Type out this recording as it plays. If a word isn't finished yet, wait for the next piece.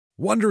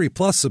Wondery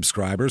Plus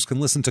subscribers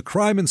can listen to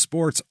Crime and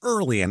Sports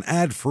early and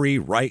ad-free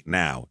right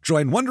now.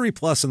 Join Wondery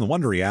Plus in the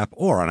Wondery app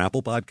or on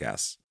Apple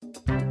Podcasts.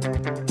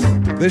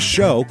 This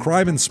show,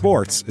 Crime and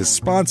Sports, is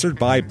sponsored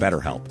by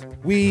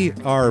BetterHelp. We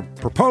are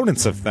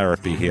proponents of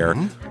therapy here.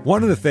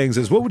 One of the things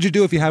is, what would you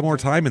do if you had more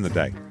time in the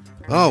day?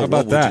 Oh, How about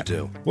what would that? you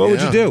do? What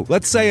would you do?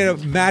 Let's say a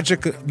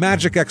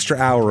magic extra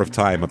hour of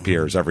time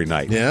appears every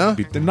night. Yeah?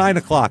 At 9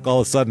 o'clock,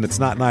 all of a sudden, it's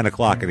not 9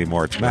 o'clock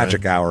anymore. It's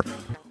magic hour.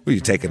 Well, you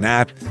take a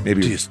nap.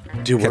 Maybe Do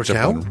you work catch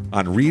up out?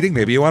 on reading.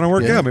 Maybe you want to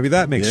work Yeah. out. Maybe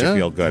that makes you Yeah.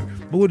 feel good.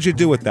 What would you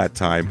do with that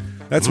time?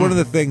 That's one of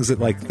the things that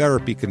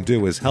therapy can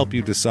do, is help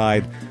you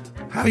decide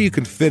how you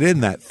can fit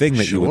in that thing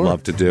that you would Sure.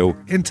 love to do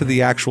into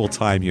the actual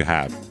time you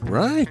have.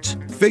 Right.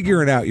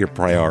 Figuring out your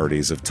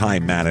priorities of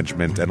time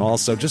management and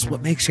also just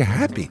what makes you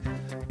happy.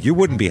 You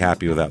wouldn't be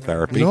happy without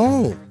therapy.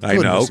 No. I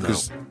know, Goodness,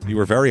 because you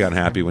were very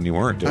unhappy when you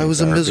weren't doing I was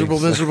therapy. a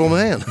miserable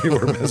man. You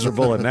were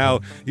miserable, and now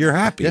you're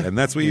happy, Yeah. and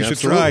that's what you should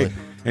Absolutely. try.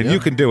 And Yeah. you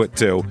can do it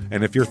too.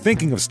 And if you're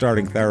thinking of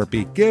starting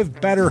therapy, give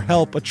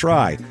BetterHelp a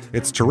try.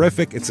 It's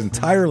terrific. It's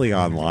entirely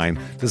online,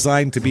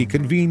 designed to be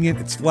convenient.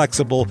 It's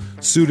flexible,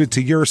 suited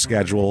to your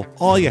schedule.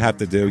 All you have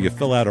to do, you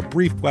fill out a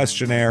brief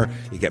questionnaire,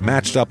 you get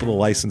matched up with a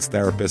licensed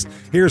therapist.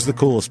 Here's the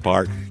coolest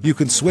part. You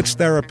can switch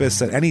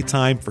therapists at any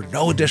time for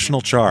no additional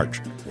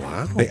charge.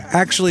 Wow. They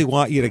actually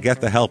want you to get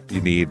the help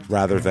you need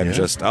rather than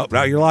just, oh,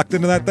 now you're locked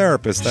into that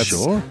therapist.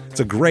 Sure. It's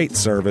a great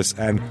service,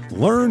 and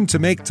learn to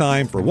make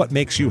time for what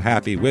makes you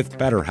happy with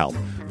BetterHelp.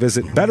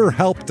 Visit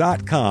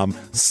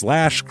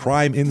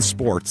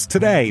BetterHelp.com/CrimeInSports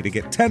today to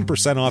get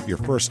 10% off your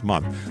first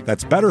month.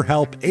 That's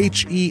BetterHelp,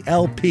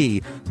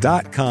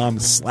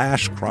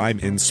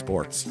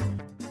 HELP.com/CrimeInSports.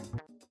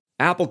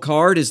 Apple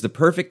Card is the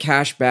perfect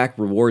cashback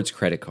rewards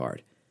credit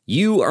card.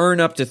 You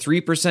earn up to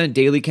 3%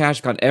 daily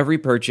cash on every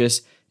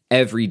purchase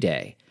every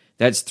day.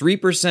 That's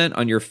 3%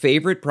 on your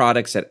favorite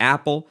products at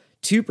Apple,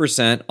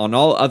 2% on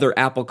all other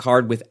Apple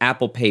Card with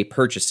Apple Pay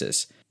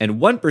purchases, and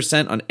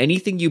 1% on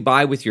anything you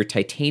buy with your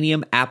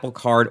titanium Apple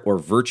Card or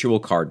virtual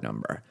card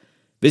number.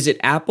 Visit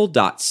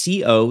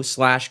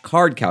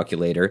apple.co/card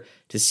calculator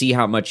to see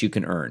how much you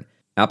can earn.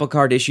 Apple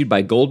Card issued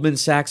by Goldman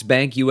Sachs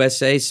Bank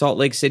USA, Salt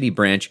Lake City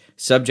branch,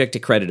 subject to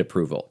credit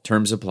approval.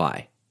 Terms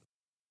apply.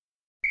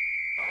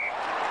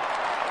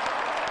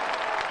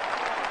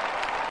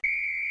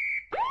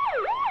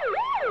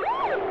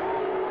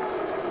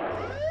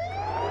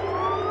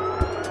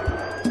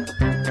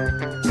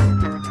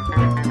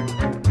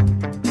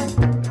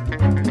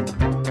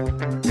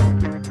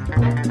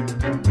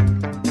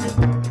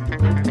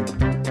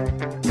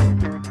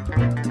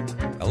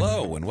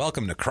 Hello, and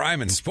welcome to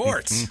Crime and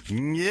Sports.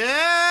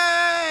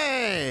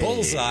 Yay!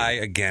 Bullseye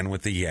again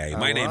with the yay.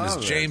 My name is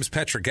love it. James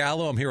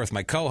Petrogallo. I'm here with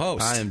my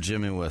co-host. I am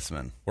Jimmy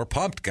Wissman. We're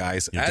pumped,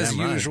 guys. You're As damn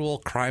right. usual,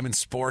 Crime and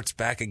Sports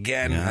back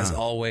again. Yeah. As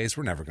always,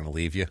 we're never going to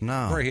leave you.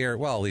 No. We're here,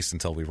 well, at least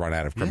until we run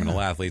out of criminal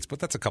athletes, but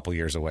that's a couple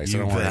years away, so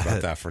You don't worry bet.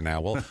 about that for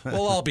now. We'll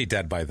all be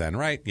dead by then,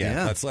 right?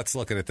 Yeah. Let's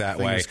look at it that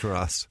way. Fingers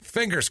crossed.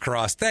 Fingers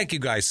crossed. Thank you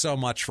guys so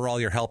much for all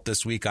your help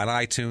this week on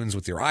iTunes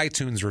with your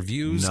iTunes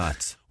reviews.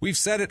 Nuts. We've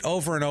said it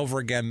over and over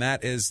again.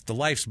 That is the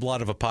life's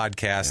blood of a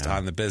podcast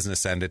on the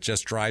business end. It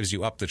just drives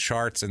you up the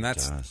charts, and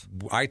that's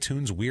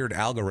iTunes' weird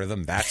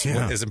algorithm. That's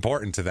what is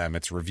important to them.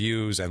 It's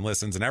reviews and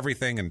listens and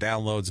everything and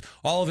downloads,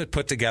 all of it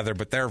put together,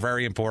 but they're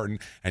very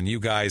important, and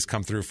you guys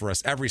come through for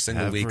us every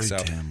single week. So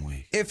damn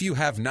week. if you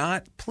have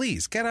not,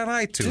 please get on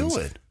iTunes. Do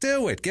it.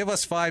 Do it. Give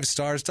us 5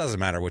 stars. Doesn't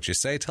matter what you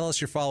say. Tell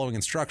us you're following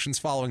instructions,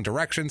 following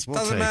directions. We'll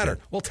Doesn't take matter.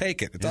 it. We'll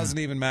take it. It doesn't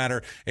even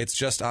matter. It's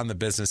just on the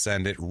business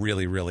end. It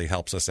really, really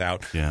helps us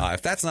out. Yeah.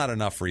 If that's not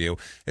enough for you,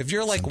 if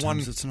you're like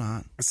Sometimes it's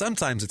not.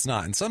 Sometimes it's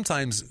not. And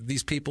sometimes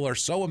these people are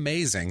so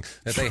amazing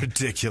that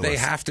Ridiculous. they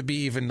have to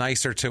be even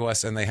nicer to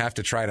us, and they have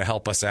to try to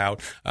help us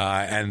out.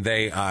 And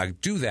they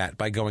do that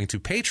by going to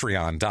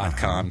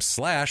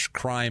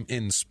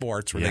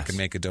patreon.com/crimeinsports, where they Yes. can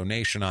make a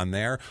donation on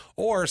there.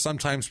 Or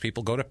sometimes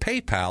people go to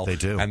PayPal. They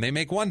do. And they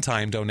make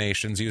one-time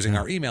donations using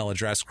our email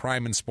address,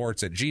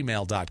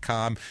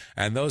 crimeinsports@gmail.com.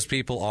 And those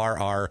people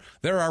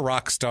they're our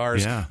rock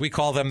stars. Yeah. We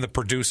call them the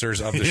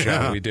producers of the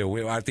show. We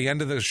do. At the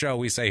end of the show,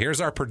 we say, here's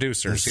our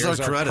producers. This is Here's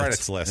our our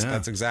credits. list. Yeah.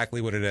 That's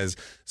exactly what it is.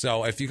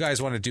 So if you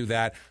guys want to do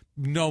that,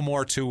 no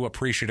more two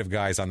appreciative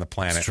guys on the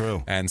planet. It's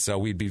true. And so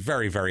we'd be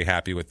very, very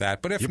happy with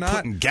that. But if You're not,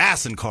 putting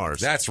gas in cars.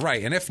 that's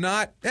right. And if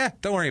not,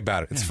 don't worry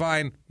about it. It's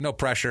fine. No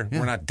pressure.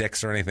 We're not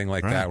dicks or anything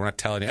like that. We're not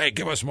telling you, hey,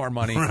 give us more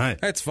money. Right.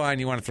 It's fine.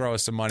 You want to throw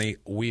us some money.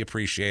 We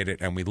appreciate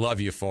it, and we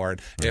love you for it.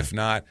 If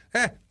not,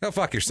 go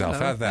fuck yourself.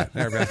 How's that?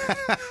 There we go.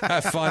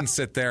 Have fun.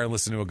 Sit there and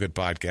listen to a good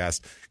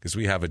podcast, because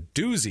we have a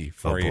doozy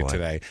for you boy.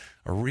 today.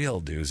 A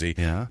real doozy.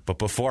 Yeah. But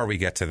before we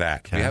get to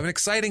that, we have an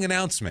exciting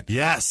announcement.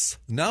 Yes.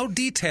 No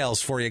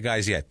details for you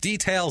guys yet.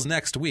 Details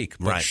next week.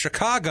 But Right.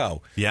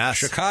 Chicago. Yes.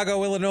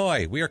 Chicago,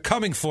 Illinois. We are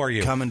coming for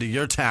you. Coming to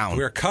your town.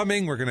 We're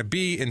coming. We're going to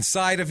be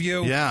inside of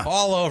you. Yeah.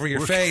 All over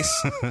your face.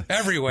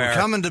 Everywhere. We're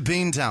coming to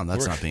Beantown.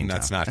 That's not Beantown.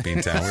 That's not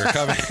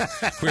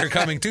Beantown. We're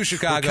coming to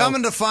Chicago. We're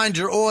coming to find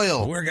your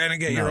oil. We're going to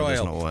get your oil.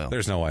 There's no oil.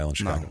 There's no oil in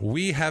Chicago. No.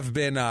 We have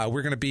been,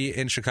 we're going to be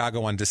in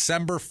Chicago on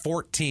December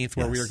 14th,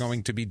 where we are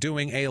going to be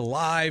doing a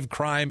live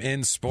Crime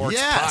in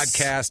Sports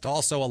podcast,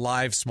 also a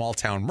live Small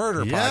Town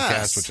Murder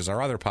podcast, which is our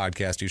other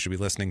podcast you should be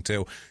listening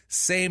to.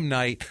 Same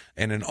night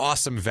in an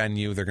awesome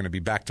venue. They're going to be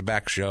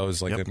back-to-back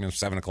shows, like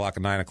 7 o'clock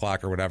and 9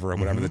 o'clock or whatever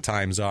the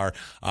times are.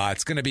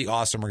 It's going to be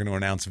awesome. We're going to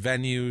announce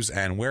venues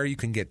and where you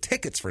can get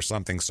tickets for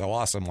something so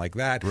awesome like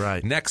that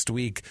next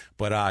week.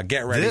 But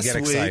get ready, get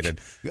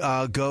excited.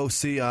 Go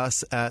see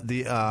us at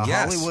the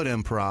Hollywood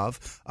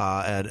Improv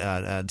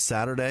at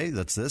Saturday.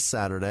 That's this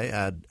Saturday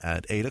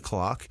at 8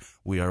 o'clock.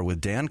 We are with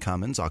Dan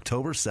Cummins,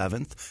 October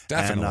 7th.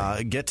 Definitely.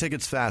 And get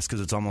tickets fast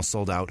because it's almost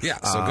sold out. Yeah,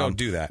 so go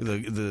do that.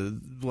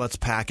 Let's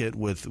pack it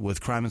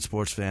with Crime and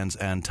Sports fans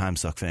and Time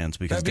Suck fans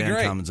because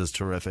Dan Cummins is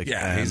terrific.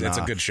 Yeah, and, it's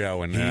a good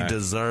show. And he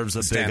deserves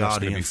a big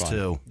audience,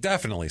 too.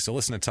 Definitely. So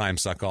listen to Time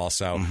Suck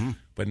also.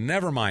 But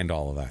never mind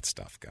all of that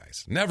stuff,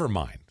 guys. Never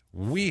mind.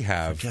 We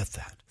have... Forget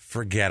that.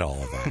 Forget all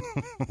of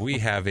that. We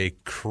have a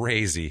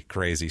crazy,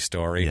 crazy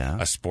story. Yeah.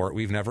 A sport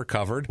we've never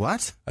covered.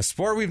 What? A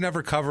sport we've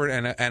never covered,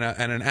 and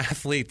an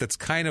athlete that's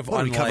kind of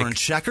unlike. Are we covering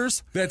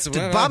checkers?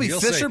 Did Bobby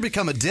Fischer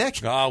become a dick?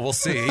 Oh, we'll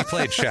see. He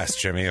played chess,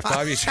 Jimmy. If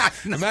Bobby,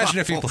 imagine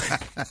if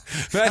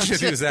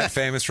he was that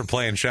famous for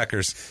playing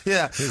checkers.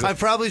 Yeah, I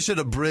probably should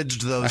have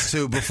bridged those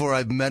two before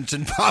I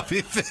mentioned Bobby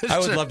Fischer. I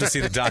would love to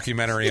see the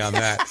documentary on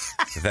that.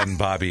 Then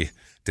Bobby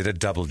did a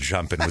double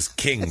jump and was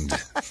kinged.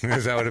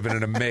 That would have been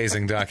an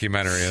amazing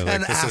documentary. Like,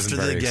 and this after isn't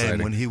the very game,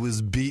 exciting. when he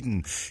was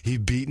beaten, he's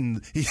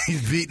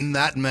beaten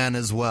that man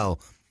as well.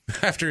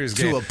 After his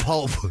to game, a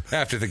pulp.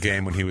 After the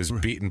game, when he was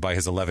beaten by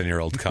his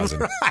 11-year-old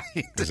cousin,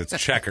 because it's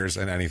checkers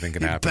and anything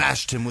can happen.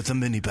 Bashed him with a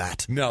mini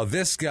bat. No,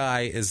 this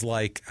guy is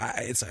like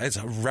it's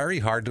very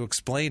hard to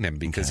explain him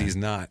because he's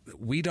not.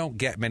 We don't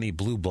get many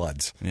blue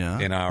bloods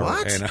in our.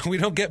 What? We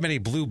don't get many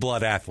blue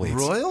blood athletes.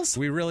 Royals?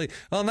 We really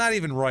not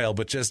even royal,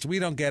 but just we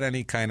don't get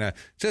any kind of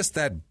just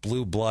that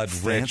blue blood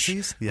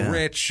Fancies?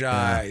 rich.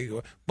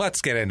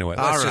 Let's get into it.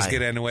 Let's just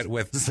get into it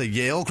with this is a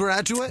Yale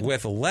graduate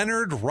with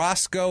Leonard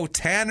Roscoe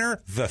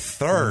Tanner the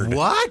third.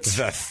 What?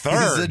 The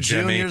third. He's a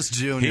Jimmy. junior's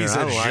junior. He's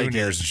a like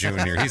junior's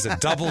junior. He's a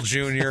double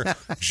junior.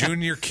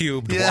 Junior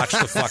cubed. Watch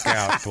the fuck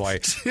out, boy.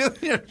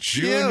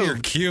 Junior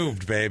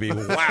cubed, baby.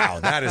 Wow,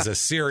 that is a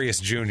serious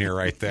junior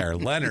right there.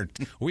 Leonard,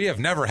 we have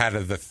never had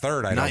the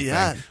third, I don't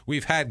think.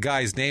 We've had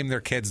guys name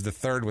their kids the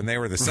third when they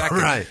were the second.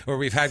 Right. Or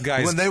we've had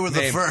guys when they were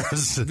the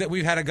first.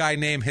 We've had a guy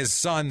name his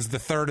sons the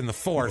third and the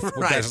fourth.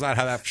 Right. That's not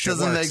how that shit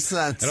Doesn't works make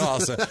sense. at all.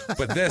 So,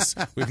 but this,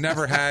 we've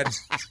never had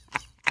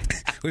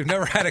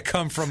it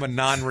come from a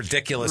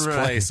non-ridiculous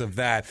place of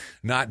that,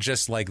 not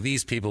just like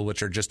these people,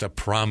 which are just a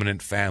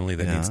prominent family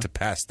that needs to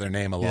pass their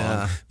name along.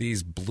 Yeah.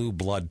 These blue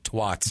blood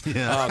twats.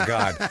 Yeah. Oh,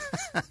 God.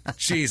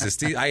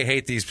 Jesus. I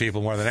hate these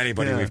people more than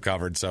anybody we've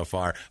covered so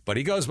far. But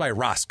he goes by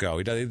Roscoe.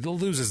 He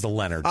loses the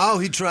Leonard. Oh,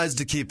 he tries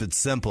to keep it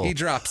simple. He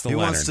drops the Leonard.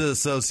 Leonard. He wants to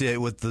associate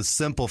with the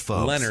simple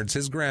folks. Leonard's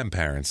his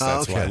grandparents.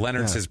 That's why.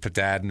 Leonard's his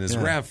dad and his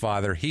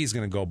grandfather. He's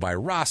going to go by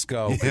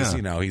Roscoe because,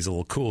 he's a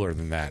little cooler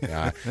than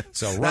that.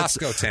 So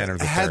Roscoe Tanner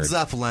the Heads third.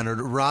 up, Leonard.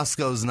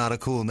 Roscoe's not a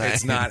cool name.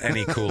 It's not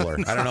any cooler.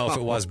 I don't know if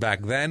it was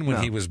back then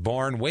when he was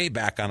born, way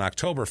back on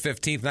October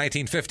 15th,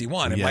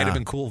 1951. It might have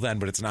been cool then,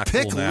 but it's not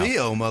cool now. Pick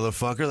Leo,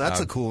 motherfucker. That's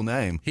a cool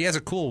name. He has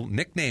a cool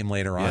nickname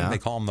later on. They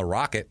call him the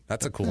Rocket.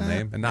 That's a cool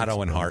name. And not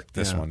Owen Hart,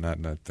 this one.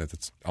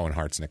 That's Owen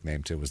Hart's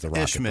nickname, too, was the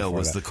Rocket. Ishmael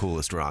was the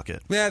coolest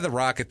Rocket. Yeah, the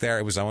Rocket there.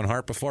 It was Owen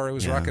Hart before it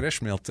was Rocket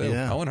Ishmael, too.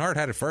 Yeah. Owen Hart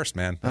had it first,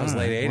 man. That was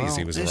late 80s.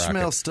 He was a Rocket.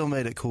 Ishmael still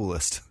made it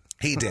coolest.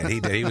 He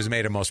did. He was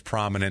made a most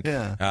prominent.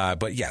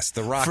 But yes,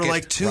 the Rocket. For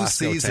like 2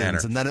 Roscoe seasons, Tanner.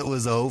 and then it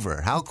was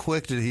over. How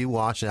quick did he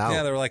wash out?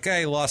 Yeah, they were like,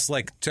 hey, he lost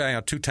like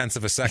 0.2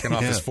 of a second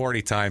off his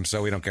 40 time,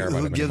 so we don't care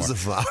about him anymore. Who gives a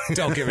fuck?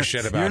 Don't give a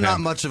shit about him. You're not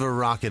much of a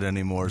Rocket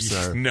anymore,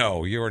 sir.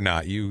 No, you're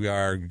not. You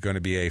are going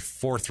to be a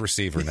fourth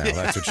receiver now.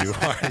 That's what you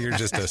are. You're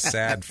just a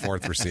sad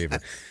fourth receiver.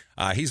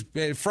 He's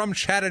from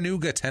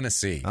Chattanooga,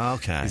 Tennessee.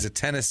 Okay. He's a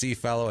Tennessee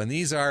fellow, and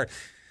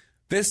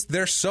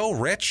they're so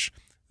rich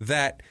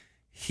that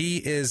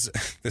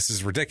this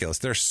is ridiculous.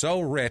 They're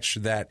so rich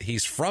that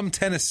he's from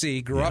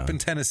Tennessee, grew up in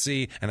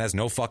Tennessee, and has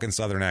no fucking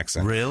Southern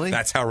accent. Really?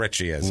 That's how rich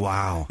he is.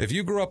 Wow. If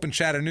you grew up in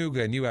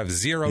Chattanooga and you have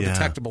zero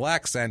detectable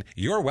accent,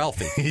 you're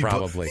wealthy,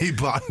 probably. He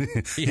bought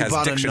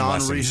diction a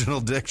non-regional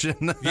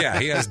diction. Yeah,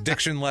 he has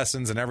diction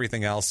lessons and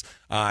everything else.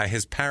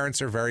 His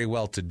parents are very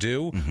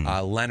well-to-do.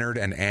 Leonard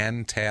and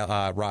Ann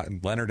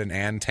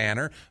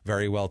Tanner,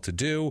 very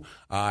well-to-do.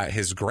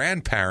 His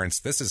grandparents,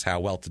 this is how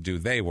well-to-do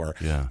they were.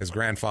 Yeah. His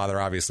grandfather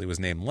obviously was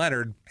named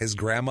Leonard. His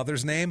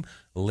grandmother's name,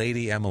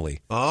 Lady Emily.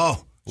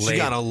 Oh. She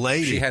got a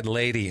lady. She had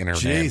lady in her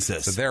Jesus.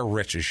 name. So they're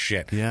rich as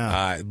shit.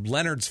 Yeah.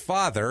 Leonard's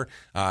father,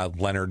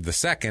 Leonard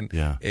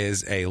II,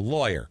 is a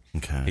lawyer.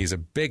 Okay. He's a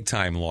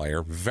big-time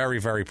lawyer, very,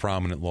 very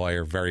prominent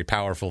lawyer, very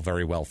powerful,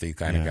 very wealthy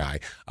kind of guy.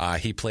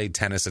 He played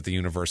tennis at the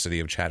University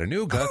of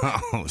Chattanooga.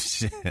 Oh,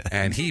 shit.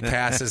 And he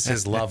passes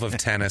his love of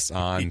tennis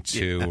on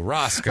to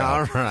Roscoe.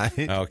 All right.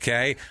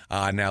 Okay.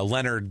 Now,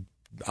 Leonard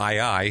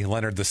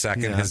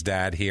II, his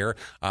dad here,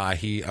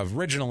 he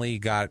originally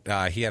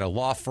he had a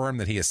law firm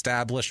that he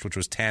established, which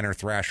was Tanner,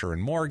 Thrasher,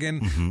 and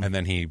Morgan, and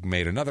then he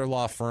made another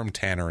law firm,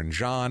 Tanner and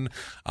John,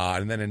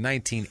 and then in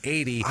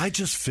 1980... I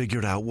just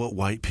figured out what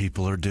white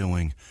people are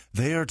doing.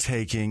 They are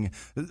taking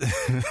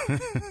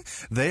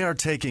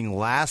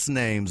last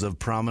names of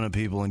prominent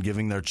people and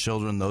giving their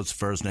children those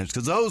first names.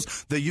 Because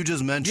those that you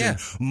just mentioned,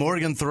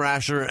 Morgan,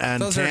 Thrasher,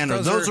 and Tanner,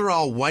 those are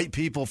all white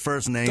people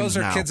first names now. Those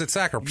are kids at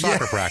soccer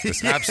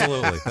practice. Yeah.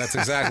 Absolutely. That's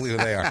exactly who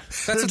they are.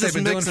 That's what they've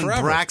been doing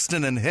forever.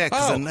 Braxton and Hicks.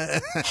 And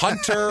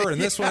Hunter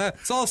and this one.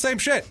 It's all the same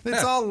shit.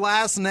 It's all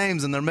last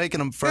names, and they're making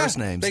them first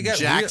names. They get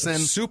Jackson.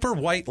 Super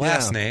white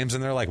last names,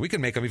 and they're like, we can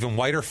make them even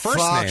whiter first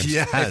names.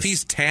 Yes. If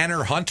he's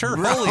Tanner Hunter,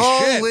 holy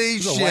shit.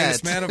 He's the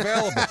whitest man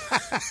available.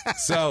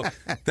 So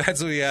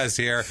that's what he has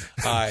here.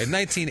 In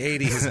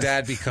 1980, his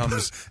dad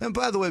becomes... And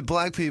by the way,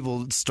 black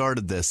people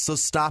started this, so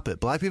stop it.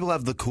 Black people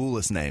have the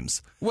coolest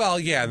names. Well,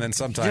 yeah, and then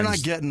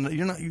sometimes... And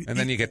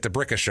then you get to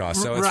Brickashaw,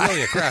 so it's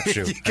really a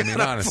crapshoot. I mean,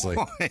 honestly.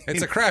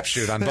 It's a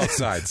crapshoot on both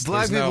sides.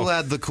 Black people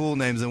had the cool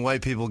names, and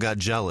white people got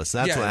jealous.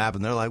 That's what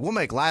happened. They're like, we'll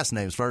make last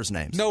names first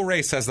names. No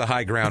race has the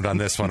high ground on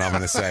this one, I'm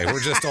going to say. We're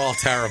just all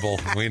terrible.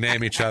 We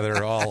name each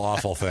other all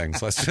awful things.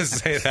 Let's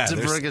just say that. The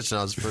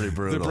Brickashaw's pretty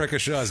brutal. The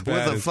Brickashaw's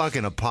bad. With a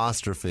fucking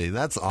apostrophe.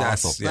 That's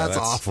awful. That's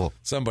awful.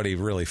 Somebody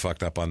really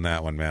fucked up on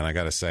that one, man. I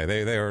got to say.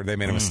 They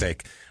made a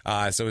mistake.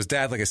 So his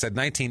dad, like I said,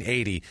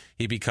 1980,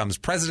 he becomes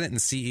president and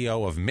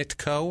CEO of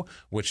Mitco,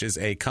 which is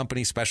a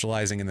company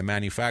specializing in the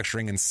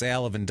manufacturing and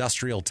sale of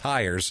industrial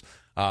tires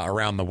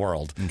around the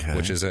world,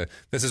 which is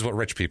this is what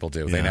rich people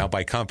do. They now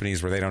buy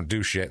companies where they don't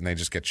do shit and they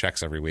just get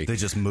checks every week. They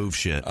just move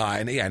shit.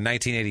 In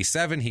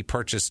 1987, he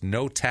purchased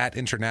No Tat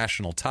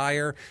International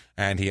Tire,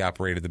 and he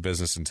operated the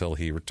business until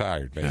he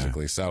retired,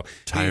 basically. So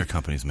tire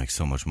companies make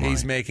so much money.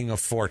 He's making a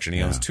fortune.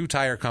 He owns 2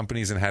 tire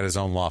companies and had his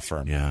own law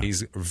firm. Yeah.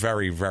 He's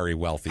very, very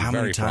wealthy. How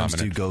very many times prominent.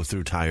 do you go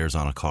through tires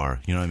on a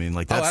car? You know what I mean?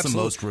 Like that's the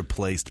most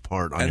replaced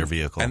part on your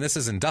vehicle. And this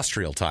is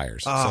industrial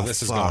tires. So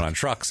this is going on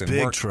trucks and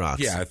big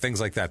trucks. Yeah,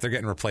 things like that. They're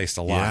getting replaced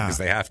a lot because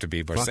they have to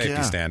be by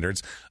safety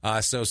standards.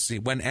 So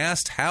when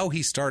asked how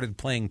he started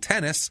playing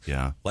tennis,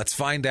 let's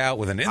find out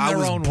with I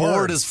was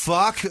bored as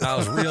fuck. I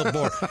was real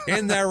bored.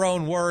 In their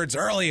own words,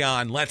 early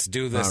on, let's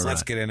do this.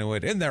 Let's get into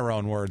it. In their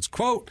own words,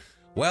 quote,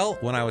 "Well,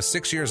 when I was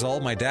 6 years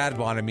old, my dad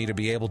wanted me to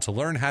be able to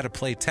learn how to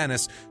play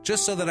tennis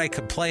just so that I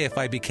could play if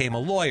I became a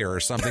lawyer or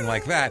something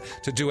like that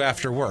to do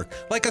after work,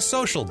 like a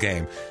social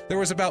game. There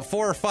was about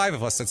 4 or 5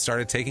 of us that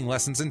started taking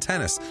lessons in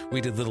tennis. We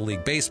did Little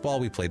League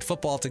Baseball, we played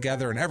football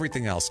together and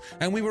everything else,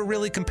 and we were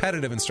really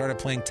competitive and started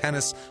playing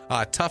tennis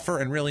tougher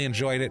and really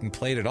enjoyed it and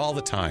played it all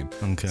the time."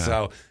 Okay.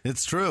 So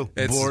it's true.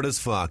 Bored as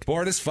fuck.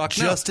 Bored as fuck.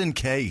 Just in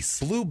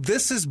case.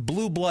 This is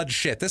blue blood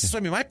shit. This is, I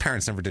mean, my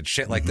parents never did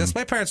shit like this.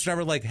 My parents were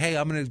never like, hey,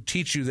 I'm going to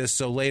teach you this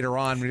so later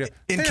on.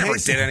 They never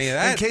did any of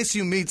that. In case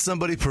you meet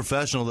somebody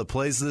professional that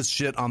plays this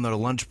shit on their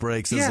lunch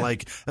breaks as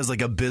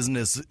like a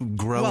business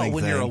growing Well,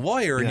 when thing. you're a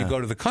lawyer and you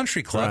go to the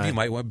country club, you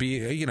might want to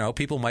be,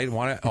 people might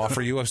want to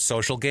offer you a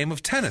social game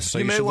of tennis. So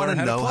you may should want learn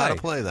to know how to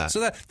play that.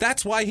 So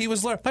that's why he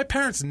was learning. My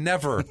parents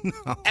never,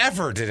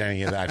 ever did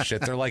any of that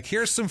shit. They're like,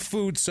 here's some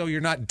food so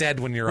you're not dead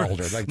when you're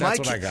older. Like, that's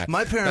what I got.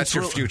 My parents that's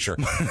your future.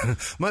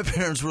 My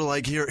parents were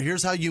like,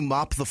 here's how you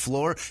mop the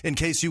floor in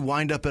case you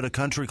wind up at a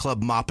country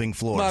club mopping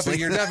floors.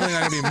 You're definitely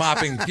not going to be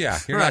mopping. Yeah,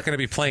 you're not going to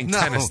be playing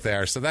tennis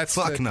there. So that's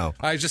no.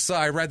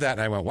 I read that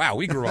and I went, wow,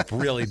 we grew up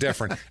really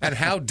different. And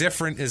how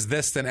different is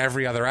this than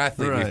every other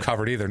athlete we've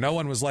covered either? No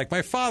one was like,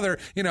 my father,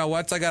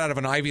 once I got out of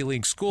an Ivy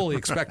League school, he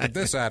expected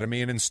this out of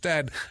me, and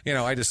instead,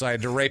 I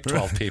decided to rape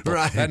 12 people.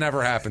 That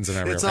never happens in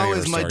every. It's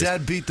always my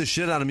dad beat the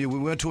shit out of me. We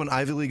went to an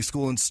Ivy League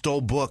school and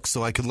stole books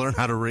so I could learn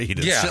how to read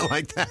and shit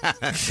like that.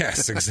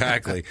 Yes,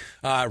 exactly.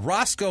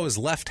 Roscoe is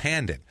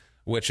left-handed,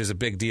 which is a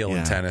big deal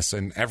in tennis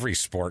and every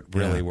sport,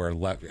 really. Where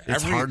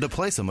it's hard to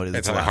play somebody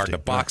that's lefty. Hard to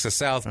box a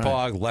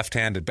southpaw.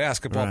 Left-handed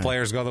basketball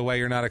players go the way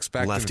you're not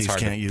expecting. Lefties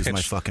can't use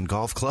my fucking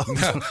golf club.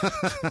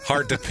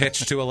 Hard to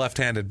pitch to a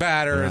left-handed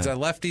batter.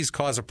 Lefties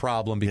cause a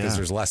problem because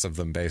there's less of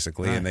them,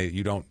 basically, and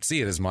you don't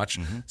see it as much.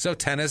 So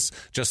tennis,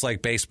 just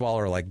like baseball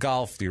or like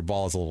golf, your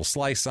ball has a little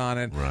slice on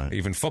it.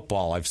 Even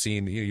football, I've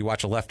seen, you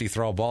watch a lefty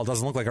throw a ball, it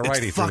doesn't look like a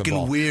righty threw the ball. It's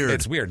fucking weird.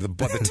 It's weird.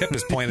 The tip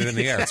is pointed in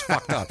the air. It's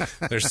fucked up.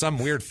 There's some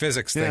weird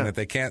physics thing that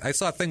they can't. I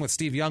saw a thing with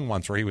Steve Young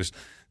once where he was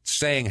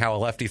saying how a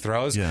lefty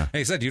throws. And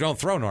he said, you don't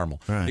throw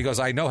normal. He goes,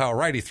 I know how a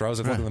righty throws.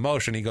 I've looked at the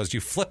motion. He goes,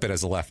 you flip it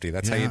as a lefty.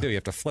 That's how you do. You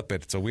have to flip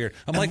it. It's a weird.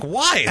 I'm like,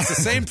 why? It's the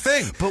same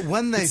thing. But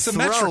when they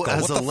throw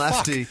as a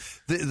lefty,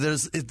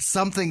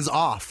 something's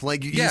off.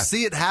 Like you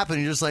see it happen,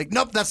 and you're just like,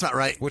 nope, that's not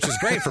right. Which is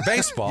great for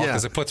baseball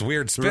because it puts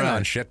weird spin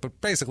on shit.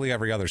 But basically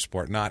every other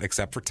sport, not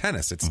except for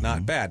tennis, it's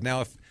not bad.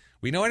 Now, if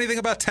we know anything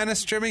about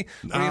tennis, Jimmy?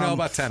 What do you know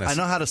about tennis? I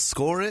know how to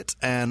score it,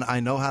 and I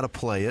know how to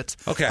play it.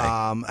 Okay.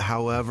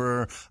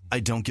 However, I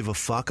don't give a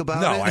fuck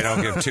about it. No, I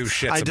don't give two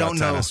shits about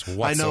tennis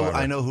whatsoever.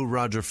 I know who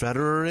Roger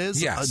Federer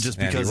is. Yes, just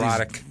because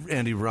he's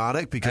Andy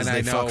Roddick, because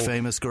they fuck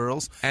famous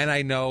girls. And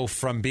I know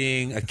from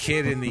being a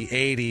kid in the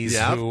 80s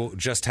who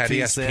just had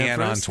ESPN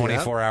on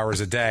 24 hours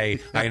a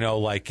day, I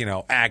know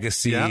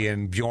Agassi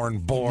and Bjorn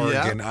Borg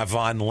and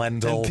Yvonne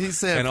Lendl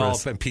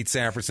and Pete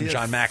Sampras and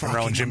John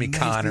McEnroe and Jimmy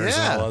Connors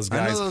and all those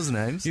guys. I know those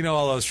names. You know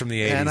all those from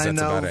the 80s. And I That's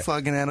know about it.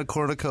 fucking Anna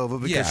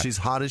Kournikova because she's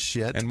hot as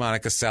shit. And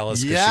Monica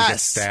Seles because she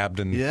gets stabbed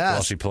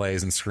while she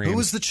plays and screams. Who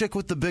was the chick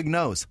with the big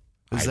nose?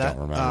 I don't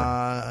remember.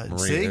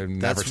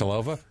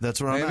 Navratilova?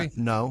 That's where I'm at.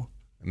 No.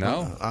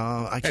 No?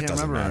 I can't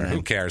remember matter. her name.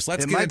 Who cares?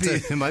 It might be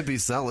Seles. It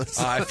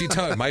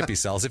might be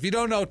Seles. If you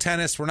don't know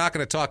tennis, we're not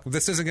going to talk.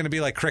 This isn't going to be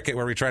like cricket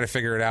where we try to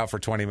figure it out for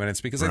 20 minutes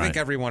because I think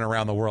everyone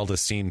around the world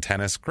has seen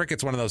tennis.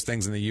 Cricket's one of those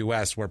things in the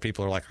U.S. where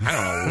people are like, I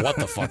don't know what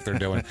the fuck they're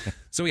doing.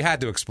 So we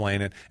had to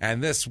explain it.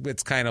 And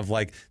it's kind of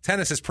like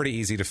tennis is pretty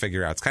easy to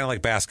figure out. It's kind of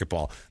like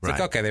basketball. It's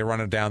like, okay, they run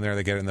it down there,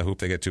 they get it in the hoop,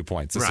 they get 2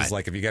 points. This is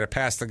like if you get it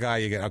past the guy,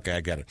 you get, okay,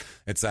 I get it.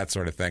 It's that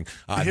sort of thing.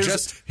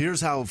 Here's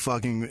how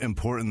fucking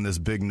important this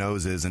big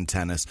nose is in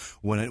tennis.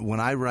 When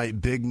I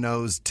write big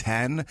nose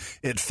 10,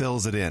 it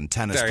fills it in.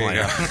 Tennis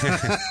player.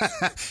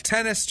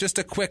 Tennis, just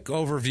a quick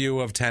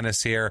overview of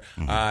tennis here.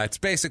 It's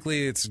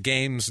basically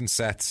games and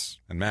sets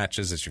and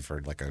matches, as you've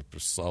heard, like a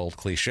old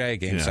cliche,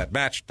 game, set,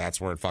 match.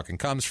 That's where it fucking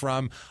comes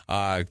from.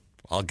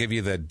 I'll give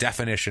you the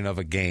definition of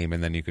a game,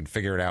 and then you can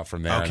figure it out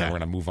from there. Okay. And then we're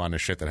going to move on to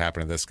shit that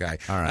happened to this guy.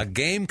 All right. A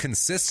game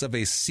consists of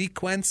a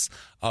sequence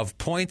of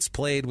points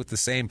played with the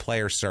same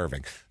player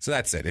serving. So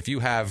that's it. If you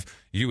have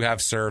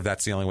serve,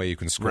 that's the only way you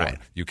can score. Right.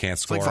 You can't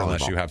score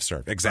unless you have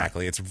serve.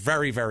 Exactly. Right. It's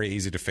very, very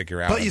easy to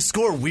figure out. But you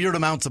score weird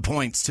amounts of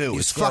points, too.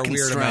 It's fucking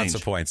weird strange. amounts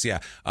of points, yeah.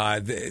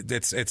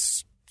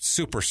 It's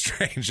super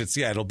strange.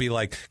 It'll be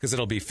like, because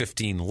it'll be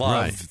 15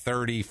 love,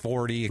 30,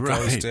 40 it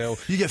goes to.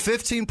 You get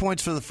 15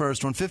 points for the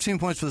first one, 15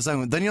 points for the second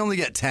one. Then you only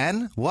get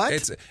 10? What?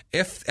 It's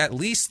if at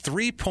least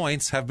 3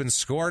 points have been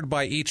scored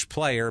by each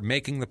player,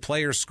 making the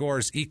player's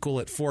scores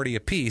equal at 40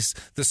 apiece,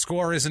 the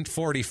score isn't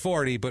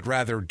 40-40, but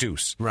rather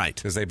deuce. Right.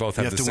 Because they both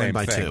have the same win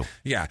by thing. 2.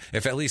 Yeah.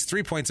 If at least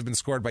 3 points have been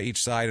scored by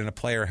each side and a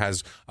player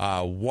has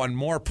one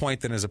more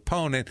point than his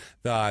opponent,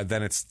 then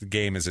the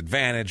game is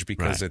advantage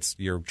because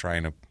you're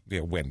trying to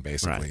win,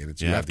 basically.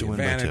 Right. You have the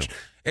advantage.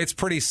 It's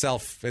pretty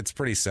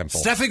simple.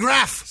 Steffi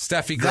Graf.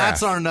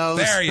 That's our nose.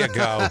 There you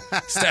go.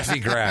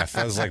 Steffi Graf.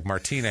 That was like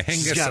Martina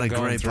Hingis. She's got a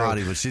great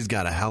body, but she's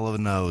got a hell of a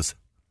nose.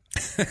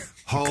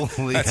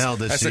 Holy hell,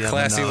 does she have a nose.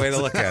 That's a classy way to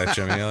look at it,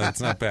 Jimmy.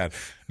 It's not bad.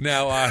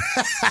 Now,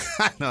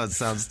 no, it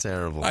sounds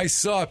terrible. I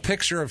saw a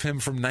picture of him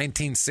from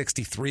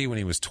 1963 when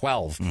he was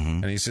 12,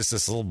 and he's just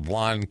this little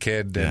blonde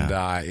kid,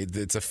 and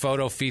it's a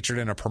photo featured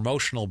in a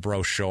promotional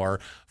brochure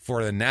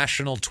for the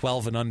National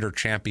 12 and Under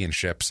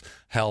Championships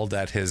held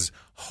at his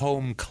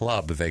home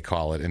club, they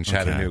call it, in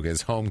Chattanooga,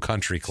 his home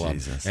country club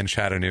in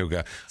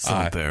Chattanooga. So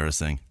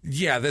embarrassing.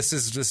 Yeah,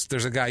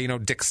 there's a guy,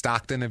 Dick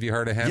Stockton. Have you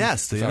heard of him?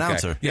 Yes, the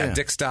announcer. Yeah,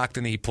 Dick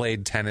Stockton, he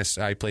played tennis.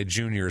 I played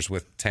juniors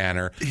with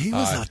Tanner. He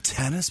was a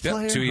tennis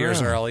player? 2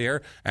 years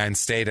earlier, and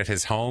stayed at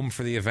his home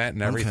for the event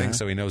and everything,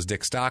 so he knows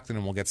Dick Stockton,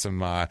 and we'll get some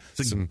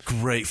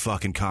great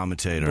fucking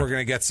commentator. We're going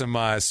to get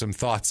some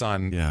thoughts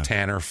on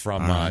Tanner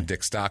from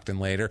Dick Stockton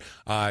later.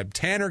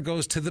 Tanner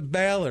goes to the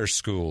Baylor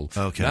School,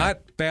 not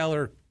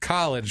Baylor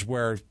College,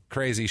 where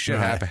crazy shit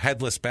happen.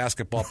 Headless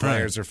basketball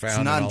players are found.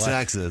 It's not in all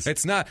Texas.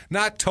 It's not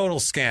total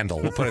scandal.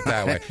 We'll put it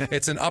that way.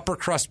 It's an upper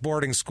crust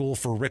boarding school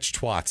for rich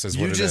twats. Is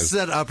what it is. You just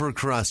said upper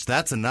crust.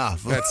 That's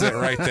enough. That's it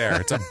right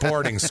there. It's a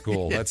boarding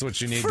school. That's what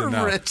you need to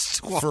know.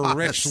 For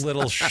rich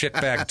little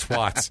shitbag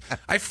twats.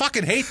 I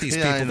fucking hate these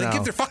people. They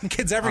give their fucking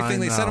kids everything.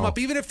 They set them up,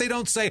 even if they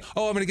don't say,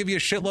 "Oh, I'm going to give you a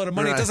shitload of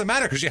money." It doesn't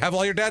matter because you have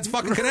all your dad's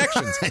fucking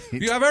connections.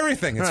 You have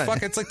everything. It's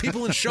fucking. It's like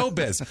people in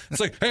showbiz. It's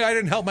like, hey, I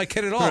didn't help my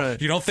kid at all.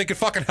 You don't think it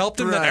fucking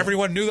helped him that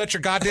everyone knew that's your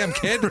goddamn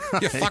kid?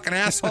 You fucking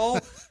asshole.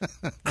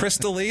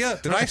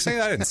 Crystalia? Did I say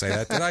that? I didn't say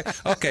that, did I?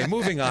 Okay,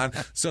 moving on.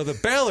 So the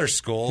Baylor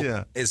School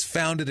is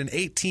founded in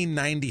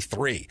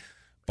 1893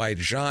 by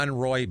John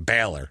Roy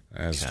Baylor.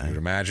 As you would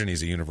imagine,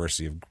 he's a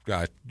University of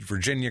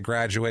Virginia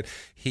graduate.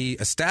 He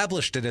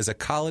established it as a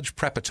college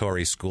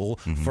preparatory school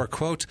for,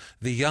 quote,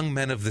 the young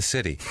men of the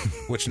city,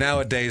 which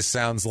nowadays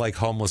sounds like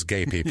homeless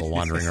gay people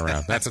wandering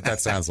around. That's what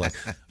that sounds like.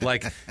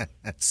 Like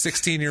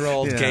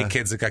 16-year-old gay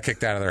kids that got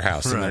kicked out of their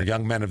house, and they're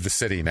young men of the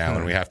city now,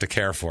 and we have to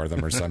care for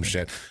them or some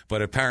shit.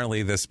 But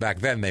apparently back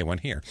then they went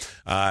here.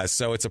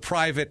 So it's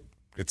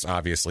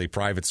obviously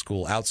private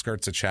school,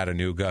 outskirts of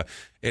Chattanooga.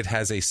 It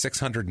has a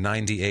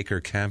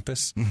 690-acre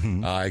campus.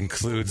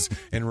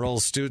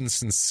 Enrolls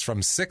students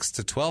from 6th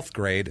to 12th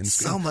grade. And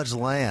so much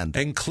land.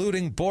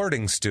 Including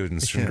boarding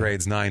students from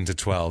grades 9 to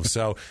 12.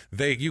 So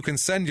you can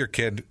send your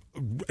kid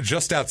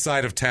just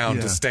outside of town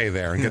to stay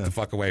there and get the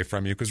fuck away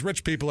from you. Because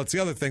rich people, it's the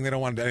other thing, they don't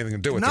want anything to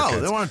do with their kids.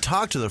 No, they want to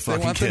talk to their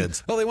fucking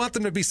kids. They want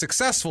them to be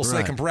successful so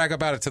they can brag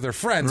about it to their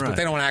friends, but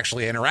they don't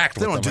actually interact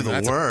with them. They don't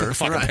do the work. That's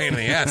a fucking pain in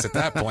the ass at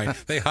that point.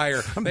 They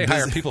hire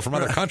people from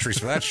other countries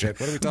for that shit.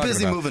 What are we talking about?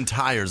 Busy moving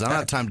tires. I don't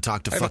have time to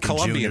talk to fucking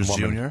Colombian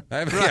Junior.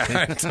 I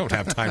don't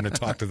have time to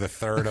talk to the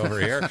third over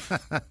here.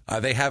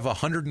 They have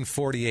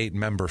 148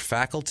 member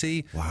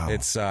faculty. Wow.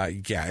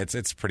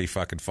 It's pretty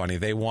fucking funny.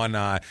 They won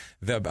a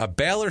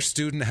Baylor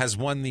student has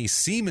won the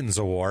Siemens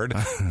Award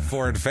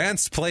for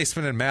advanced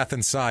placement in math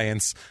and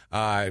science.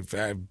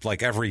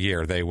 Like every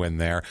year they win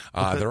there.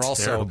 They're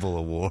also terrible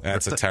award.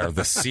 That's a terrible.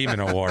 The Seaman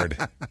Award.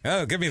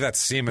 Oh, give me that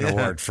Seaman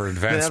Award for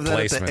advanced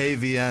placement. They have that at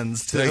the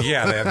AVNs too.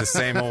 Yeah, they have the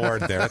same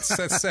award there. That's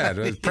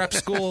sad. Prep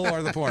school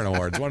or the porn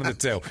awards, one of the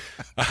two.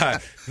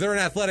 They're an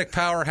athletic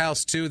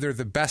powerhouse too. They're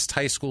the best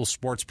high school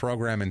sports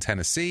program in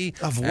Tennessee.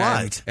 Of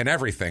what? And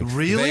everything.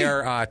 Really? They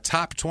are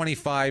top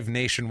 25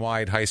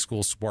 nationwide high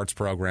school sports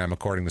program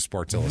according to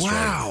Sports Illustrated.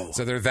 Wow.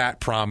 So they're that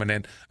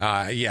prominent.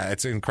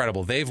 It's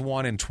incredible. They've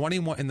won in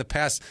 21 in the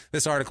past.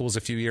 This article was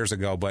a few years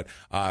ago, but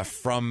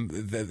from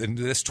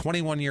this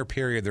 21-year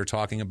period they're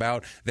talking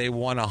about, they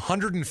won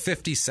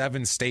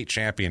 157 state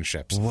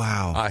championships.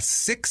 Wow.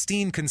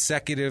 16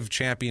 consecutive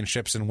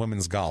championships in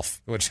women's golf,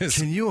 which is...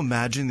 Can you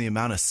imagine the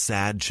amount of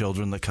sad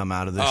children that come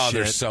out of this shit? Oh,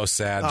 they're so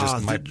sad.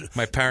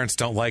 My parents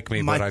don't like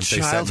me, but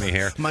they sent me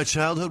here. My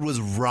childhood was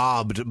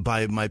robbed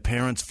by my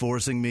parents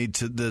forcing me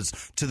to this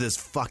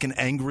fucking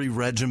angry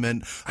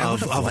regiment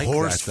of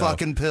horse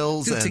fucking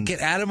pills. Dude, to get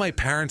out of my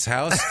parents'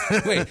 house?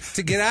 Wait,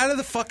 to get out of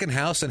the fucking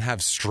house and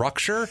have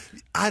structure?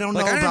 I don't know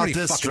about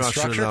this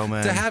structure though,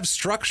 man. To have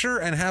structure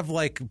and have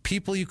like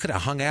people you could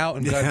have hung out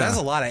and that's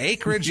a lot of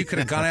acreage. You could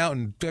have gone out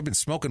and been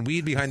smoking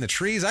weed behind the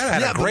trees. I'd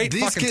have had a great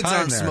fucking time there. These kids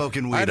aren't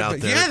smoking weed out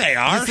there. Yeah, they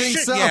are. You think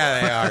Shit, so?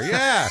 Yeah, they are.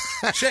 Yeah.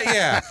 Shit,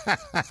 yeah.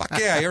 Fuck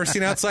yeah. You ever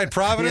seen Outside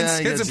Providence?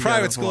 Yeah, Kids in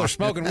private school are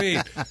smoking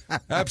weed.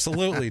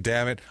 Absolutely,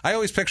 damn it. I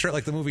always picture it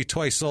like the movie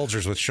Toy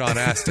Soldiers with Sean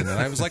Astin, and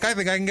I was like, I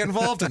think I can get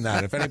involved in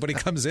that. If anybody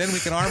comes in, we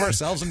can arm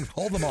ourselves and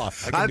hold them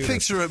off. I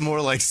picture it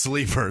more like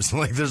Sleepers,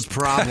 like there's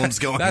problems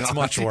going That's on.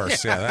 That's much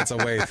worse. Yeah, that's a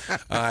way.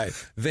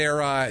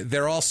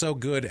 They're also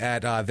good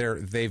at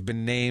they've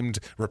been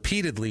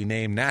repeatedly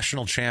named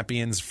national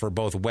champions for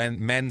both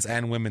men's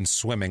and women's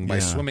swimming by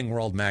Swimming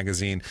World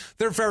magazine.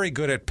 They're very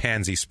good at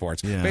pansy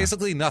sports. Yeah.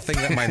 Basically nothing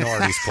that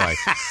minorities play.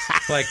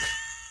 Like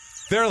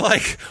they're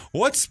like,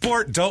 what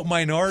sport don't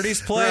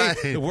minorities play?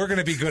 Right. We're going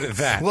to be good at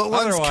that. What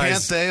ones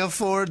can't they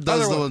afford?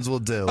 Those are the ones we'll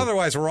do.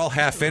 Otherwise, we're all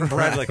half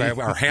inbred. Like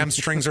our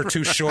hamstrings are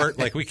too short.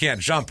 Like we can't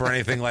jump or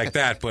anything like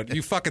that. But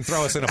you fucking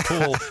throw us in a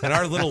pool, and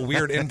our little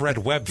weird inbred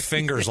webbed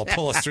fingers will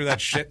pull us through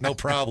that shit. No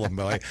problem,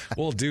 boy.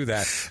 We'll do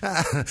that.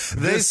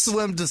 They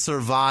swim to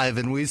survive,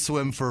 and we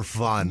swim for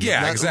fun.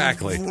 Yeah,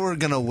 exactly. We're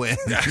going to win.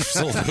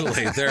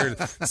 Absolutely. They're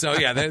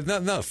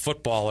no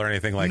football or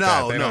anything like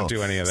that. They don't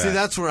do any of that. See,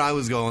 that's where I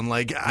was going.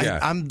 Like,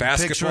 I'm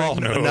basketball?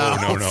 picturing... No,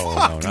 not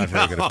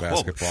very good at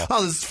basketball.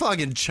 Oh, this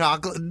fucking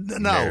chocolate...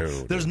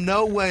 No, there's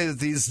no way that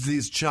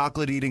these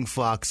chocolate-eating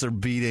fucks are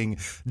beating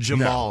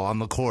Jamal on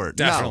the court.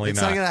 Definitely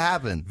it's not going to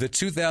happen. The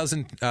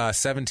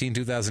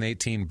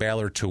 2017-2018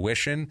 Baylor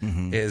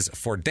tuition is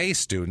for day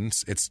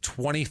students. It's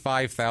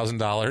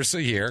 $25,000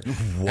 a year.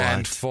 What?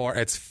 And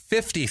it's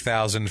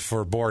 $50,000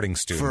 for boarding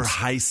students. For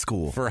high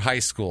school.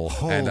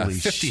 Holy and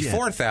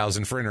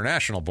 $54,000 for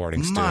international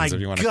boarding students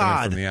if you want to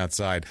come in from the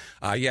outside.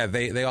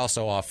 They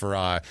also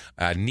offer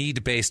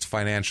need-based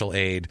financial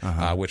aid,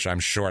 which I'm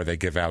sure they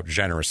give out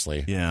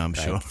generously. Yeah, I'm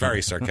sure.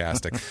 Very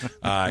sarcastic.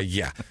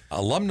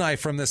 Alumni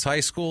from this high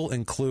school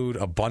include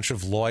a bunch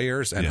of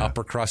lawyers and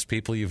upper crust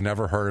people you've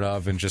never heard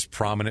of and just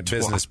prominent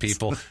business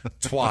people.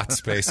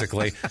 Twats,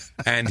 basically.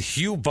 And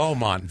Hugh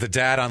Beaumont, the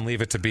dad on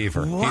Leave It to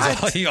Beaver.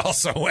 What? He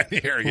also went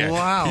here. Yeah.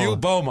 Wow. Hugh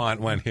Beaumont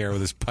went here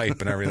with his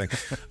pipe and everything.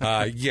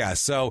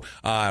 So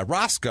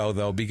Roscoe,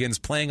 though, begins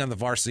playing on the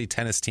varsity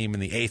tennis team in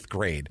the 8th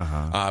grade.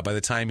 By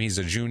the time he's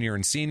a junior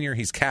and senior,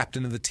 he's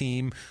captain of the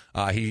team.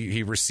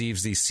 He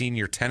receives the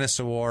Senior Tennis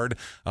Award,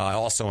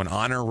 also an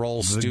honor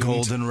roll student.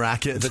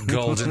 The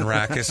Golden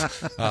Racket.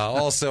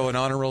 Also an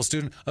honor roll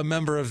student, a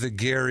member of the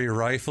Gary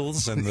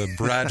Rifles and the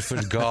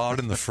Bradford Guard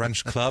and the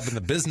French Club and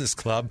the Business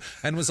Club,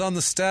 and was on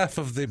the staff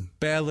of the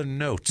Baylor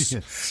Notes.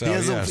 So,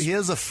 he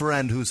has a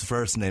friend whose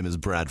first name is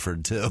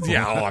Bradford, too.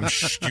 Yeah,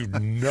 he's got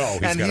a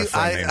friend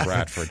named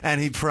Bradford.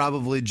 And he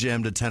probably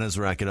jammed a tennis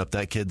racket up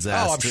that kid's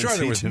ass. Oh, I'm sure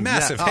there was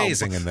massive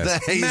hazing in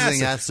this. The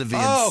hazing has to be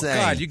insane. Oh,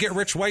 God, you get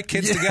rich white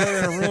kids together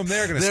in a room,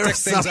 they're going to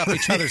stick things up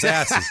each other's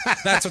asses.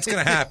 That's what's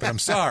going to happen. I'm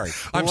sorry.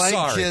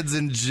 White kids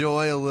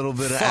enjoy a little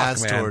bit of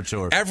ass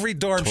torture. Every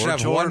dorm should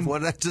have one. What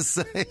did I just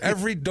say?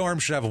 Every dorm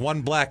should have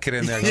one black kid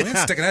in there. You ain't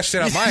sticking that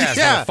shit up my ass,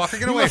 motherfucker.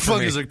 Get away from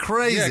me. Motherfuckers are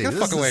crazy. Yeah, get the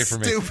fuck away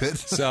from me. Stupid.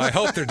 So I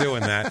hope they're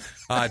doing that.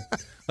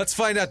 Let's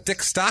find out.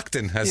 Dick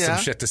Stockton has some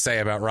shit to say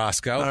about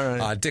Roscoe. All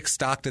right. Dick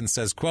Stockton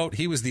says, quote,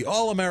 he was the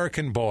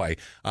all-American boy.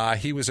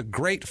 He was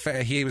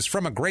he was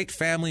from a great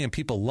family and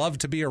people loved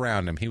to be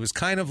around him. He was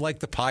kind of like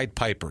the Pied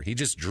Piper. He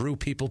just drew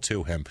people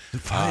to him. The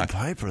Pied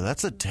Piper,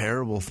 that's a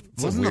terrible...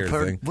 Wasn't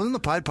the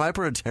Pied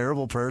Piper a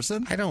terrible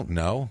person? I don't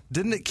know.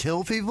 Didn't it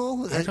kill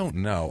people? I don't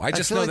know. I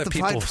just feel know like that the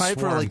people Pied Piper,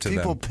 swarmed like to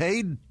people them.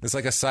 paid... It's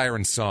like a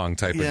siren song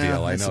type of Yeah,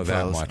 deal. I know that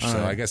suppose. much. All So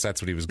right. I guess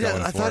that's what he was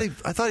going I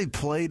for. thought he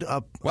played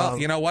up... Well,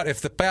 you know what? If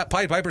the Pied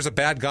Piper's a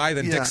bad guy,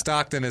 then Yeah. Dick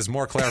Stockton is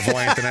more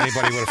clairvoyant than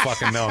anybody would have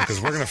fucking known,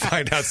 because we're going to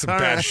find out some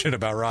bad shit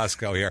about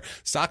Roscoe here.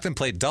 Stockton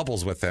played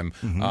doubles with him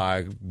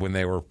when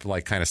they were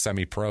like kind of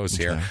semi-pros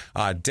here.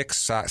 Dick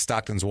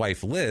Stockton's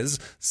wife, Liz,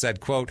 said,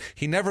 quote,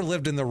 he never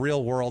lived in the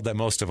real world that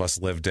most of us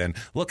lived in.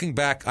 Looking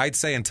back, I'd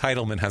say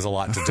entitlement has a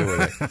lot to do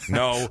with it.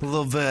 No. A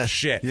little bit.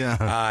 Shit.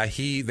 Yeah.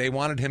 They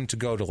wanted him to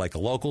go to like a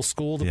local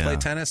school to play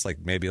tennis, like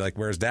maybe like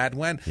where his dad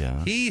went.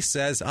 Yeah. He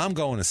says, I'm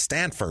going to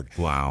Stanford.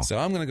 Wow. So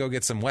I'm going to go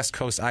get some West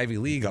Coast Ivy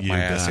League up my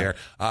ass here.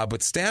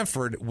 But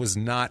Stanford was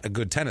not a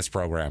good tennis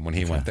program when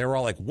he went. They were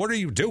all like, what are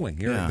you doing?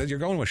 You're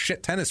going to a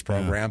shit tennis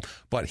program.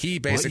 But he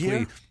basically... What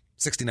year?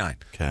 69.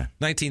 Okay.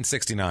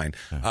 1969.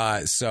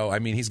 So I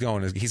mean, he's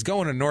going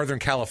to Northern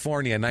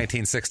California in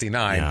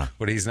 1969,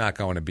 but he's not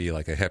going to be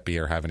like a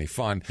hippie or have any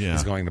fun. Yeah.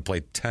 He's going to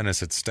play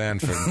tennis at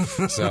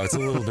Stanford. So it's a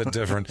little bit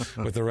different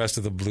with the rest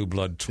of the blue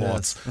blood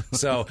twats.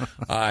 So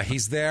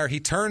he's there. He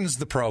turns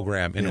the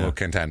program into a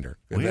contender.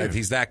 Weird.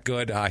 He's that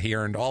good. He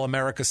earned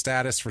All-America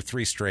status for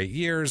 3 straight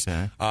years.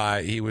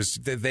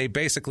 They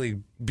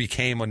basically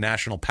became a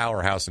national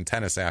powerhouse in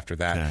tennis after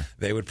that.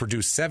 They would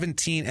produce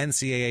 17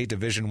 NCAA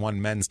Division I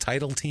men's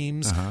title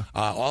teams.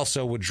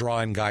 Also would draw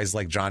in guys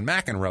like John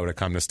McEnroe to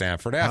come to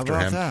Stanford after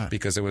him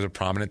because it was a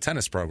prominent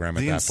tennis program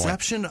at that point. The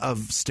inception of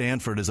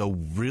Stanford is a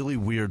really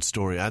weird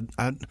story.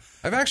 I've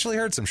actually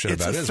heard some shit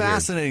about it. It's a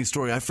fascinating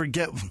story. I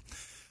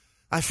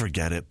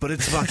forget it, but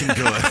it's fucking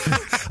good.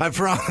 I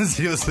promise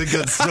you it's a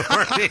good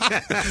story.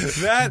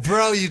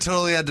 Bro, you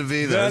totally had to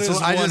be there. That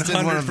is I just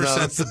did one of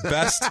those. the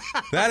best.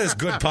 That is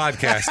good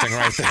podcasting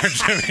right there,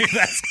 Jimmy.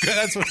 That's good.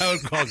 That's what I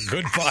would call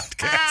good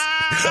podcasting.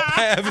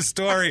 I have a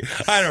story.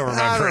 I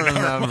don't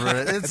remember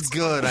it. It's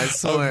good, I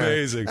swear.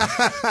 Amazing.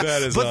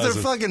 That is But awesome.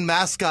 their fucking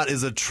mascot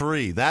is a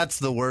tree. That's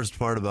the worst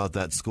part about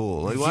that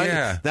school. Like,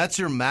 why? That's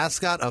your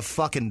mascot, a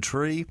fucking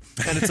tree,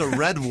 and it's a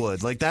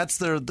redwood. Like, that's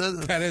their...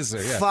 that is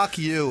it, yeah. Fuck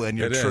you and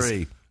your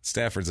tree.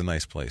 Stanford's a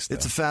nice place, though.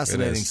 It's a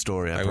fascinating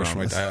story, I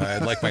promise.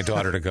 I'd like my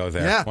daughter to go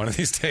there one of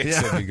these days.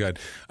 That'd be good.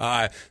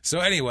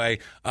 So anyway,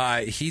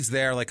 he's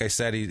there. Like I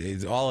said,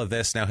 he's all of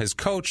this. Now, his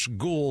coach,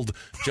 Gould,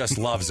 just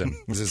loves him.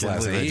 Was his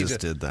last name. He just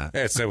did that.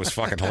 It was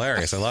fucking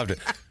hilarious. I loved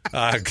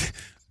it.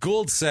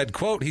 Gould said,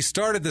 quote, he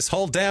started this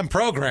whole damn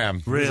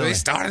program. Really? He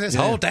started this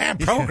whole damn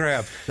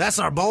program. That's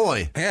our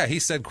boy. Yeah, he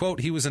said,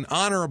 quote, he was an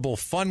honorable,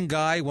 fun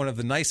guy, one of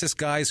the nicest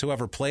guys who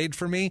ever played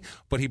for me,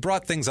 but he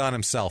brought things on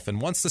himself, and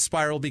once the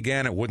spiral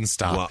began, it wouldn't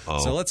stop.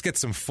 Uh-oh. So let's get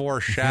some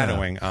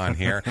foreshadowing on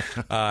here.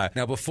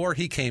 Now, before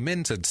he came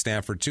into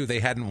Stanford, too, they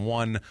hadn't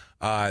won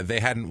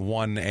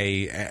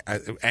any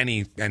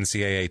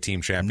NCAA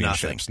team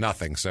championships.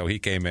 Nothing. So he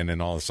came in,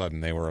 and all of a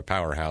sudden, they were a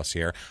powerhouse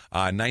here.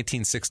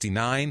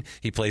 1969,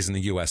 he plays in the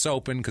U.S.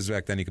 Open, because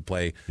back then he could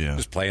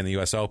just play in the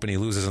U.S. Open. He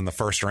loses in the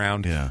first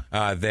round there.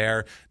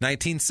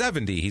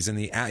 1970, he's in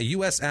the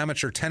U.S.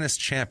 Amateur Tennis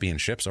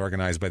Championships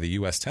organized by the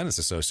U.S. Tennis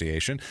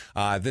Association.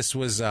 This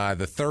was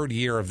the third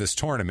year of this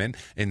tournament.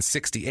 In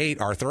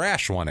 68, Arthur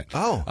Ashe won it.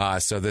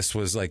 So this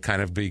was like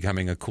kind of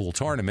becoming a cool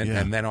tournament.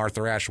 And then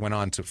Arthur Ashe went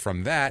on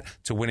from that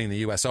to winning the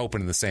U.S. Open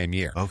in the same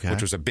year,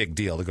 which was a big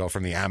deal to go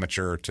from the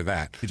amateur to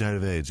that. He died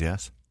of AIDS,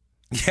 yes?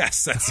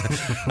 Yes,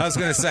 I was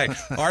going to say,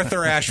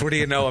 Arthur Ashe, what do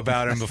you know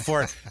about him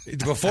before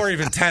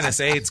even tennis,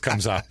 AIDS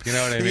comes up? You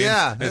know what I mean?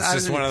 Yeah. It's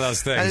just one of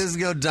those things. I just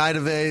go died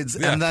of AIDS,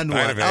 and then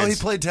what? Oh, he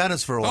played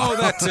tennis for a while. Oh,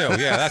 that too.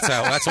 Yeah,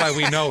 that's why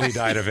we know he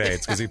died of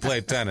AIDS, because he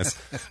played tennis.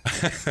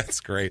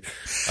 That's great.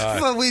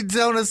 But we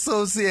don't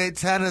associate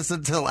tennis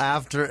until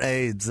after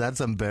AIDS.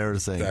 That's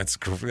embarrassing. That's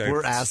correct.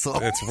 We're assholes.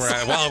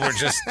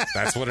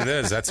 That's what it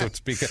is. That's what's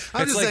because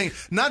I'm just saying,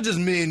 not just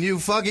me and you,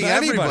 fucking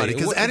everybody.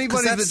 Because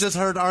anybody that just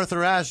heard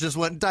Arthur Ashe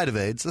just died of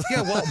AIDS.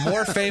 Yeah, well,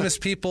 more famous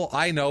people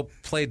I know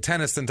played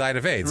tennis than died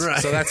of AIDS. Right.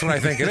 So that's what I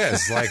think it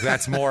is. Like,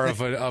 that's more of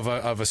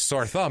a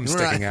sore thumb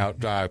sticking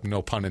out.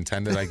 No pun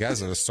intended, I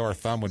guess. A sore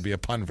thumb would be a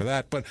pun for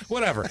that, but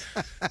whatever.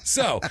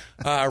 So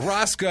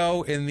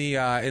Roscoe in the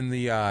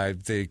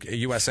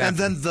U.S. And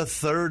then the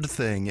third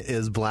thing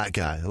is black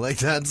guy. Like,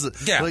 that's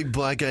like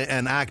black guy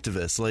and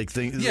activist. Like,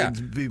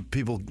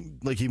 people,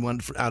 like, he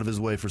went out of his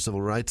way for civil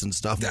rights and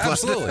stuff.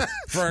 Absolutely.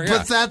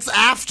 But that's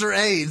after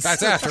AIDS.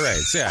 That's after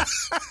AIDS, yeah.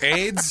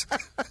 AIDS,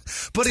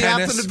 but he tennis,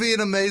 happened to be an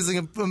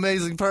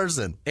amazing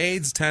person.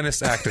 AIDS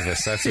tennis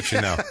activist. That's what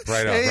you know.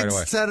 Right AIDS,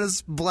 away.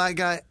 Tennis, black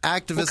guy,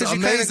 activist, Well,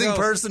 amazing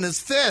person is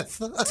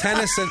fifth.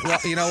 Tennis and, well,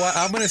 you know what?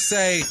 I'm going to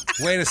say,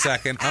 wait a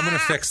second. I'm going to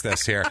fix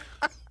this here.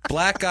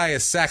 Black guy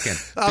is second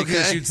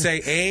because you'd say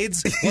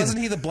AIDS. Wasn't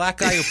he the black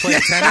guy who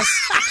played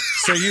tennis?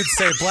 So you'd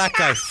say black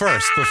guy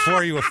first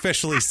before you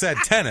officially said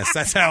tennis.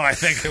 That's how I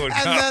think it would go.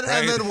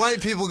 And then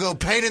white people go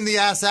pain in the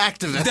ass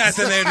activist.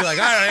 Then they'd be like,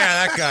 oh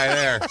yeah, that guy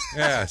there.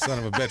 Yeah, son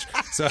of a bitch.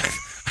 So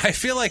I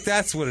feel like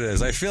that's what it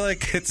is. I feel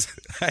like it's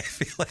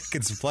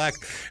black.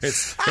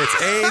 It's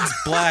AIDS,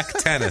 black,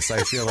 tennis.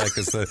 I feel like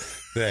is the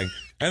thing,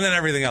 and then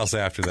everything else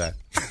after that.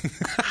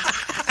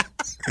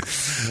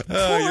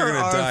 Poor you're gonna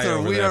Arthur, die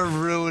over we there. are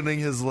ruining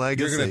his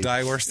legacy. You're gonna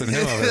die worse than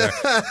him over there.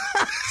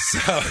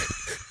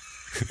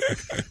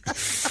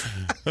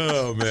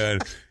 Oh man.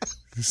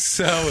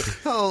 So,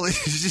 holy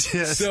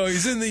shit. So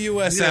he's in the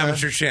U.S.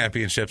 Amateur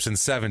Championships in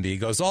 70. He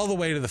goes all the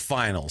way to the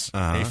finals.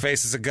 He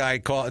faces a guy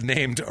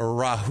named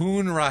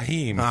Rahun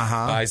Rahim.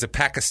 He's a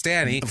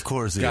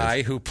Pakistani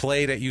guy who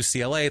played at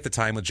UCLA at the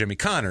time with Jimmy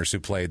Connors, who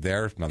played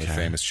there, another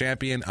famous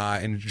champion.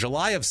 In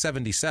July of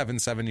 77,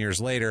 7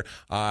 years later,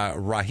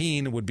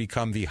 Rahim would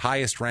become the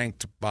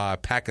highest-ranked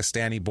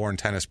Pakistani-born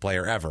tennis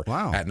player ever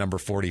at number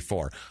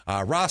 44.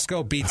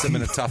 Roscoe beats him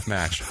in a tough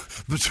match.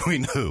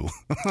 Between who?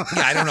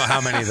 I don't know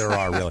how many there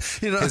are. Really,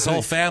 his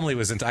whole family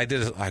was into. I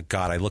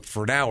looked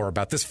for an hour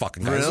about this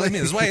fucking guy. Really?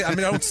 I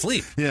don't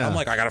sleep. I'm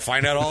like, I got to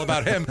find out all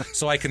about him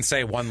so I can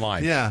say one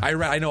line.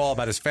 I know all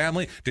about his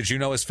family. Did you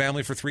know his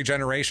family for 3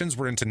 generations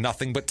were into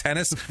nothing but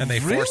tennis, and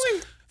they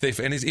forced.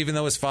 Even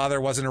though his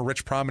father wasn't a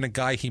rich, prominent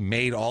guy, he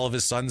made all of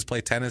his sons play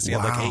tennis. He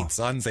had like 8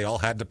 sons. They all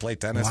had to play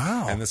tennis.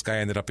 And this guy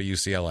ended up at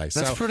UCLA.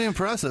 That's pretty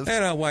impressive.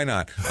 Why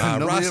not?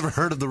 Nobody ever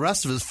heard of the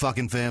rest of his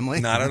fucking family.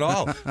 Not at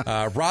all.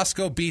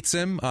 Roscoe beats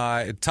him.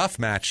 Tough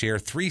match here.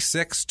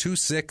 3-6,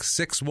 2-6,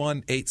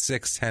 6-1,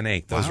 8-6,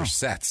 10-8. Those are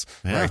sets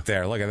right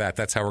there. Look at that.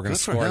 That's how we're going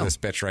to score this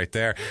bitch right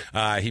there.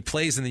 He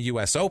plays in the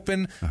U.S.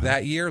 Open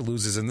that year,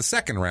 loses in the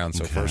second round.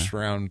 So first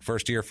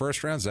year,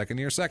 first round, second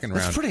year, second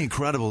round. It's pretty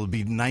incredible to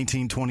be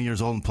 19, 20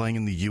 years old and playing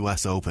in the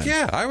U.S. Open.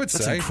 Yeah, I would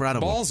That's say.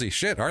 incredible. Ballsy.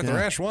 Shit, Arthur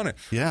Ashe won it.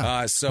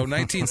 Yeah. So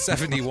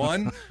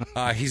 1971,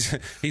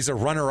 he's a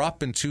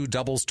runner-up in 2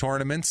 doubles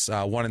tournaments,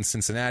 one in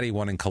Cincinnati,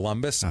 one in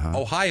Columbus.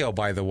 Ohio,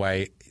 by the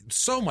way,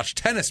 so much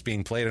tennis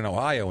being played in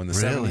Ohio in the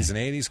 70s and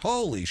 80s.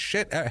 Holy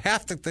shit.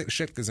 Half the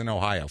shit is in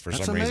Ohio for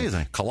some reason.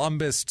 Amazing.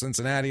 Columbus,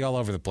 Cincinnati, all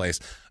over the place.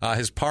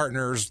 His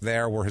partners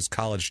there were his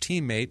college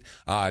teammate,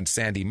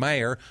 Sandy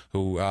Meyer,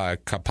 who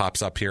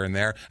pops up here and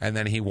there. And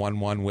then he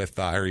won one with,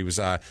 he was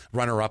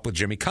runner-up with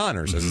Jimmy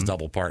Connors as his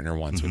double partner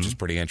once, which is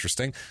pretty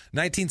interesting.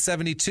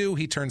 1972,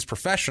 he turns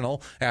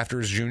professional after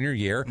his junior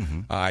year.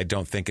 I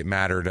don't think it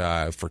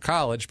mattered for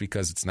college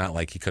because it's not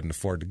like he couldn't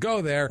afford to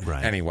go there.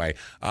 Anyway,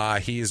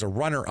 he is a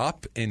runner-up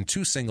in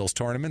 2 singles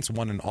tournaments,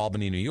 one in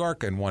Albany, New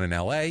York, and one in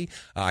L.A.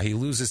 He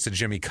loses to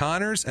Jimmy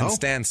Connors and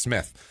Stan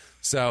Smith.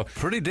 So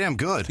pretty damn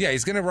good. Yeah,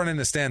 he's going to run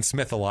into Stan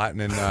Smith a lot.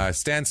 And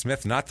Stan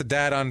Smith, not the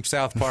dad on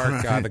South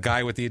Park, the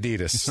guy with the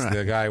Adidas,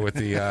 the guy with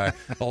the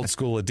old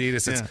school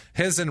Adidas. It's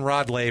his and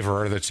Rod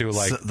Laver are the two.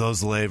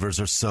 Those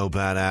Lavers are so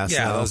badass.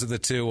 Yeah, those are the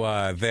two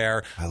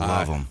there. I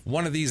love them.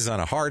 One of these is on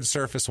a hard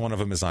surface. One of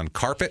them is on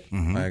carpet.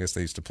 I guess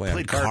they used to play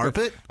on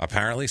carpet.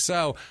 Apparently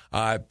so.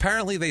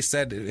 Apparently they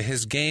said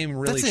his game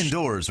really. That's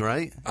indoors,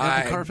 right?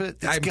 Carpet.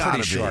 I'm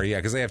pretty sure. Yeah,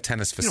 because they have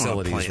tennis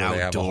facilities where they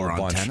have a whole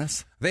bunch.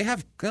 Tennis? They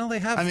have.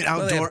 I mean,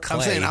 outdoor.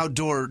 I'm saying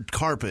outdoor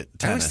carpet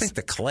tennis. I always think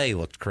the clay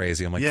looked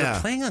crazy. I'm like, they're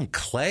playing on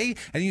clay,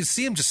 and you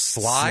see them just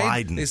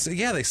sliding. They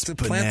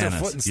plant their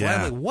foot and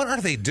slide. Like, what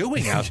are they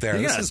doing out there?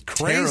 This is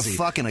crazy. Tear a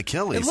fucking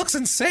Achilles. It looks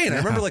insane. I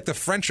remember like the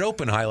French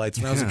Open highlights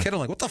when I was a kid. I'm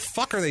like, what the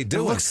fuck are they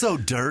doing? It looks so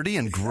dirty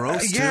and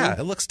gross. Yeah,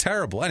 it looks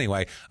terrible.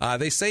 Anyway,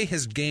 they say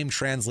his game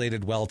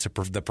translated well to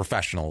the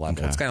professional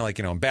level. It's kind of like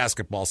in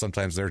basketball.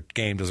 Sometimes their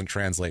game doesn't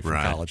translate from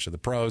college to the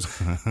pros.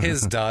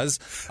 His does.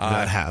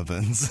 That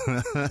happens.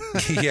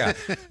 Yeah.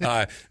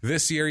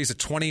 This year, he's a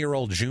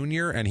 20-year-old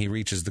junior, and he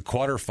reaches the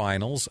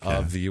quarterfinals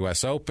of the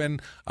U.S.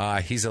 Open.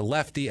 He's a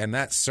lefty, and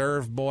that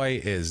serve, boy,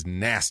 is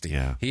nasty.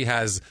 Yeah. He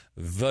has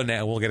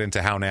we'll get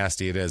into how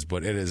nasty it is,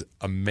 but it is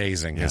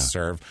amazing, his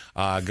serve.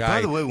 By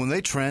the way, when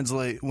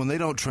they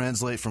don't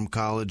translate from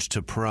college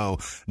to pro,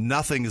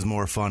 nothing is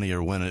more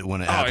funnier when it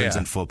happens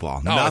in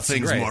football.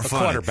 Nothing's more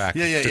funny. Quarterback, to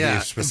be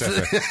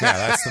specific. Yeah,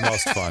 that's the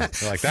most fun.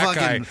 Like, that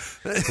guy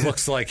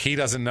looks like he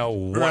doesn't know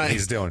what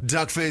he's doing.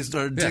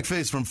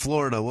 Dickface from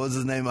Florida. What was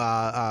his name?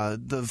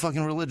 The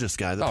fucking religious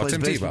guy that plays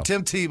baseball.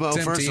 Tim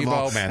Tebow, first of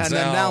all. Manziel, and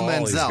then now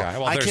Manziel.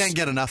 Well, I can't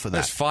get enough of that.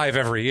 There's 5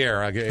 every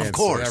year. Of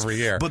course. Every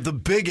year. But the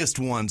biggest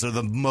ones are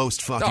the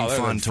most fucking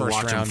fun to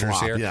watch them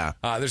flop. Here. Yeah.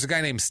 There's a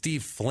guy named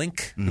Steve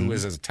Flink, who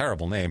is a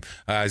terrible name.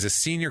 He's a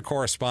senior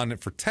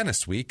correspondent for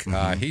Tennis Week.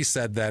 He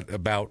said that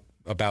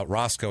about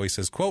Roscoe. He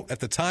says, quote, "At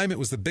the time, it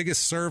was the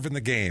biggest serve in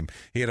the game.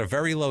 He had a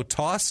very low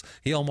toss.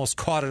 He almost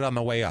caught it on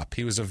the way up.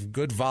 He was a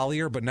good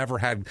volleyer, but never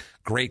had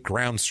great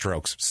ground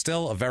strokes.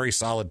 Still a very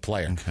solid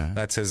player."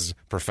 That's his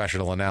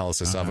professional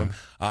analysis of him.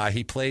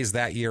 He plays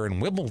that year in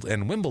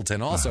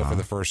Wimbledon also for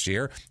the first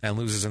year and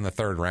loses in the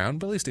 3rd round,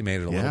 but at least he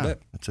made it a little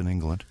bit. That's in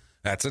England.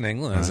 That's in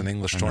England. It's an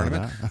English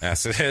tournament.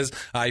 Yes, it is.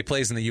 He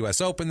plays in the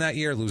U.S. Open that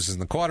year, loses in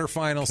the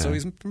quarterfinal, so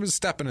he's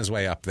stepping his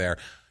way up there.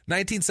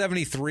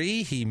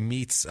 1973, he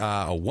meets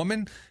a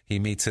woman. He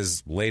meets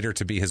his later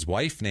to be his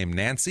wife named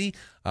Nancy.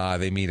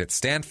 They meet at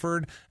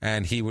Stanford,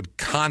 and he would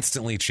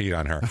constantly cheat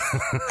on her.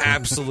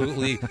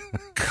 Absolutely,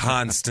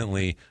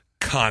 constantly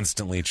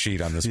cheat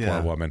on this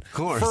poor woman. Of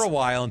course. For a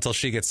while until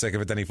she gets sick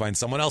of it. Then he finds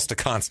someone else to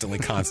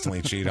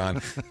constantly cheat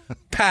on.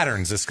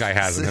 Patterns this guy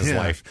has in his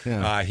life.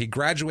 Yeah. He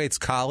graduates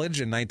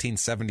college in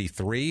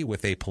 1973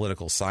 with a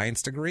political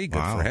science degree.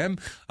 Good for him.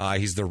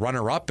 He's the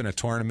runner-up in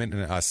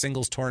a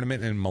singles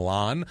tournament in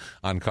Milan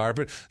on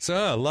carpet.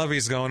 So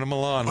Lovey's going to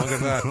Milan. Look at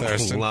that,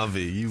 Thurston.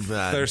 Lovey, you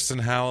bet. Thurston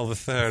Howell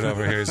III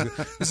over here.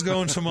 He's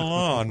going to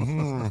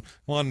Milan.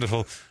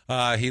 Wonderful.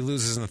 He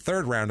loses in the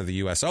third round of the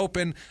U.S.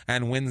 Open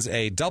and wins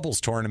a doubles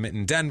tournament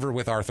in Denver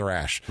with Arthur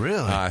Ashe.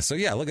 Really? So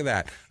yeah, look at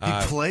that. He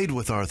played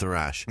with Arthur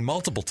Ashe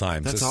multiple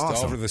times. That's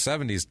awesome. Over the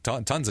 70s,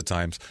 tons of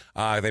times.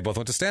 They both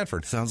went to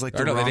Stanford. Sounds like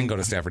they didn't go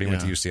to Stanford. He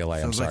went to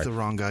UCLA. Sounds like the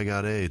wrong guy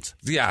got AIDS.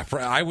 Yeah,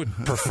 I would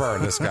prefer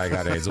this guy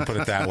got AIDS. We'll put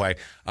it that way.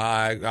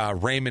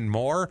 Raymond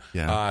Moore,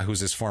 who's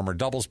his former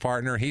doubles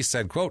partner, he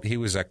said, quote, he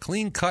was a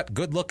clean-cut,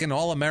 good-looking,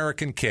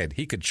 all-American kid.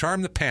 He could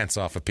charm the pants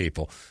off of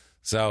people.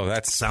 So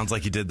that's sounds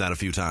like he did that a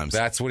few times.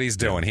 That's what he's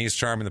doing. He's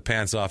charming the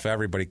pants off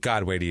everybody.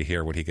 God, wait till you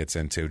hear what he gets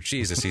into.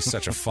 Jesus, he's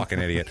such a fucking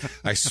idiot.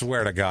 I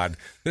swear to God.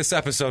 This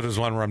episode was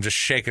one where I'm just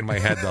shaking my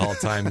head the whole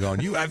time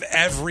going, you have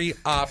every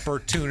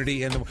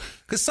opportunity in the...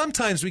 Because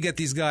sometimes we get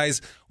these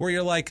guys where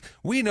you're like,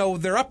 we know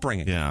their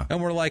upbringing. Yeah.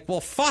 And we're like, well,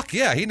 fuck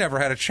yeah, he never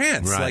had a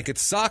chance. Right. Like, it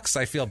sucks.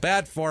 I feel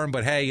bad for him,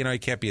 but hey, you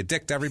can't be a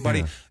dick to everybody.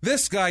 Yeah.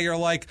 This guy, you're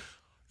like...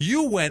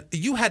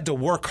 You had to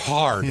work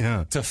hard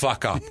to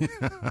fuck up.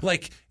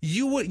 Like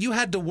you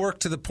had to work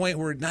to the point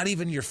where not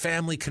even your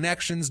family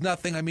connections,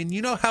 nothing. I mean,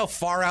 you know how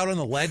far out on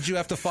the ledge you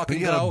have to fucking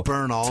go. You gotta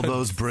burn all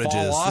those bridges.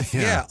 Fall off?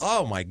 Yeah.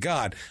 Oh my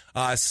God.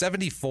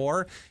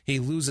 74, he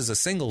loses a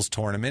singles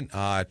tournament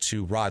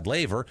to Rod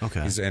Laver.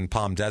 Okay. He's in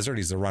Palm Desert.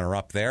 He's the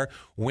runner-up there.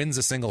 Wins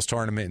a singles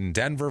tournament in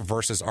Denver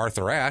versus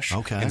Arthur Ashe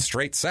in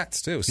straight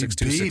sets, too.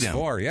 6-2,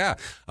 6-4.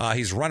 Yeah.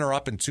 He's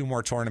runner-up in two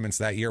more tournaments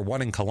that year,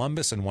 one in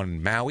Columbus and one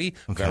in Maui.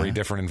 Okay. Very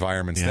different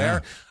environments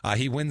there.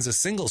 He wins a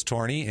singles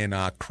tourney in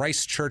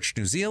Christchurch,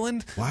 New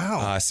Zealand.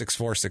 Wow.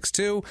 6-4,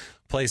 6-2.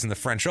 Plays in the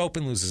French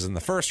Open, loses in the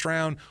first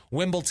round.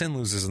 Wimbledon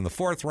loses in the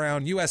fourth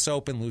round. U.S.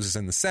 Open loses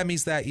in the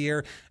semis that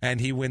year.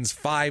 And he wins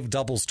 5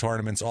 doubles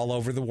tournaments all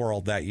over the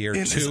world that year.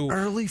 In his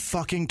early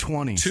fucking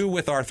 20s. 2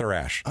 with Arthur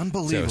Ashe.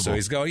 Unbelievable. So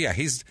he's going,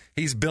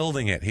 he's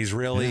building it. He's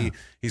really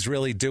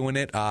doing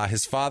it.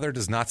 His father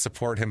does not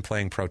support him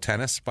playing pro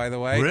tennis, by the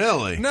way.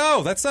 Really?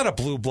 No, that's not a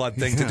blue blood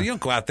thing to do. You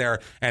don't go out there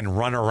and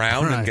run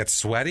around and get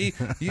sweaty.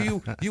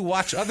 You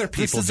watch other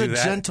people do that. This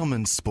is a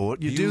gentleman's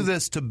sport. You do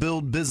this to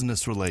build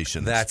business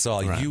relations. That's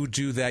all. Right. You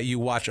do that. You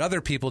watch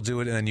other people do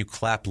it, and then you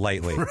clap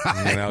lightly,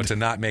 to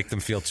not make them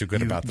feel too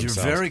good about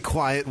themselves. You're very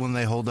quiet when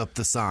they hold up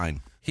the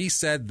sign. He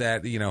said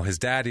that, his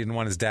dad, he didn't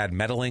want his dad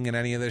meddling in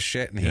any of this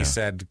shit. And he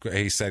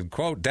said,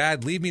 quote,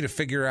 Dad, leave me to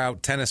figure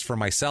out tennis for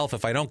myself.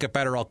 If I don't get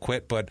better, I'll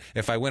quit. But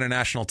if I win a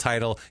national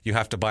title, you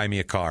have to buy me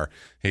a car,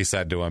 he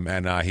said to him.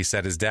 And he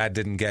said his dad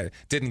didn't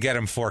get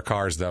him 4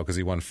 cars, though, because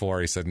he won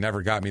 4. He said,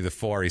 never got me the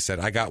 4. He said,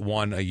 I got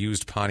one, a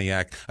used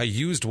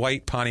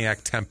white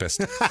Pontiac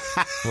Tempest,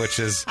 which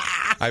is,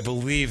 I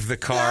believe, the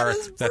car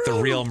that the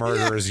real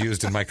murderers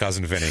used in My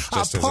Cousin Vinny.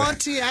 Just a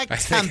Pontiac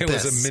Tempest. I think it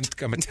was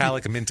a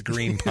metallic mint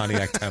green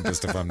Pontiac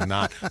Tempest, if I'm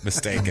not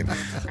mistaken.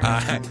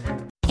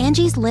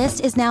 Angie's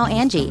List is now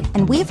Angie,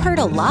 and we've heard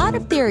a lot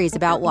of theories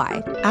about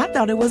why. I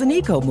thought it was an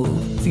eco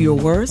move.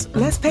 Fewer words,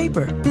 less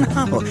paper.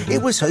 No,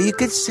 it was so you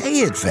could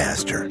say it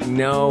faster.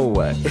 No,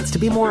 it's to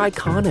be more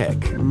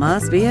iconic.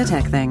 Must be a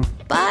tech thing.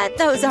 But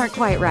those aren't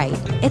quite right.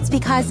 It's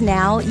because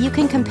now you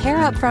can compare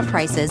upfront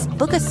prices,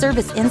 book a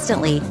service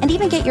instantly, and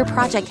even get your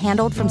project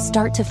handled from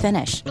start to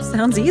finish.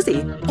 Sounds easy.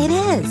 It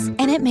is,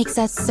 and it makes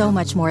us so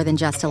much more than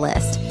just a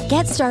list.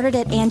 Get started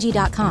at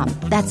Angie.com.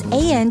 That's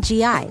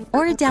ANGI,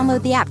 or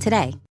download the app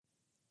today.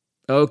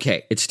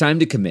 Okay, it's time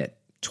to commit.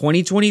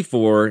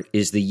 2024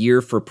 is the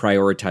year for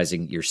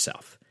prioritizing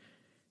yourself.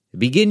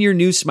 Begin your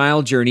new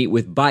smile journey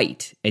with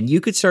Byte, and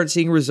you could start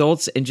seeing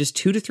results in just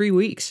 2 to 3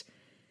 weeks.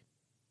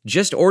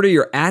 Just order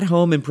your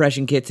at-home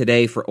impression kit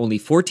today for only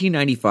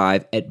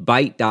 $14.95 at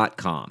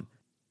Byte.com.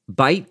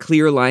 Byte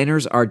clear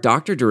liners are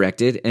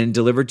doctor-directed and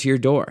delivered to your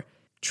door.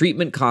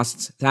 Treatment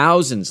costs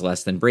thousands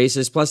less than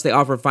braces, plus they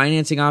offer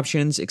financing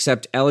options,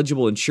 accept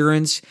eligible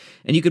insurance,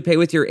 and you could pay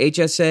with your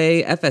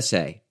HSA,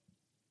 FSA.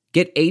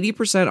 Get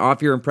 80%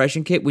 off your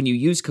impression kit when you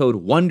use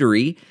code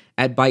WONDERY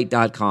at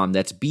Byte.com.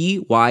 That's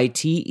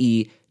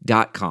BYTE.com.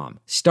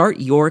 Start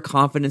your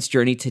confidence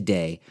journey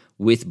today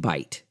with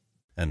Byte.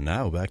 And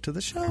now back to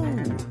the show.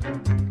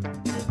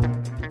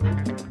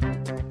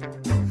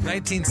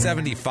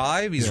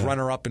 1975, he's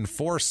runner-up in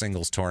 4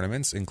 singles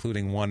tournaments,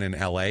 including one in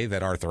L.A.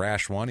 that Arthur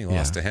Ashe won. He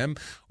lost to him.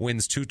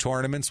 Wins 2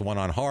 tournaments, one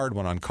on hard,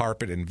 one on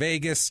carpet in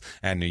Vegas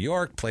and New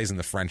York. Plays in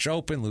the French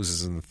Open,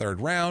 loses in the 3rd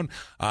round,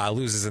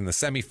 loses in the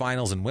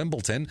semifinals in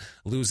Wimbledon,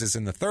 loses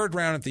in the 3rd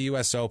round at the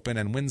U.S. Open,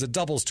 and wins a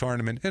doubles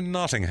tournament in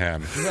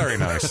Nottingham. Very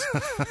nice.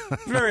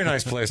 Very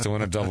nice place to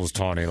win a doubles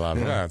tourney, love.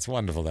 Yeah, it's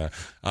wonderful there.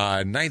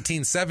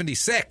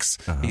 1976,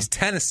 he's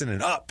tennising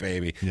it up,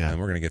 baby. Yeah. And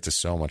we're going to get to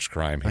so much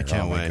crime here. I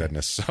can't oh, my wait.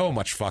 goodness. So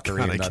much fuckery.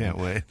 God, and I can't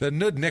wait. The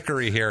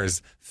nudnickery here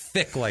is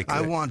thick like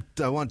I want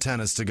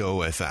tennis to go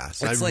away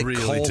fast. it's I like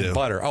really cold do.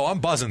 butter. Oh, I'm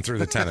buzzing through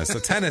the tennis. The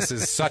tennis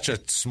is such a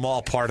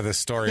small part of the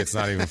story. It's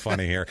not even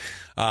funny here.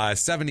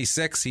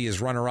 76, he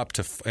is runner-up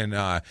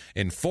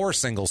in 4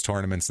 singles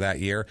tournaments that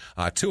year.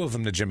 2 of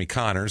them to Jimmy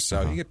Connors,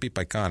 so you get beat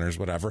by Connors,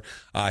 whatever.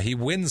 He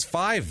wins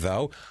 5,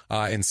 though,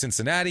 in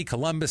Cincinnati,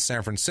 Columbus,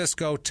 San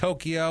Francisco,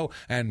 Tokyo,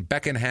 and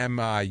Beckenham,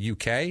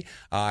 UK.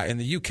 In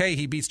the UK,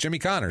 he beats Jimmy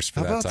Connors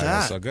for that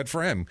title, so good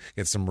for him.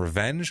 Gets some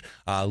revenge.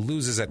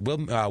 Loses at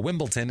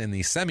Wimbledon in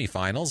the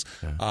semifinals.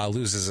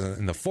 Loses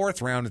in the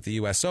 4th round at the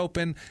U.S.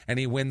 Open, and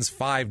he wins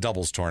 5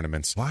 doubles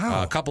tournaments.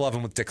 Wow. A couple of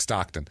them with Dick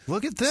Stockton.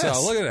 Look at this.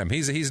 So look at him.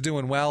 He's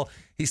doing well.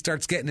 He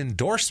starts getting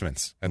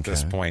endorsements at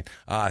this point.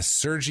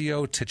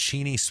 Sergio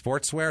Tacchini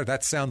Sportswear.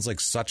 That sounds like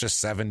such a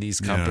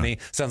 70s company.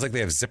 Sounds like they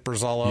have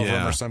zippers all over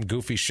them or some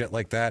goofy shit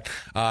like that.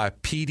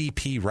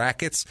 PDP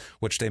Rackets,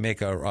 which they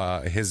make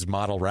his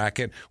model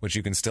racket, which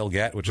you can still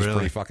get, which is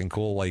pretty fucking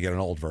cool. Well, you get an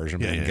old version,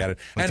 but you can get it.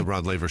 Like and the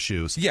Rod Laver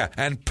shoes. Yeah,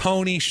 and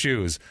Pony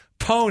shoes.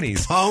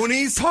 Ponies.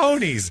 Ponies?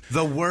 Ponies.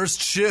 The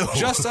worst shoe.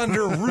 Just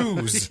under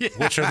Ruse,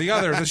 which are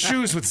the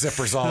shoes with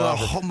zippers all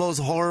over. The most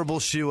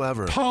horrible shoe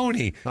ever.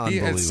 Pony.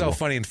 Unbelievable. It's so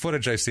funny in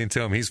footage I've seen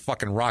to him. He's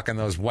fucking rocking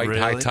those white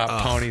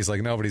high-top ponies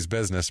like nobody's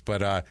business.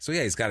 But so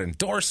yeah, he's got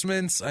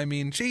endorsements. I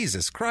mean,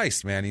 Jesus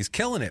Christ, man, he's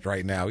killing it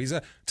right now. He's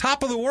a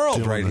top of the world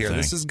Doing right the here. thing.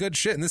 This is good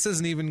shit, and this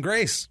isn't even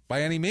grace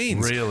by any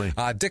means. Really?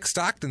 Dick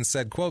Stockton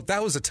said, quote,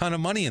 "That was a ton of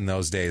money in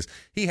those days.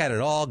 He had it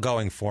all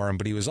going for him,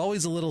 but he was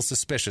always a little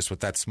suspicious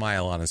with that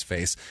smile on his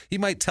face. He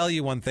might tell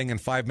you one thing,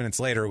 and 5 minutes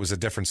later, it was a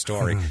different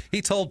story.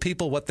 He told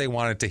people what they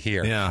wanted to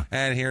hear. Yeah.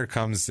 And here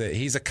comes,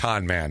 he's a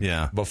con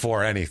man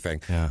before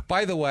anything. Yeah.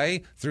 By the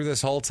way, through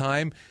this whole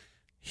time,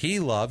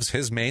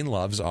 his main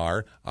loves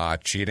are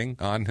cheating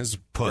on his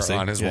Pussy.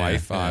 on his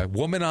wife,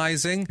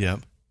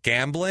 womanizing,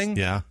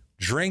 gambling,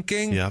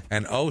 drinking,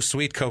 and oh,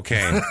 sweet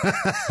cocaine.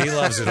 He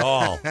loves it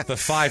all. The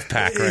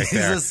 5-pack right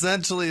there. He's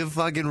essentially a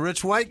fucking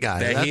rich white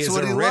guy. That's he is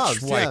what a he rich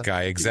loves. white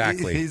guy,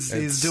 exactly.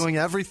 He's doing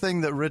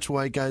everything that rich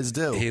white guys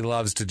do. He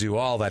loves to do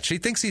all that. She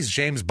thinks he's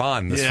James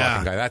Bond, this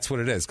fucking guy. That's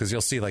what it is, because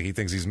you'll see he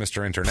thinks he's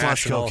Mr.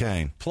 International.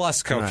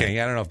 Plus cocaine.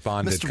 Right. I don't know if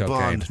Bond Mr. did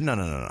cocaine.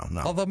 Bond.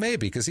 No. Although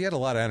maybe, because he had a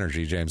lot of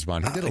energy, James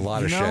Bond. He did a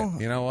lot of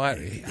shit. You know what?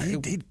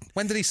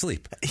 When did he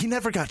sleep? He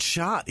never got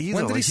shot either.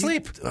 When did he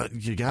sleep?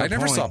 You got I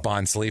never saw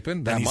Bond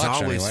sleeping that and much he's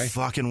always anyway.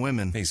 fucking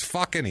women. He's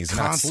fucking. He's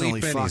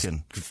Constantly not sleeping.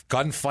 fucking. He's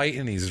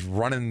gunfighting. He's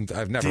running.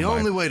 I've never. The mind.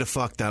 only way to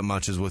fuck that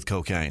much is with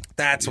cocaine.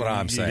 That's what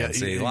I'm saying.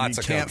 See, lots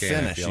of can't cocaine.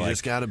 finish. You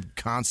just got to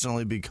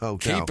constantly be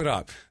coked out. Keep it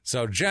up.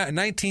 So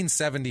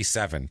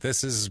 1977.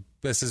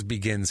 This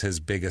begins his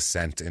big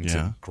ascent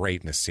into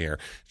greatness here.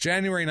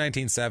 January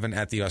 1907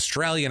 at the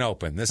Australian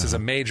Open. This is a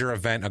major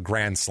event, a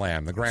Grand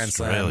Slam. The Grand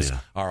Slams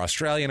are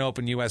Australian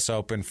Open, U.S.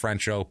 Open,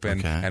 French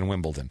Open, and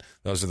Wimbledon.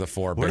 Those are the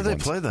 4 big ones. Where do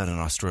they play that in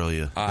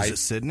Australia? Is it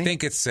Sydney? I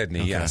think it's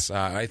Sydney, yes.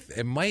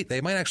 They might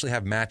actually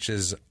have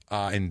matches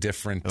in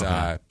different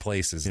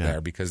places there,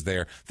 because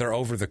they're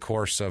over the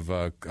course of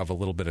a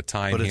little bit of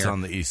time. But it's here.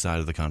 on the east side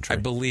of the country. I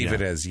believe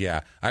it is.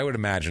 Yeah, I would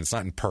imagine it's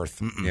not in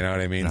Perth. You know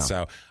what I mean? No.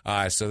 So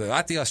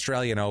at the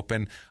Australian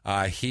Open,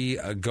 he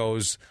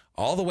goes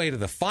all the way to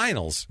the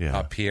finals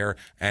up here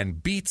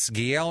and beats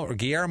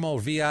Guillermo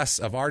Villas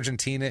of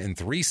Argentina in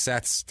 3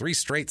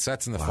 straight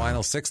sets in the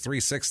final, 6-3,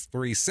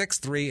 6-3,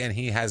 6-3, and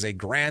he has a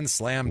Grand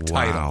Slam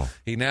title.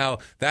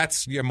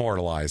 That's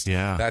immortalized.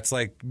 Yeah. That's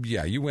like,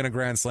 you win a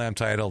Grand Slam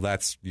title,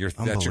 that's your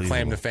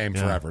claim to fame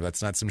forever.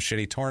 That's not some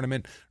shitty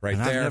tournament there. I've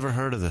never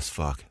heard of this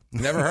fuck.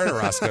 Never heard of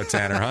Roscoe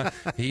Tanner, huh?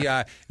 He,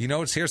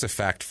 here's a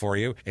fact for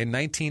you. In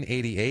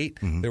 1988,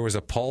 there was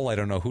a poll. I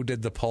don't know who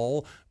did the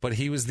poll, but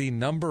he was the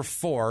number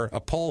 4,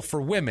 a poll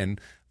for women,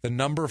 the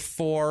number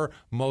 4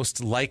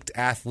 most liked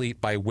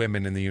athlete by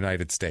women in the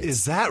United States.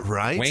 Is that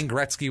right? Wayne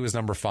Gretzky was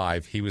number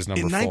 5. He was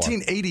number 4. In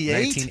 1988?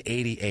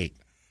 1988.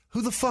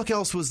 Who the fuck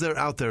else was there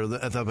out there?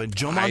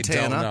 Joe Montana.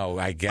 I don't know,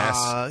 I guess.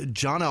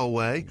 John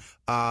Elway.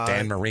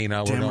 Dan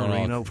Marino. Dan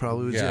Marino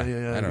probably was.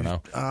 Yeah. I don't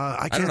know.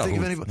 I can't think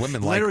of anybody.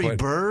 Women Larry like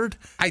Bird.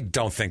 I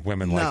don't think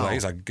women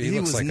like that. He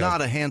looks was like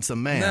not a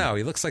handsome man. No,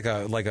 he looks like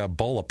a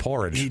bowl of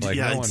porridge.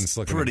 No one's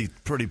looking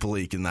pretty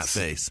bleak in that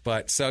face.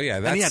 But so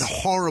and he had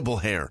horrible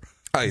hair.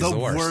 Oh, he's the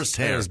worst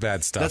hair. It was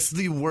bad stuff. That's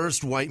the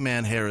worst white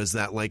man hair. Is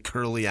that like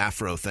curly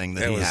afro thing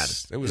that he had?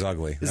 It was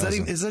ugly. Is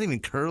that even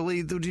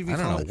curly? I don't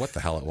know what the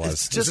hell it was.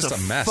 It's just a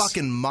mess.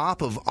 Fucking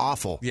mop of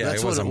awful. Yeah,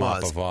 that's it was what a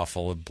mop of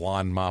awful, a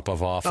blonde mop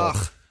of awful.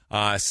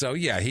 Ugh. So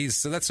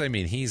that's what I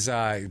mean. He's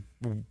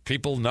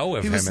people know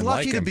of him was and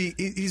lucky like to him. be.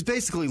 He's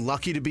basically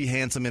lucky to be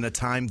handsome in a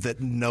time that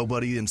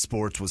nobody in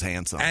sports was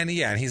handsome. And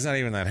he's not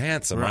even that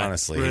handsome, Right.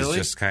 honestly. Really?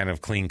 He's just kind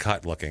of clean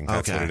cut looking.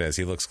 That's Okay. what it is.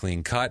 He looks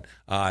clean cut.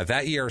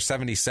 That year,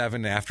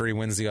 77, after he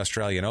wins the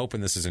Australian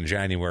Open, this is in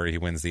January, he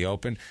wins the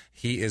Open.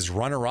 He is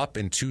runner-up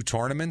in 2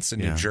 tournaments in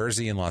New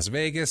Jersey and Las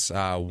Vegas.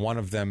 One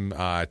of them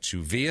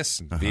to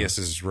Vias.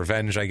 Vias'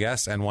 revenge, I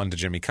guess, and one to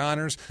Jimmy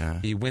Connors.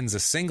 He wins a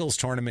singles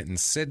tournament in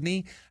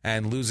Sydney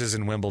and loses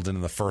in Wimbledon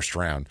in the first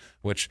round,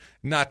 which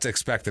not to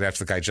expect it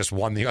after the guy just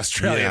won the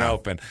Australian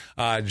Open.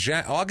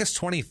 August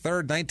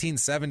 23rd,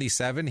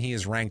 1977, he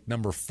is ranked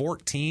number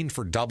 14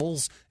 for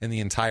doubles in the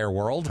entire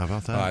world. How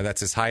about that?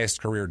 That's his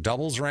highest career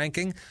doubles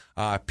ranking.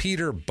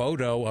 Peter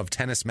Bodo of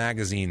Tennis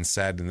Magazine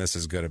said, and this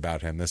is good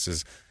about him, this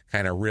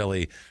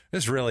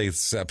really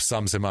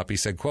sums him up. He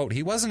said, quote,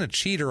 "He wasn't a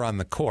cheater on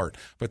the court,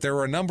 but there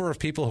were a number of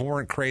people who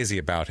weren't crazy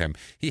about him.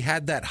 He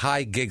had that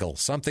high giggle,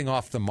 something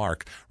off the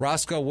mark.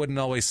 Roscoe wouldn't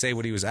always say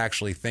what he was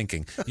actually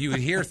thinking. You would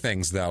hear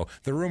things, though.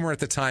 The rumor at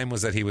the time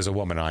was that he was a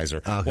womanizer."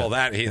 Okay. Well,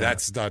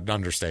 that's an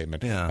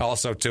understatement. Yeah.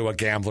 Also, to a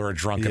gambler, a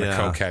drunk, and a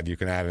cokehead you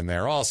can add in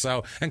there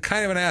also, and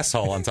kind of an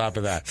asshole on top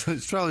of that.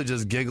 He's probably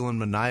just giggling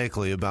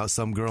maniacally about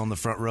some girl in the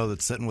front row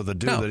that's sitting with a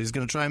dude that he's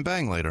going to try and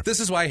bang later. This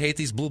is why I hate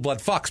these blue blood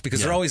fucks,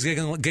 because they're always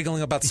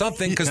giggling about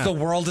something, because the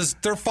world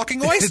they're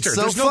fucking oysters.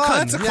 So there's no fun.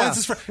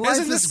 consequences for. Life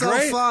Isn't this is so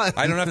great? fun.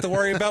 I don't have to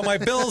worry about my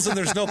bills, and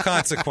there's no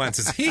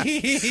consequences.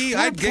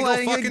 I'd giggle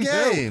playing a fucking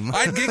game. too.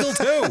 I'd giggle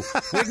too,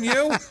 wouldn't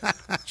you?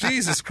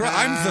 Jesus Christ,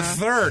 I'm the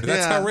third.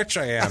 That's how rich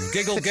I am.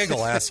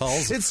 Giggle,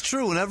 assholes. It's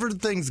true. Whenever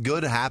things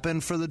good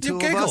happen for the two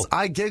of giggle. us,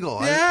 I giggle.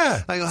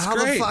 Yeah, I go, it's how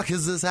great. the fuck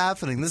is this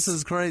happening? This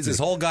is crazy. It's his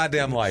whole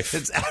goddamn life.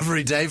 It's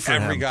every day for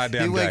him. Every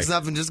goddamn He wakes day.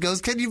 up and just goes,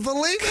 "Can you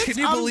believe it? Can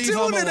you believe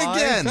I'm doing it alive?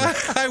 again?"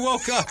 I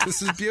woke up.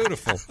 This is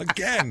beautiful.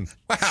 Again.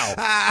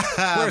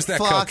 Wow. Where's that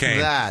Fuck cocaine?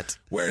 that.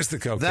 Where's the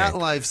cocaine? That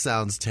life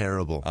sounds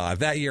terrible.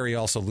 That year, he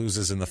also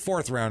loses in the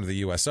 4th round of the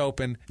U.S.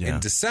 Open. Yeah. In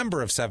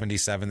December of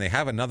 77, they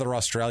have another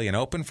Australian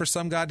Open for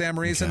some goddamn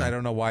reason. I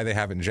don't know why they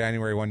have it in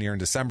January one year and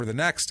December the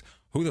next.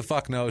 Who the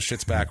fuck knows?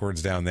 Shit's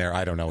backwards down there.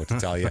 I don't know what to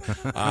tell you.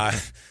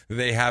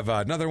 They have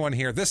another one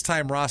here. This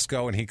time,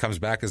 Roscoe, and he comes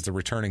back as the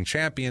returning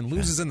champion,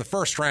 loses in the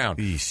first round.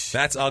 Eesh.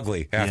 That's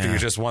ugly after you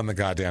just won the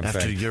goddamn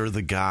After thing. you're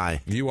the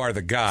guy. You are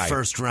the guy.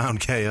 First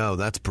round KO.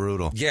 That's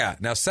brutal. Yeah.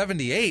 Now,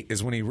 78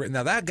 is when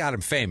now that got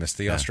him famous,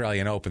 the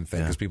Australian Open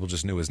thing, because people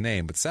just knew his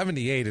name. But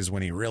 78 is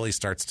when he really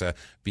starts to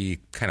be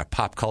kind of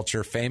pop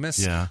culture famous.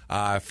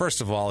 Yeah. First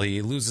of all,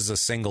 he loses a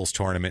singles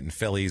tournament in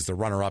Philly. He's the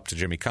runner-up to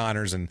Jimmy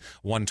Connors in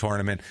one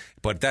tournament.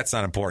 But that's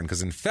not important,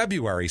 because in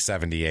February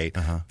 78,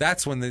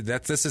 that's when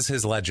this is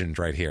his legend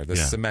right here.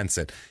 This cements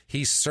it.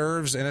 He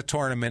serves in a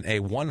tournament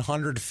a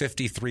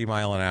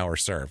 153-mile-an-hour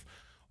serve.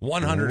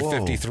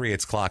 153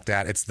 It's clocked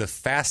at. It's the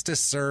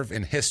fastest serve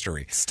in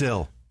history.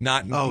 Still.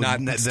 Not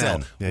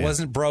still. Yeah.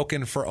 Wasn't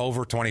broken for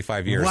over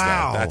 25 years.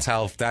 Wow.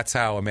 Though. That's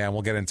how, man,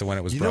 we'll get into when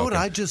it was You broken. know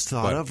what I just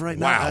thought of right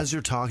now wow. as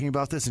you're talking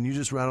about this, and you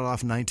just rattled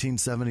off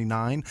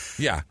 1979?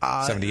 Yeah,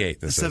 78.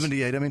 This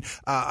 78. I mean,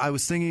 I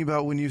was thinking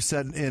about when you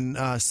said in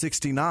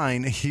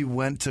 69 he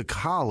went to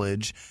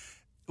college.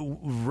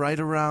 Right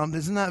around,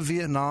 isn't that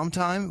Vietnam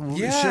time?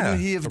 Yeah. Shouldn't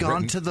he have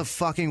gone to the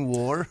fucking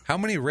war? How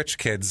many rich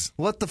kids?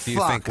 What the do you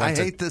fuck? think I went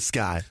to- hate this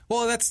guy.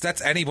 Well,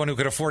 that's anyone who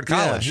could afford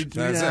college.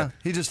 That's it.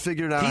 He just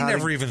figured out. He how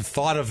never to, even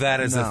thought of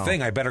that as a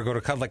thing. I better go to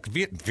college. Like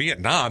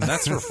Vietnam,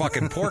 that's for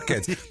fucking poor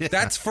kids.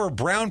 That's for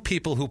brown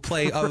people who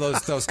play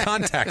those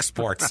contact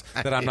sports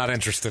that I'm not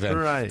interested in.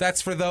 Right.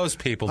 That's for those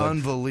people that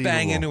Unbelievable.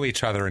 bang into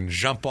each other and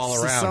jump all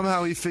So around.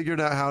 somehow he figured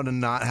out how to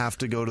not have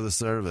to go to the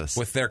service.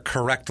 With their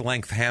correct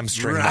length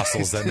hamstring Right.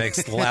 muscles that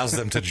allows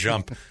them to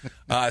jump.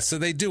 So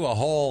they do a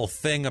whole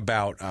thing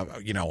about,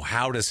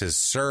 how does his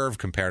serve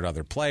compare to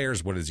other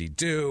players? What does he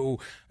do?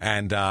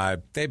 And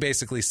they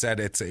basically said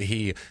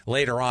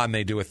later on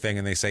they do a thing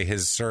and they say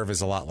his serve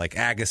is a lot like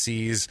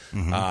Agassi's.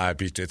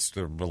 It's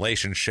the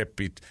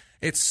relationship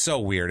it's so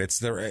weird. It's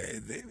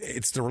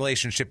the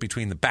relationship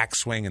between the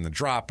backswing and the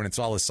drop, and it's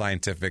all the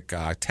scientific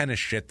tennis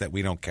shit that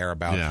we don't care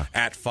about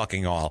at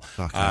fucking all.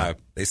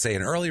 They say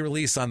an early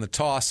release on the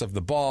toss of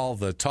the ball.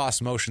 The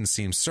toss motion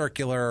seems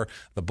circular.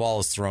 The ball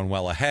is thrown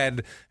well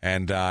ahead,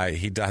 and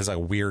he does a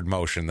weird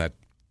motion that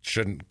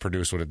shouldn't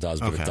produce what it does,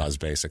 but it does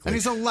basically. And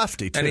he's a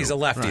lefty, too. And he's a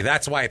lefty. Right.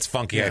 That's why it's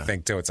funky, I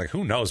think, too. It's like,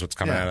 who knows what's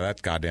coming out of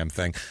that goddamn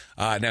thing.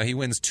 Now, he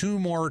wins 2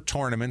 more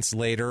tournaments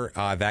later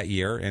that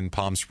year in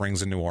Palm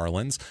Springs and New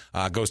Orleans.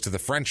 Goes to the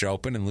French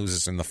Open and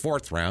loses in the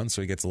 4th round,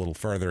 so he gets a little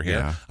further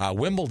here.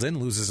 Wimbledon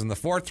loses in the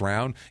 4th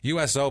round.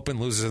 U.S.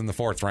 Open loses in the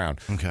 4th round.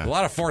 Okay. A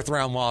lot of 4th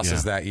round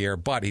losses that year,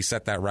 but he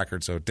set that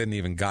record, so it didn't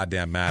even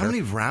goddamn matter. How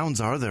many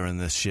rounds are there in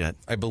this shit?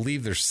 I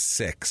believe there's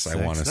 6,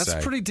 I want to say.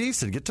 That's pretty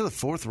decent. Get to the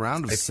 4th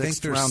round of I think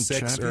 6th there's round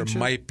 6 or championship.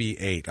 might be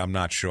 8. I'm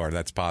not sure.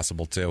 That's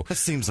possible too. That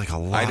seems like a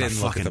lot of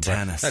fucking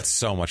tennis. That's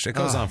so much. It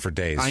goes on for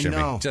days, I Jimmy.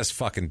 know. Just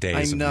fucking days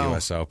I of know. the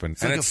U.S. Open.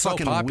 It's and like it's a so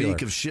fucking popular.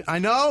 week of shit. I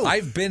know.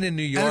 I've been in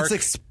New York. And it's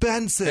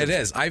expensive. It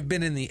is. I've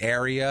been in the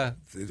area.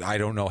 I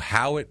don't know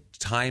how it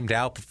timed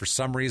out, but for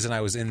some reason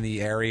I was in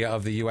the area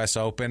of the U.S.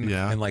 Open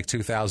in like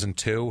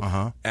 2002,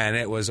 and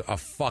it was a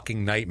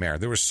fucking nightmare.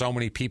 There were so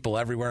many people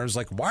everywhere. I was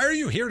like, why are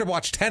you here to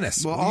watch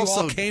tennis? Well, you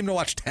all came to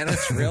watch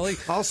tennis, really?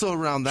 Also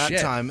around that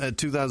Shit. time, at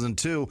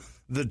 2002,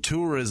 the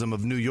tourism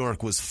of New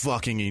York was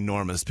fucking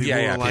enormous.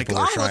 People were like,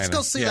 people were let's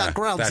go see that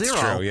Ground that's Zero.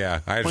 True,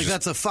 yeah.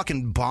 That's a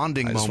fucking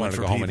bonding moment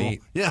for people. Home and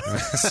eat. Yeah.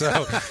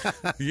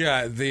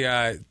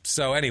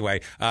 So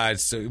anyway,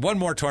 so one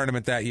more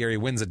tournament that year. He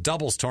wins a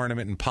doubles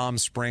tournament in Palm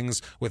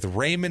Springs with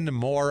Raymond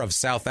Moore of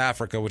South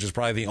Africa, which is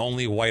probably the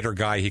only whiter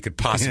guy he could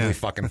possibly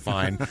fucking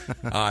find.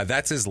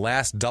 That's his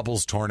last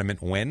doubles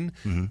tournament win.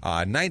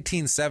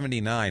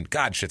 1979.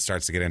 God, shit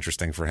starts to get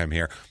interesting for him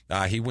here.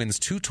 He wins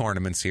 2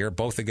 tournaments here,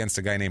 both against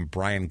a guy named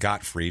Brian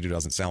Gottfried, who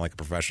doesn't sound like a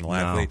professional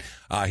athlete.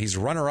 He's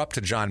runner-up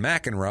to John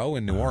McEnroe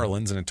in New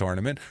Orleans in a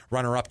tournament,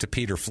 runner-up to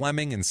Peter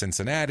Fleming in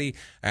Cincinnati,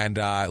 and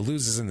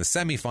loses in the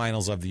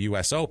semifinals of the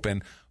U.S.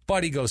 Open,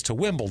 but he goes to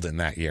Wimbledon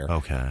that year.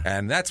 Okay.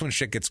 And that's when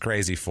shit gets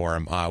crazy for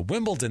him.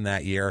 Wimbledon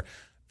that year,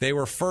 they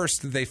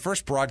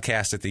first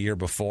broadcast it the year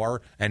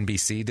before,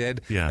 NBC did,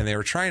 and they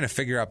were trying to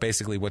figure out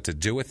basically what to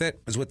do with it.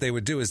 Is what they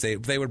would do is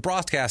they would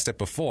broadcast it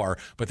before,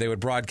 but they would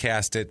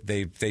broadcast it,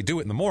 they do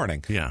it in the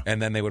morning,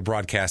 and then they would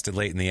broadcast it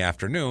late in the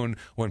afternoon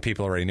when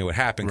people already knew what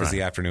happened because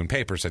the afternoon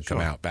papers had come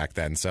out back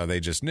then, so they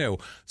just knew.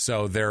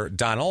 So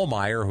Don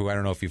Ohlmeyer, who I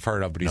don't know if you've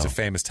heard of, but he's a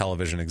famous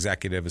television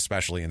executive,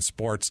 especially in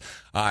sports,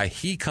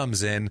 he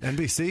comes in.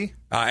 NBC?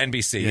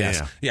 NBC,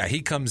 yes. Yeah,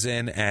 he comes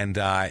in, and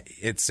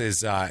it's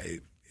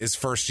his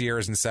first year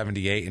is in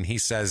 78, and he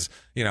says,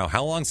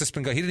 how long's this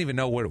been going? He didn't even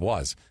know what it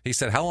was. He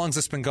said, how long's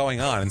this been going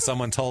on? And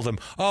someone told him,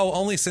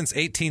 only since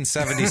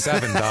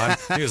 1877,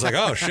 Don. He was like,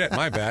 oh, shit,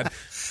 my bad.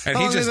 And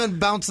he just been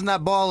bouncing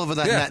that ball over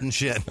that net and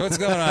shit. What's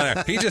going on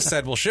there? He just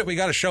said, well, shit, we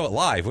got to show it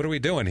live. What are we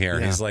doing here?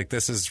 And he's like,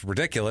 this is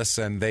ridiculous.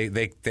 And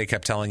they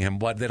kept telling him,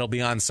 it'll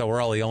be on so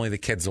early, only the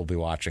kids will be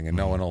watching, and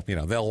no one will,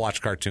 they'll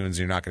watch cartoons,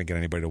 and you're not going to get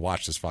anybody to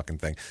watch this fucking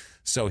thing.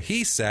 So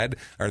he said,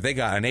 or they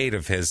got an aide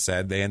of his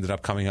said, they ended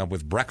up coming up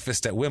with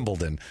Breakfast at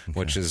Wimbledon,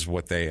 which is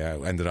what they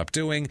ended up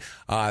doing.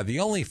 The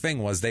only thing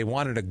was they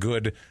wanted a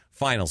good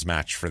finals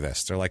match for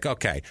this. They're like,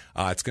 okay,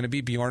 it's going to be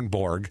Bjorn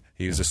Borg.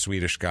 He was a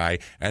Swedish guy.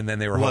 And then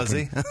they were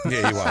hoping... Was he?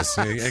 Yeah, he was.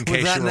 In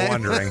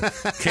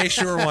case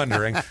you were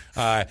wondering.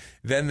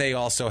 Then they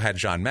also had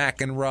John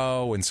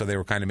McEnroe, and so they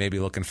were kind of maybe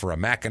looking for a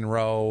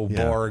McEnroe,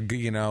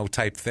 Borg,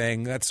 type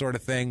thing, that sort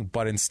of thing.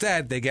 But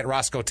instead, they get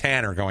Roscoe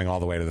Tanner going all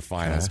the way to the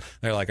finals.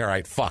 They're like, all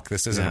right, fuck,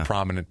 this isn't a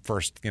prominent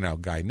first,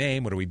 guy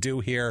name. What do we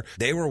do here?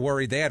 They were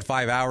worried. They had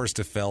 5 hours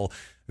to fill.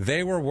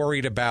 They were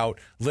worried about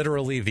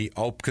literally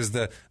because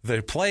the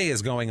play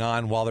is going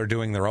on while they're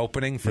doing their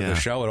opening for the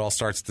show. It all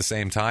starts at the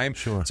same time.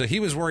 Sure. So he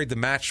was worried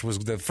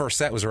the first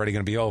set was already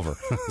going to be over.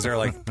 Because they're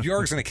like,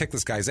 Bjorg's going to kick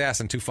this guy's ass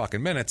in 2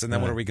 fucking minutes, and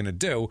then what are we going to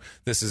do?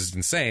 This is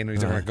insane. We're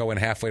going to go in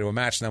halfway to a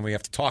match, and then we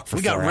have to talk for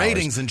 4 hours. We got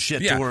ratings and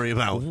shit to worry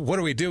about. What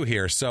do we do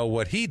here? So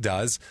what he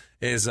does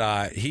is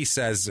he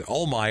says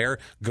Ohlmeyer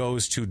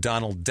goes to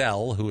Donald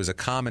Dell, who is a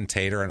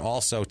commentator and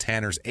also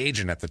Tanner's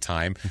agent at the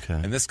time. Okay.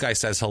 And this guy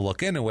says he'll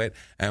look into it.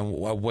 And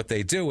what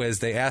they do is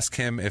they ask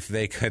him if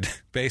they could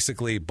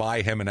basically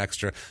buy him an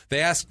extra.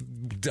 They ask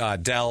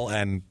Dell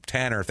and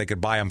Tanner if they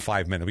could buy him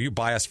 5 minutes. Will you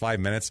buy us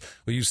 5 minutes?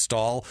 Will you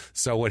stall?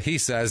 So what he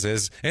says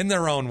is, in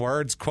their own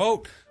words,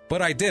 quote,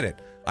 "But I did it.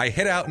 I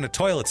hid out in a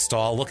toilet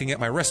stall looking at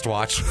my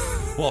wristwatch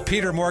while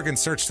Peter Morgan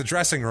searched the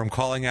dressing room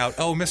calling out,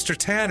 'Oh, Mr.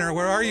 Tanner,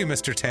 where are you,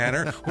 Mr.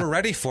 Tanner? We're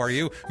ready for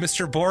you.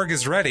 Mr. Borg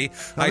is ready.'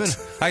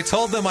 I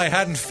told them I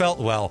hadn't felt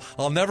well.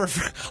 I'll never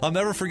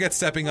forget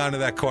stepping onto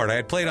that court. I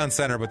had played on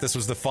center, but this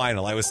was the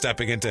final. I was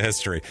stepping into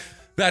history."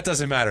 That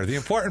doesn't matter. The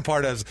important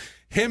part is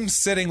him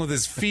sitting with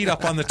his feet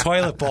up on the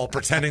toilet bowl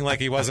pretending like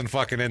he wasn't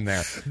fucking in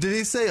there. Did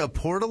he say a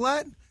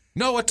portalette?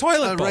 No, a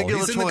toilet bowl. Regular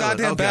He's in toilet. the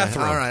goddamn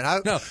bathroom. All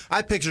right. No.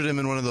 I pictured him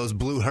in one of those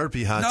blue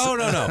herpy huts.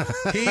 No.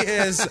 He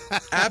is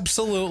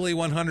absolutely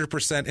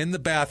 100% in the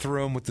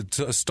bathroom with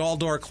the stall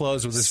door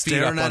closed with his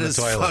feet up on the toilet.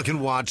 Staring at his fucking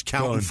watch,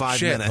 counting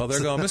 5 minutes. Well, they're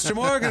going, "Mr.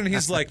 Morgan," and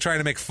he's like trying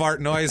to make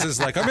fart noises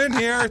like, "I'm in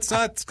here.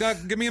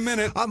 Give me a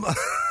minute.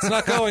 It's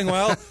not going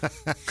well."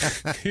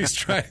 He's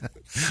trying.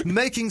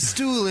 Making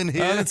stool in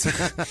here.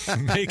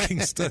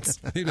 Making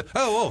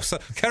stool. So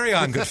carry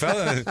on, good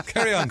fella.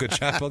 Carry on, good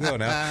chap. I'll go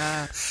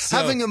now. So,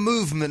 having a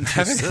movement.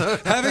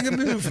 Having a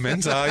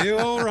movement. Are you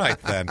all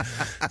right then?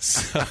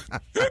 So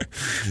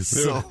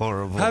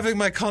horrible. Having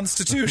my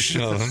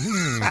constitutional.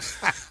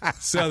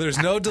 So there's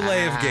no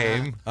delay of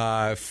game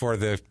for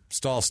the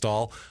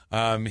stall.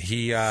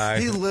 He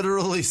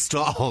literally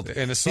stalled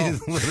in a stall.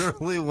 He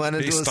literally went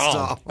into a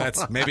stall.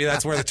 Maybe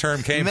that's where the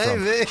term came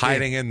from.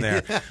 Hiding in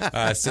there.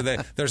 So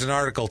there's an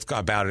article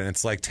about it. And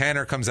it's like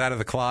Tanner comes out of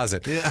the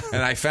closet,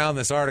 and I found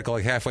this article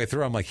like halfway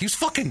through. I'm like, he's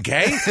fucking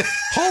gay.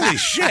 Holy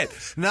shit!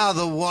 Now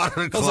the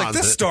water closet. I was like,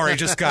 this story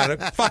just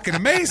got fucking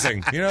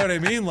amazing. You know what I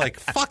mean? Like,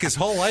 fuck, his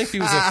whole life he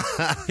was a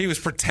He was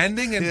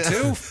pretending in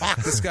two? Fuck,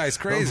 this guy's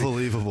crazy.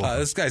 Unbelievable.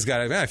 This guy's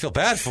got it. Man, I feel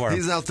bad for him.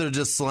 He's out there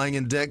just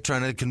slanging dick,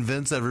 trying to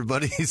convince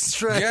everybody he's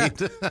straight. Yeah,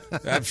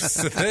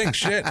 that's the thing.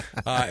 Shit.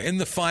 In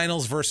the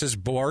finals versus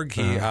Borg,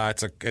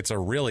 it's a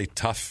really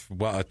tough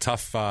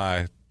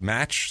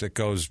match that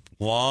goes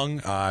long.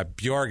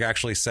 Bjorg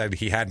actually said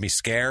he had me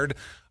scared.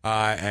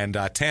 And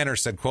Tanner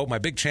said, quote, my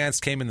big chance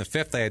came in the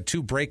fifth. I had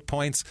 2 break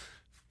points.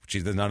 Gee,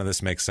 none of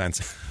this makes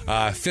sense.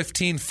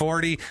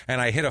 15-40,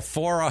 and I hit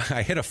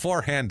a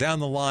forehand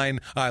down the line,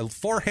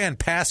 forehand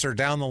passer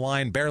down the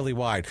line, barely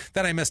wide.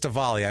 Then I missed a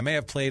volley. I may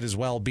have played as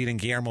well, beating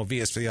Guillermo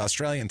Villas for the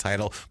Australian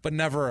title, but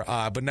never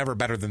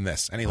better than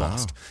this. And he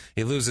lost.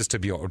 He loses to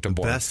Borg.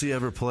 Best he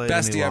ever played.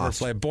 Best he ever lost.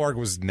 played. Borg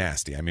was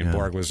nasty. I mean,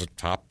 Borg was a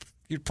top.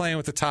 You're playing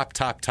with the top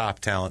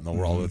talent in the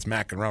world. It's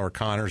McEnroe or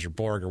Connors or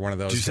Borg or one of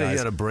those guys. Did you say he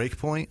had a break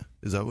point?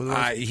 Is that what it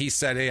was? He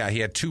said, he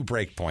had 2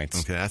 break points.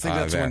 Okay, I think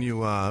that's when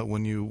you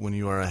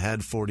are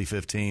ahead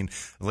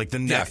 40-15. Like the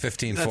next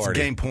 15-40. That's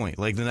game point.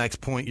 Like the next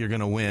point you're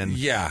going to win.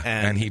 Yeah,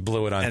 and he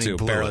blew it on 2,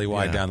 barely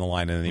wide down the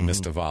line, and then he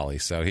missed a volley.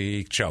 So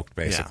he choked,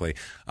 basically.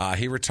 Yeah.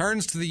 He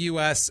returns to the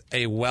U.S.,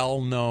 a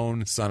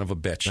well-known son of a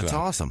bitch. That's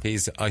awesome.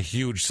 He's a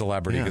huge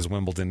celebrity because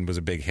Wimbledon was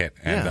a big hit.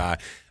 And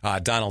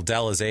Donald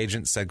Dell, his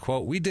agent, said,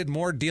 quote, we did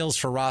more deals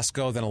for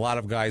Roscoe than a lot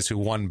of guys who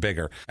won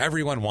bigger.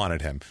 Everyone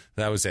wanted him.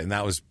 That was it.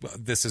 And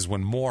this is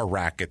when more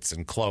rackets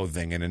and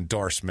clothing and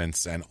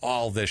endorsements and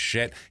all this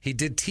shit. He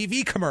did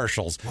TV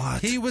commercials.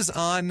 What? He was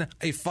on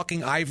a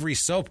fucking Ivory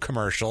soap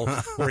commercial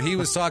where he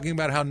was talking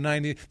about how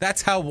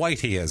that's how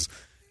white he is.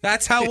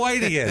 That's how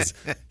white he is.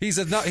 He's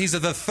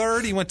the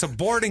third. He went to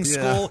boarding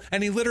school,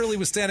 and he literally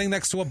was standing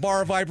next to a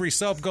bar of Ivory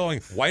soap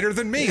going, whiter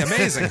than me.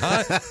 Amazing,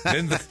 huh?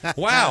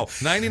 Wow,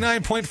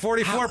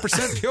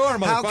 99.44% pure,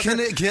 motherfucker. How can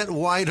it get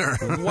whiter?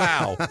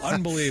 Wow,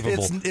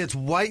 unbelievable. It's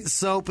white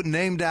soap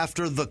named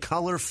after the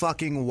color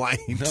fucking white.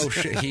 No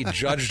shit. He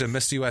judged a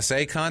Miss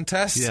USA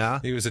contest. Yeah.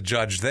 He was a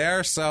judge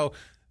there, so...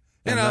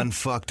 then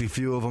fucked a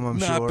few of them, I'm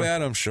sure. Not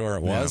bad, I'm sure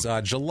it was.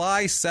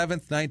 July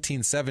 7th,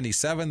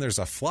 1977, there's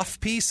a fluff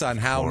piece on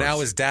how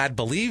now his dad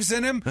believes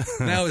in him.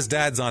 Now his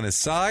dad's on his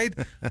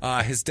side.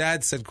 His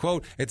dad said,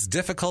 quote, it's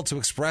difficult to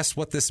express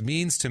what this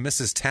means to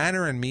Mrs.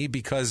 Tanner and me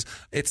because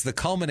it's the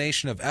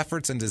culmination of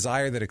efforts and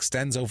desire that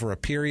extends over a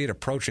period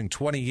approaching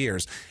 20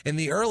 years. In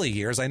the early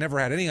years, I never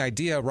had any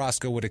idea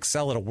Roscoe would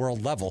excel at a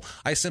world level.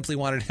 I simply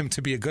wanted him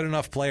to be a good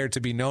enough player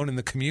to be known in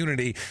the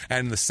community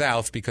and the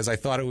South because I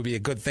thought it would be a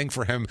good thing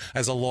for him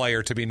as a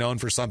lawyer to be known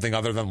for something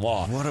other than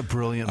law. What a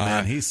brilliant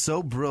man. He's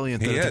so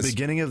brilliant that at the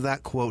beginning of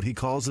that quote, he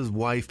calls his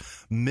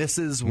wife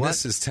Mrs. what?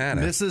 Mrs.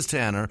 Tanner. Mrs.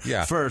 Tanner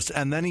first,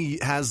 and then he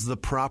has the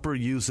proper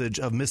usage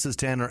of Mrs.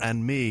 Tanner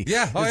and me.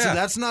 Yeah. So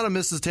that's not a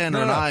Mrs. Tanner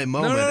and I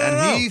moment,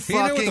 and he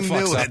fucking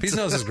knew it. He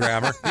knows his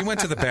grammar. He went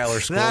to the Baylor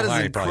School. That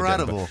is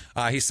incredible.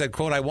 He said,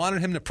 quote, I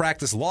wanted him to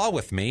practice law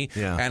with me,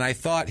 and I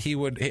thought he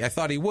would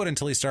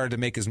until he started to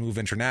make his move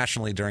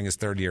internationally during his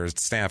third year at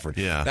Stanford.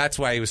 Yeah. That's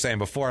why he was saying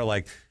before,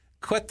 like,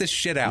 quit this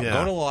shit out.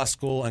 Go to law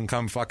school and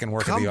come fucking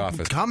work at the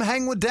office. Come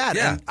hang with Dad.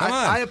 Yeah, and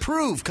I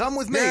approve. Come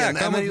with me. Yeah, and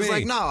come then with he was me.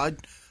 like, no,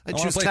 I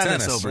choose play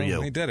tennis over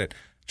you. He did it.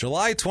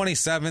 July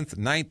 27th,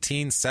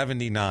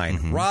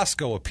 1979.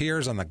 Roscoe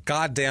appears on the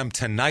goddamn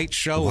Tonight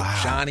Show with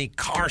Johnny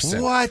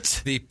Carson.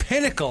 What? The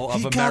pinnacle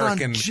of he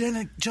American... got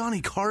on Johnny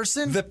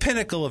Carson? The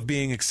pinnacle of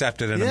being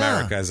accepted in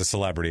America as a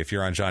celebrity if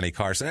you're on Johnny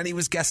Carson. And he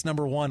was guest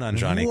number 1 on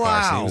Johnny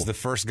Carson. He was the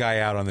first guy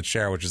out on the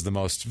chair, which is the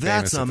most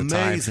famous at the time.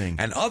 That's amazing.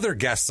 And other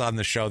guests on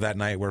the show that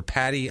night were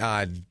Patty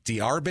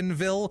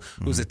D'Arbinville,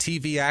 who's a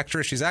TV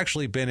actress. She's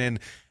actually been in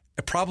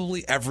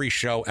probably every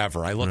show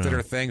ever. I looked at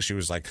her thing. She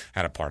was like,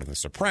 had a part in The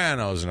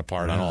Sopranos and a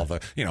part on all the,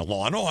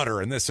 Law and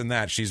Order and this and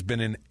that. She's been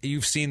in,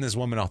 you've seen this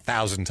woman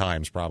 1,000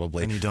 times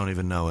probably. And you don't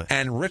even know it.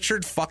 And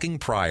Richard fucking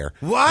Pryor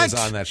was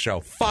on that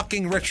show.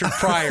 Fucking Richard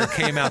Pryor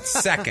came out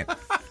second.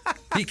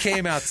 He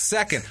came out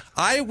second.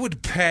 I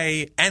would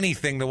pay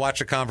anything to watch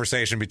a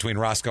conversation between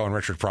Roscoe and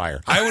Richard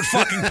Pryor. I would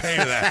fucking pay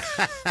for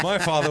that. My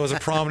father was a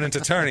prominent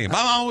attorney.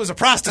 My mom was a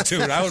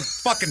prostitute. I would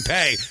fucking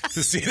pay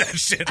to see that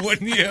shit,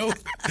 wouldn't you?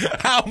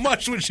 How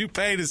much would you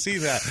pay to see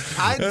that?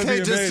 I'd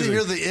pay just to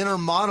hear the inner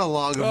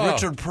monologue of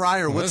Richard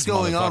Pryor. What's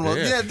going on? Well,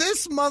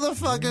 this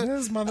motherfucker.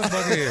 This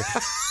motherfucker here.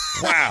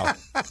 Wow.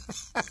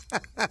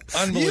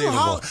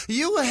 Unbelievable.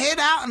 You hid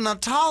out in the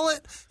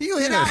toilet? You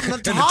hid out in the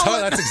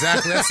toilet?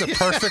 That's the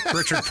perfect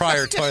Richard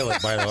Pryor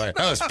toilet, by the way.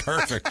 That was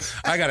perfect.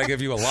 I got to give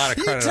you a lot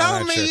of credit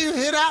on that shit. You told me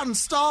you hid out and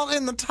stalled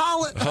in the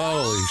toilet.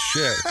 Holy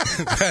shit.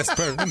 That's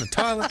perfect. In the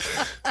toilet.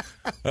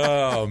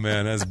 Oh,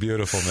 man. That's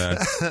beautiful,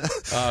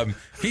 man.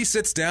 He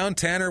sits down,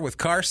 Tanner, with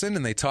Carson,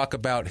 and they talk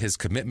about his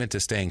commitment to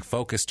staying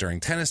focused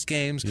during tennis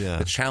games,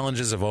 the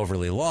challenges of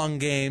overly long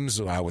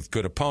games with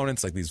good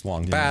opponents, like these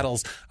long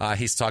battles.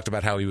 He's talked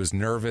about how he was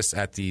nervous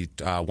at the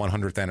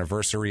 100th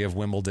anniversary of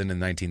Wimbledon in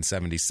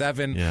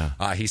 1977.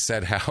 He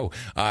said how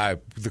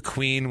the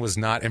Queen was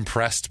not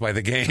impressed by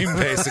the game,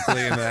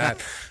 basically, in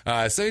that.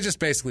 So he just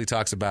basically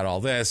talks about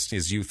all this,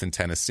 his youth in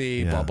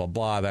Tennessee, blah, blah,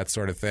 blah, that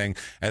sort of thing.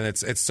 And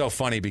it's so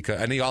funny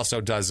because, and he also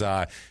does,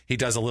 a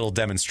little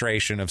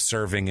demonstration of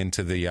serving serving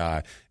into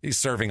the he's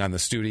serving on the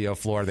studio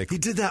floor. He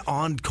did that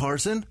on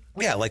Carson?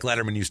 Yeah, like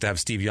Letterman used to have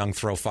Steve Young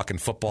throw fucking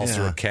footballs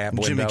through a cab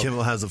window. Jimmy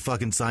Kimmel has a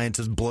fucking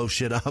scientist blow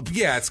shit up.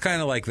 Yeah, it's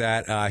kind of like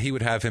that. He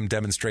would have him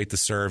demonstrate the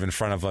serve in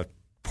front of a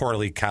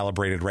poorly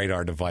calibrated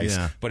radar device,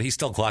 but he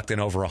still clocked in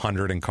over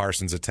 100, and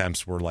Carson's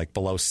attempts were like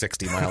below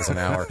 60 miles an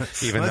hour,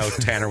 even though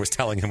Tanner was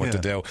telling him what to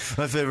do.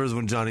 My favorite is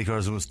when Johnny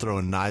Carson was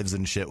throwing knives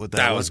and shit with that.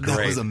 That was great.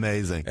 That was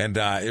amazing. And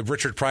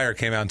Richard Pryor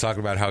came out and talked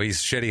about how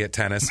he's shitty at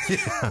tennis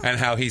and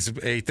how he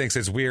thinks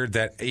it's weird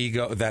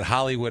that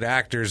Hollywood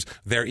actors,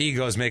 their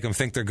egos make them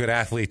think they're good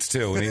athletes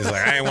too. And he's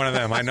like, I ain't one of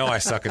them. I know I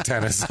suck at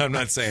tennis. I'm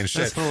not saying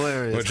shit. That's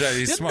hilarious. But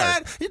he's smart.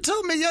 Dad, you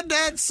told me your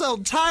dad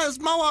sold tires.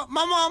 My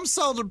mom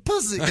sold a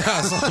pussy.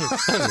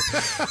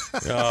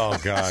 Oh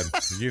God,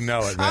 you know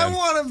it, man. I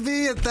want to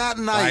be at that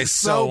night. I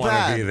so want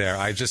bad. to be there.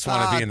 I just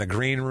want to be in the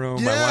green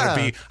room.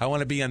 Yeah. I want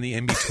to be on the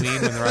in between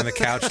when they're on the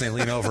couch and they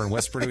lean over and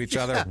whisper to each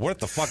other. What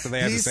the fuck do they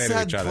have to say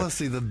to each other? He said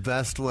pussy the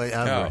best way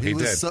ever. No, he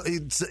did.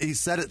 He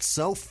said it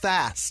so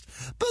fast.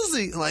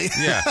 Pussy, like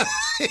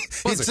he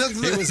took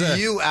the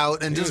U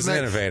out and just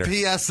made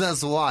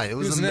PSSY. It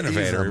was an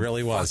innovator. He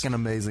really was. Fucking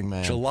amazing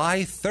man.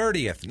 July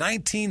 30th,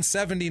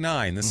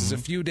 1979. This is a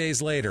few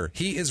days later.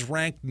 He is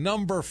ranked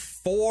number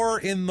 4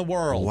 in the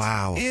world.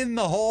 Wow. In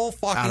the whole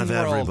fucking world.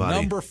 Everybody.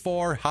 Number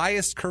 4,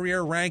 highest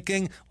career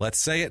ranking. Let's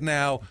say it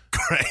now.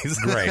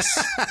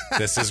 Grace.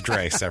 This is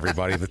Grace,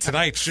 everybody. The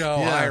Tonight Show,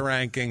 high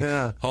ranking.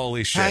 Yeah.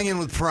 Holy shit. Hanging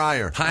with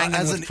Pryor.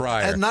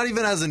 Pryor. Not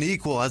even as an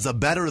equal, as a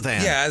better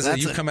than. Yeah,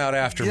 you come out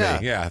after me.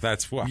 Yeah,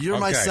 that's what. You're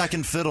my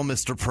second fiddle,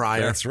 Mr.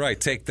 Pryor. That's right.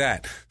 Take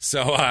that.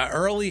 So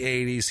early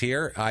 80s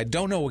here. I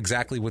don't know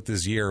exactly what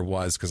this year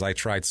was because I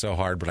tried so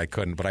hard, but I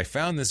couldn't. But I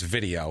found this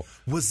video.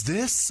 Was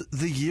this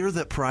the year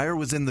that Pryor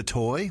was in The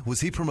Toy?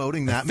 Was he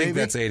promoting that, maybe? I think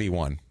that's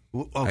 81.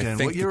 Okay, I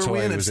think what year The Toy were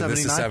we in? This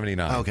is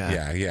 79. Okay.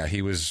 Yeah.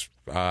 He was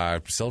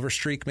Silver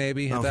Streak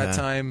maybe at that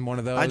time. One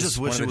of those. I just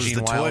wish it was Gene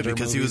The Toy Wilder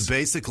because movies. he was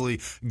basically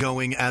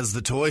going as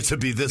The Toy to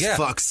be this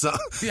fuck's son.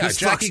 Yeah, this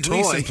Jackie fuck's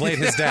Gleason toy. played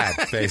his dad,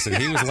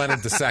 basically. He was Leonard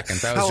II.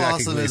 That was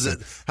Jackie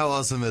Gleason. How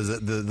awesome is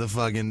it, the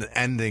fucking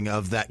ending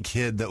of that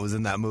kid that was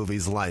in that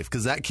movie's life?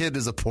 Because that kid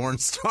is a porn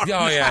star.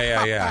 Oh,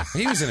 yeah.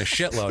 He was in a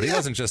shitload. He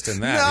wasn't just in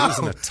that. No. He was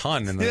in a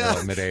ton in the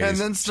mid-80s. And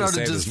then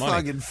started just money.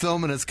 fucking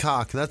filming his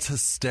cock. That's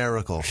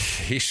hysterical.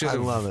 I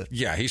love it.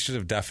 Yeah, he should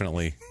have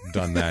definitely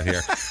done that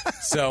here.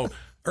 So,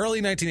 early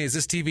 1980s,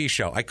 this TV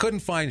show. I couldn't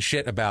find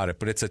shit about it,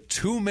 but it's a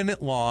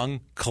 2-minute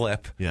long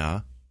clip.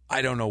 Yeah.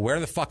 I don't know where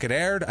the fuck it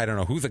aired. I don't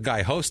know who the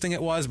guy hosting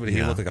it was, but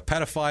he looked like a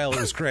pedophile. It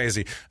was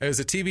crazy. It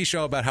was a TV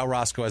show about how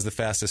Roscoe has the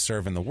fastest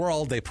serve in the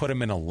world. They put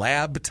him in a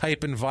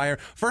lab-type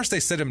environment. First, they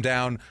sit him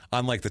down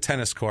on, like, the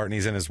tennis court, and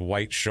he's in his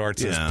white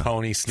shorts, his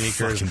pony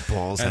sneakers. Fucking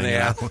balls and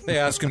they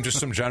ask him just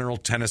some general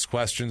tennis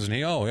questions, and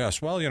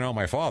yes, well,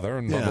 my father,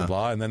 and blah, blah,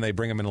 blah. And then they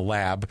bring him in a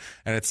lab,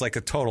 and it's like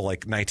a total,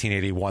 like,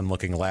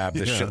 1981-looking lab.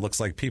 This shit looks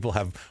like people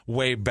have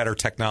way better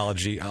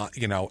technology,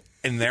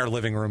 in their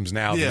living rooms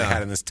now than they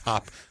had in this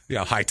top,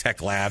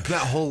 high-tech lab.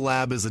 That whole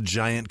lab is a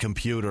giant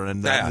computer,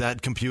 and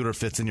that computer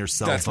fits in your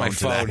cell phone That's my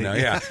phone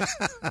today.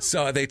 now,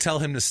 So they tell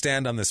him to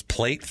stand on this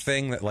plate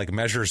thing that, like,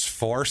 measures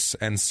force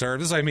and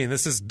serve.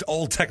 This is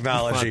old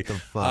technology. What the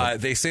fuck?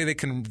 They say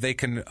they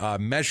can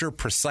measure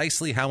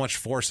precisely how much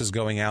force is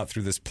going out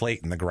through this plate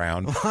in the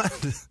ground.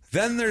 What?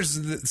 Then there's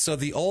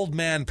the old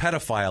man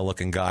pedophile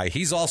looking guy.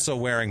 He's also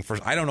wearing,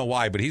 I don't know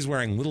why, but he's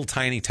wearing little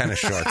tiny tennis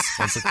shorts.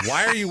 And it's like,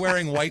 why are you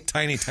wearing white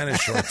tiny tennis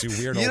shorts, you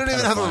weird old You don't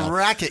even have a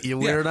racket, you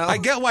weirdo. I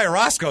get why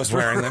Roscoe's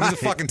wearing them. He's a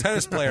fucking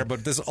tennis player,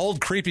 but this old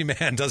creepy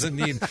man doesn't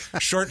need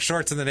short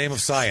shorts in the name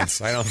of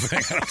science. I don't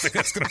think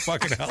that's going to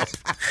fucking help.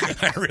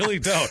 I really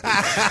don't.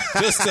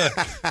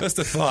 Just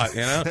a thought,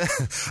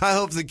 I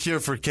hope the cure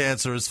for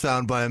cancer is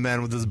found by a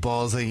man with his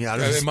balls hanging out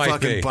of his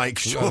fucking bike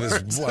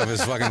shorts. Of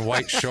his fucking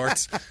white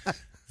shorts.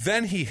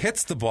 Then he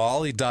hits the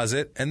ball, he does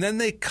it, and then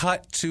they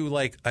cut to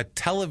like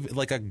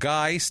a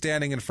guy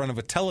standing in front of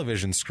a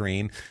television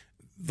screen,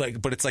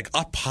 but it's like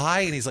up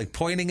high, and he's like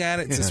pointing at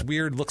it. It's this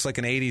weird, looks like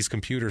an 80s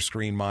computer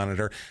screen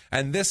monitor,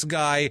 and this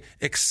guy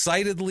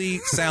excitedly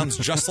sounds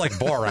just like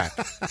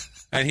Borat.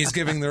 And he's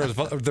giving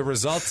the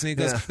results, and he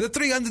goes, the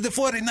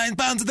 349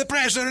 pounds of the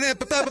pressure,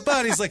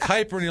 and he's like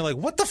hyper, and you're like,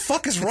 what the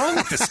fuck is wrong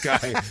with this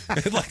guy?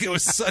 Like, it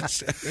was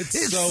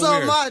it's so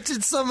weird. Much,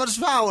 it's so much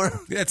power.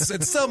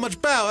 It's so much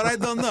power, I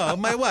don't know.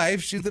 My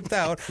wife, she's the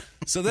power.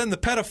 So then the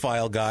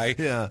pedophile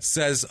guy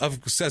says,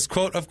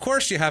 quote, of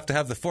course you have to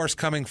have the force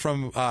coming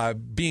from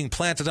being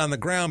planted on the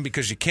ground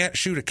because you can't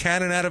shoot a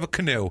cannon out of a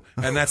canoe.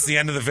 And that's the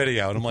end of the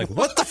video. And I'm like,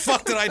 what the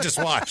fuck did I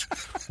just watch?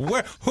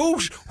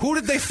 Who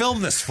did they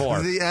film this for?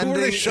 Who are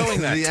they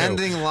showing that The to?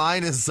 ending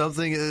line is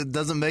something that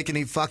doesn't make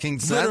any fucking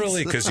sense.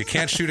 Literally, because you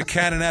can't shoot a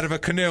cannon out of a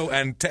canoe.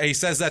 And he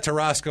says that to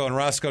Roscoe, and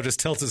Roscoe just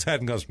tilts his head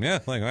and goes,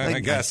 I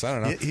guess. I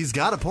don't know. He's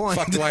got a point.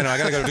 Fuck do I know? I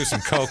got to go do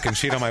some coke and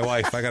cheat on my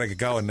wife. I got to get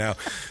going now.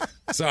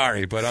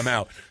 Sorry, but I'm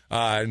out.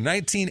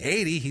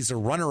 1980, he's a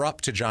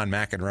runner-up to John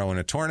McEnroe in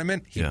a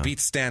tournament. He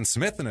beats Stan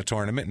Smith in a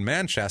tournament in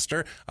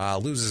Manchester,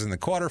 loses in the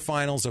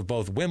quarterfinals of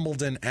both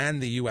Wimbledon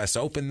and the U.S.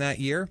 Open that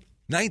year.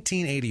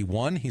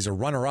 1981, he's a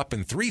runner-up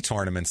in 3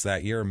 tournaments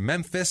that year: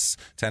 Memphis,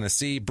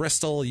 Tennessee,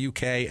 Bristol,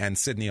 UK, and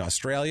Sydney,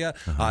 Australia.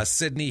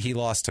 Sydney, he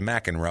lost to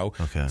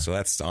McEnroe, so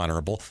that's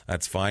honorable.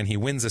 That's fine. He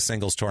wins a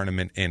singles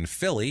tournament in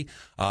Philly.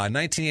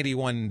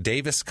 1981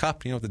 Davis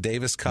Cup. You know what the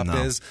Davis Cup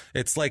is?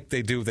 It's like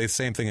they do the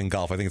same thing in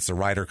golf. I think it's the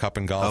Ryder Cup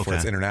in golf, where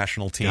it's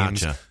international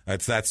teams. Gotcha.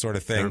 It's that sort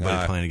of thing.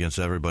 Everybody playing against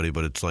everybody,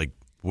 but it's like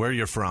where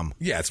you're from.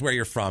 Yeah, it's where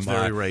you're from. It's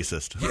very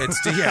racist.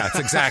 It's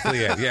exactly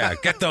it. Yeah,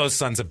 get those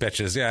sons of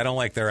bitches. Yeah, I don't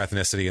like their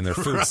ethnicity, and their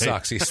food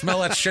sucks. You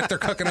smell that shit they're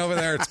cooking over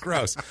there? It's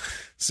gross.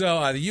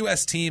 So the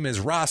U.S. team is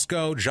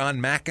Roscoe, John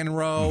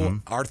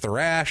McEnroe, Arthur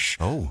Ashe,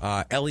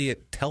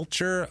 Elliot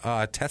Teltscher,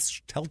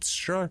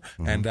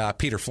 and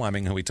Peter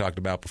Fleming, who we talked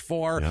about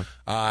before.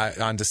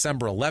 On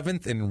December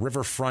 11th in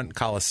Riverfront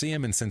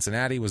Coliseum in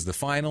Cincinnati was the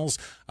finals.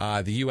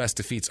 The U.S.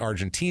 defeats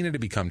Argentina to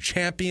become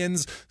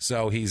champions.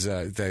 So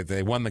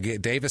they won the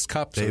Davis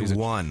Cup. So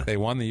They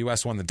won. The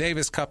U.S. won the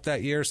Davis Cup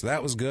that year, so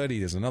that was good.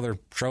 He has another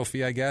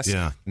trophy, I guess.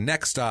 Yeah.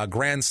 Next,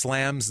 Grand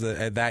Slams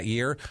that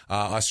year.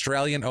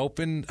 Australian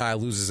Open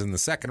loses in the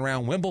second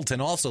round. Wimbledon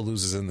also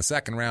loses in the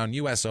second round.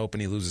 U.S. Open,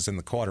 he loses in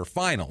the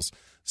quarterfinals.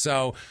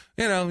 So,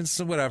 it's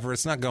whatever.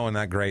 It's not going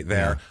that great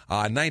there.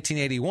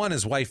 1981,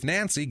 his wife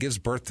Nancy gives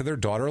birth to their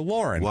daughter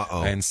Lauren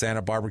in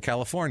Santa Barbara,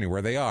 California,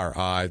 where they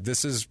are.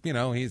 This is,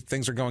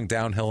 things are going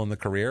downhill in the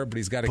career, but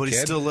he's got a kid. But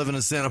he's still living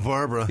in Santa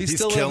Barbara. He's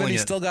still killing living. it.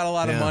 He's still got a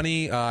lot of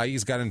money.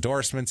 He's got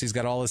endorsements. He's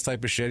got all this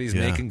type of shit. He's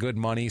making good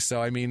money.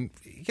 So,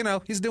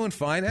 he's doing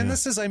fine. And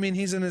this is,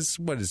 he's in his,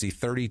 what is he,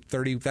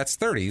 30? That's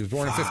 30. He was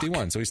born in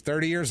 51. So he's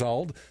 30 years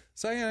old.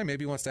 So,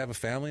 maybe he wants to have a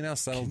family now,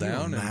 settle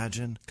down,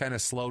 and kind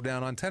of slow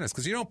down on tennis.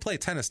 Because you don't play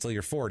tennis till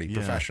you're 40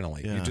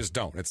 professionally. You just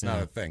don't. It's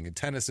not a thing.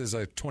 Tennis is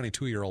a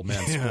 22-year-old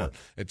man's sport.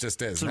 It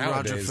just is. It's a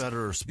nowadays, Roger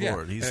Federer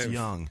sport. He's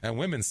young. And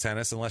women's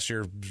tennis, unless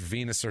you're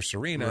Venus or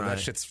Serena, that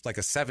shit's like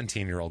a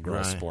 17-year-old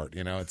girl's sport.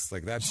 It's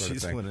like that sort of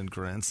thing. She's winning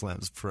Grand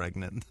Slams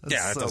pregnant.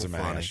 That so doesn't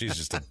funny. matter. She's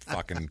just a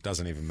fucking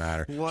doesn't even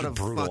matter. What She's a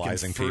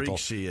brutalizing fucking freak people.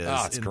 she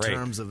is it's in great.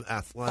 terms of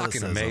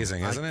athleticism. Fucking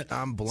amazing, isn't it?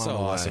 I'm blown so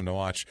away. Awesome to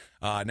watch.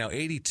 Now,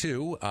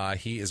 82,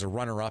 he is a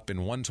runner-up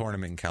in one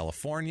tournament in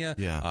California.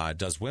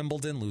 Does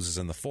Wimbledon, loses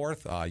in the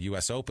fourth.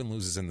 U.S. Open,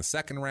 loses in the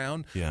second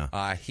round.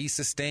 He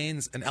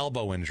sustains an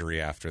elbow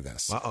injury after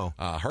this.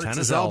 Hurts Tennis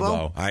his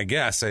elbow? I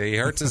guess. He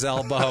hurts his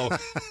elbow,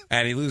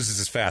 and he loses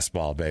his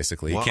fastball,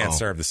 basically. He can't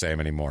serve the same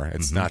anymore.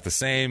 It's not the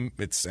same.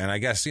 And I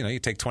guess, you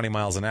take 20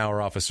 miles an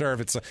hour off a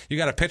serve. You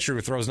got a pitcher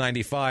who throws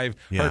 95,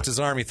 hurts his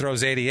arm, he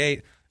throws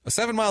 88.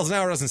 7 miles an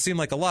hour doesn't seem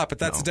like a lot, but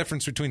that's the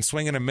difference between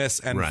swing and a miss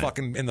and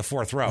fucking in the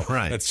fourth row.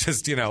 That's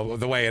just,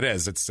 the way it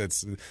is.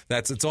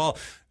 It's all,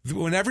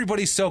 when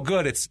everybody's so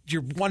good,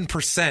 you're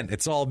 1%.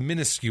 It's all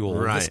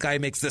minuscule. This guy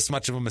makes this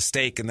much of a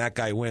mistake and that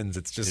guy wins.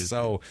 It's just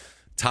so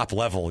top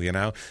level, So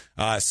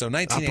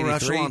 1983. Upper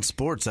echelon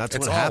sports, that's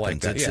what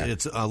happens. Like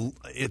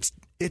that,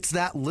 It's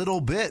that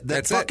little bit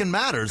that fucking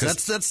matters.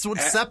 That's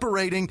what's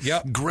separating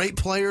great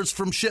players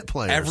from shit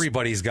players.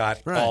 Everybody's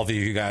got all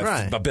the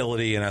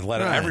ability and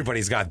athletic.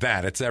 Everybody's got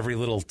that. It's every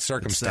little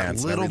circumstance,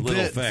 it's that little every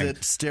little bit thing.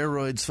 that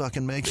steroids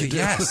fucking make you do.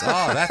 Yes.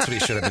 That's what he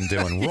should have been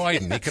doing.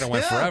 Roiding. He could have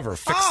went forever.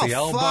 Fixed the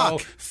elbow.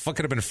 Fuck.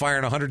 Could have been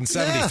firing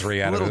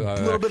 173 out of it.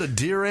 A little bit of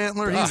deer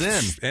antler. He's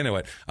in. Into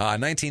it.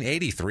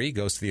 1983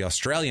 goes to the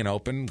Australian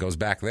Open. Goes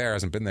back there.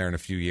 Hasn't been there in a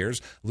few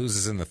years.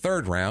 Loses in the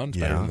third round.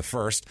 Better than the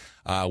first.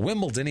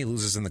 Wimbledon, he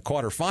loses in the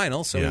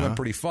quarterfinal, so he went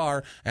pretty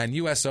far. And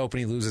U.S. Open,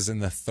 he loses in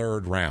the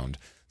third round.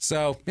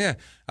 So,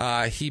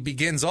 he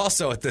begins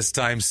also at this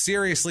time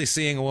seriously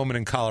seeing a woman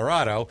in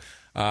Colorado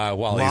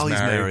while he's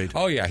married.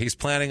 Oh, yeah. He's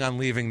planning on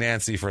leaving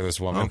Nancy for this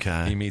woman.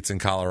 He meets in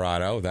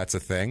Colorado. That's a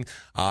thing.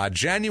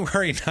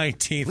 January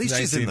 19th. At least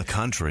she's in the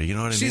country. You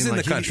know what I mean? She's in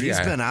the country. He's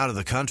been out of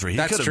the country.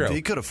 That's true.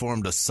 He could have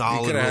formed a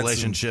solid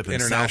relationship in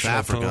South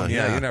Africa.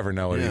 You never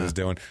know what he was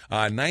doing.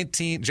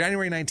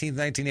 January 19th,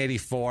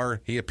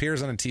 1984. He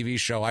appears on a TV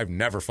show I've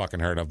never fucking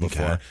heard of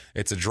before.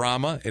 It's a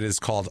drama. It is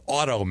called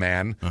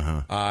Automan.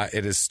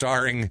 It is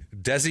starring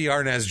Desi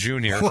Arnaz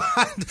Jr.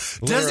 What?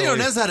 Desi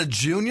Arnaz had a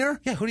junior?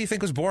 Yeah, who do you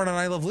think was born on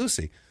I Love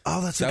Lucy?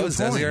 Oh, that's a good point.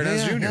 That was Desi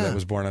Arnaz Jr. that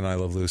was born on I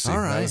Love Lucy. All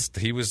right.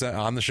 He was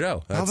on the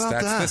show. How about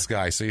that's that? This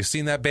guy. So you've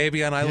seen that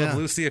baby on I Love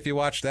Lucy if you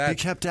watched that? He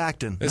kept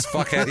acting. This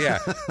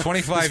fuckhead,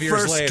 25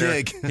 years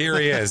later, here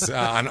he is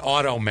on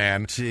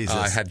Automan.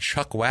 Jesus. Had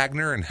Chuck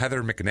Wagner and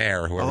Heather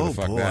McNair, whoever the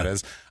fuck that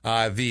is.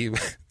 The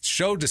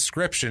show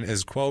description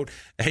is, quote,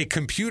 a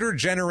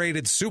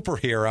computer-generated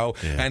superhero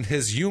and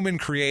his human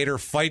creator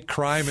fight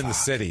crime in the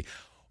city.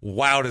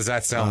 Wow, does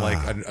that sound like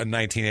a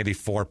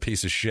 1984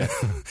 piece of shit?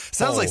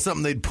 Sounds like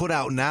something they'd put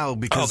out now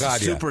because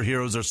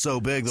superheroes are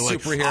so big. They're like,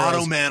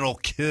 Automan will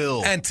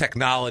kill. And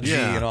technology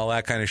and all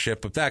that kind of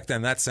shit. But back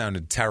then, that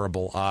sounded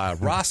terrible.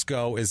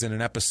 Roscoe is in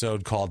an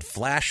episode called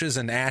Flashes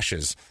and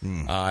Ashes.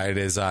 It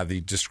is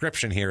the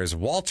description here is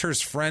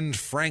Walter's friend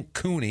Frank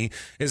Cooney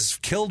is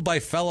killed by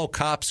fellow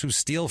cops who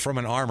steal from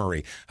an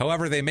armory.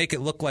 However, they make it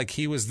look like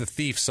he was the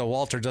thief, so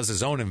Walter does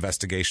his own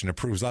investigation to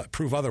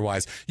prove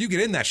otherwise. You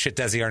get in that shit,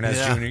 Desi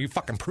Arnaz Jr. Jr. You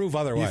fucking prove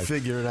otherwise. You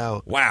figure it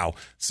out. Wow.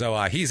 So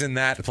he's in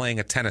that playing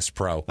a tennis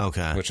pro.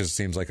 Okay. Which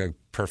seems like a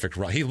perfect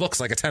role. He looks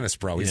like a tennis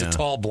pro. He's a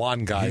tall,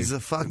 blonde guy. He is a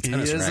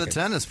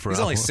tennis pro. He's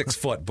only 6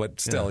 foot, but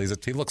still,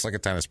 he looks like a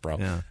tennis pro.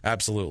 Yeah.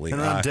 Absolutely.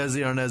 And around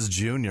Desi Arnaz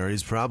Jr.,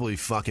 he's probably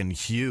fucking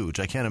huge.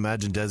 I can't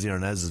imagine Desi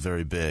Arnaz is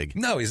very big.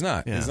 No, he's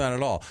not. Yeah. He's not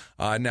at all.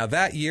 Now,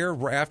 that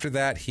year, after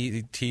that,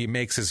 he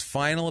makes his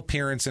final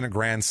appearance in a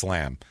Grand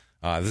Slam.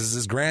 This is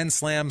his Grand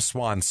Slam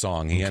swan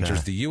song. He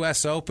enters the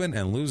U.S. Open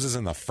and loses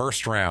in the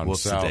first round.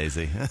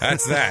 Whoopsie-daisy.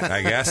 That's that,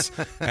 I guess.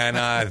 And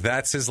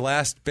that's his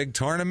last big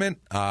tournament.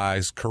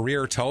 His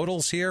career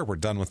totals here, we're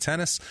done with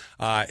tennis,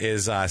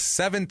 is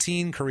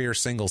 17 career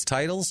singles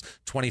titles,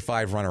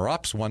 25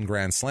 runner-ups, 1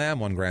 Grand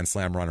Slam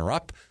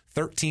runner-up,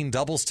 13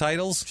 doubles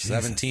titles,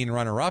 17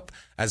 runner-up.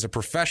 As a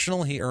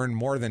professional, he earned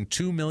more than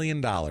 $2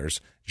 million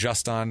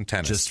just on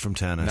tennis. Just from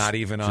tennis. Not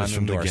even on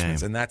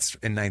endorsements. And that's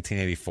in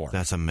 1984.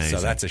 That's amazing.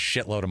 So that's a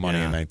shitload of money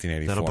in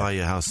 1984. That'll buy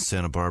you a house in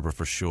Santa Barbara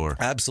for sure.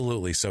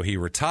 Absolutely. So he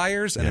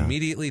retires and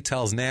immediately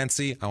tells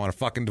Nancy, I want a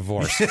fucking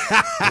divorce.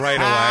 Right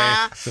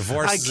away.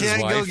 Divorces his wife.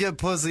 I can't go get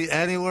pussy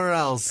anywhere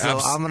else, so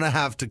I'm going to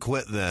have to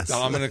quit this.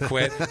 I'm going to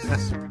quit.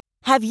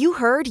 Have you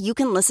heard you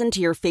can listen to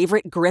your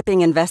favorite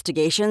gripping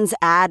investigations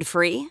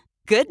ad-free?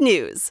 Good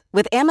news.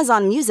 With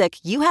Amazon Music,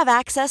 you have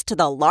access to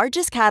the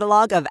largest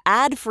catalog of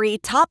ad-free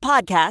top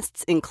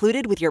podcasts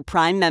included with your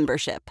Prime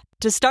membership.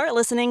 To start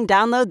listening,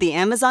 download the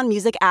Amazon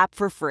Music app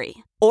for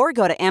free or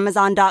go to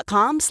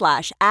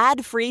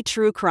amazon.com/ad-free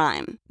true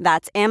crime.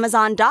 That's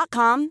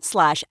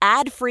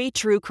amazon.com/ad-free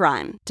true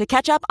crime to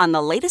catch up on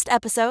the latest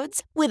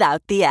episodes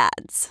without the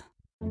ads.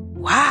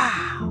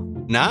 Wow.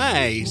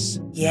 Nice.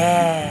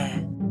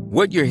 Yeah.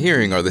 What you're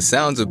hearing are the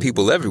sounds of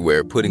people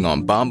everywhere putting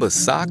on Bombas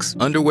socks,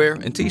 underwear,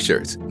 and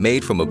T-shirts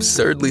made from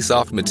absurdly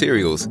soft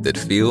materials that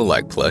feel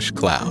like plush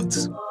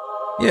clouds.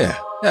 Yeah,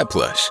 that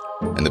plush.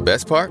 And the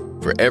best part?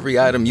 For every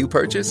item you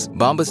purchase,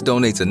 Bombas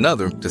donates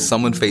another to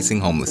someone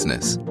facing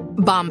homelessness.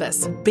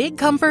 Bombas. Big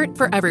comfort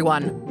for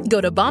everyone. Go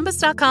to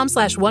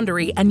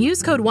bombas.com/Wondery and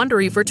use code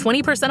Wondery for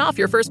 20% off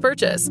your first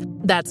purchase.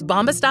 That's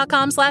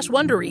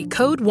bombas.com/Wondery.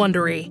 Code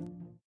Wondery.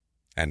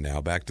 And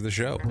now back to the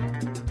show.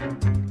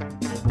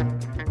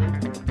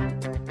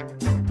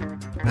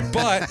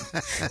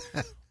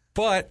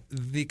 But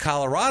the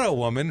Colorado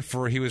woman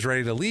he was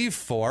ready to leave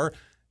for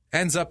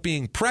ends up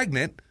being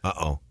pregnant.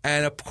 Uh-oh.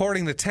 And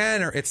according to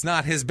Tanner, it's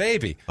not his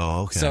baby.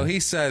 Oh, okay. So he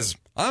says,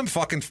 I'm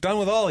fucking done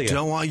with all of you.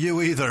 Don't want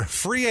you either.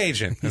 Free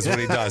agent is what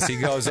he does. He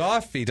goes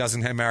off. He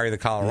doesn't marry the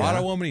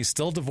Colorado woman. He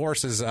still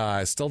divorces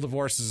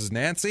his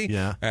Nancy.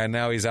 Yeah. And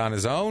now he's on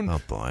his own.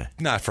 Oh, boy.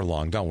 Not for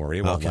long. Don't worry.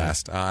 It won't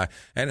last.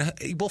 And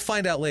we'll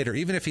find out later.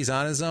 Even if he's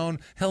on his own,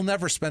 he'll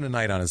never spend a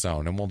night on his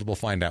own. And we'll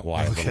find out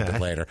why a little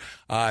bit later.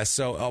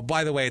 So,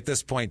 by the way, at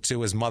this point, too,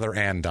 his mother,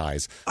 Ann,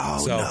 dies.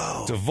 Oh,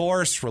 no.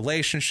 Divorce,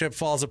 relationship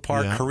falls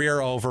apart,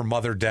 career over,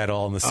 mother dead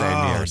all in the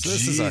same year. So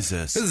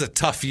this is a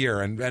tough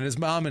year. And his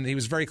mom, and he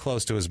was very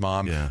close to his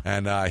mom. Yeah.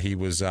 And he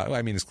was,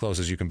 as close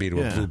as you can be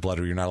to a blue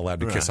blooder. You're not allowed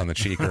to kiss on the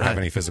cheek or have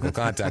any physical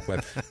contact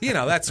with.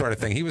 That sort of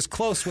thing. He was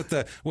close with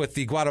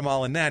the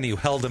Guatemalan nanny who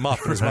held him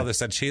up. And his mother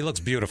said, she looks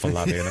beautiful,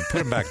 lovey, and then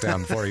put him back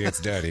down before he gets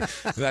dirty.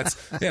 That's,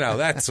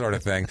 that sort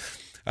of thing.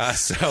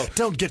 So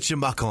don't get your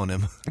muck on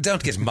him.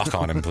 Don't get muck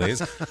on him,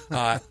 please.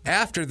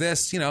 After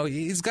this,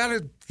 he's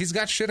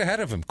got shit ahead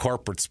of him.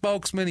 Corporate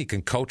spokesman. He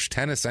can coach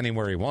tennis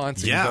anywhere he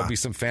wants. He can go be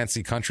some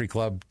fancy country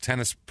club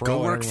tennis pro.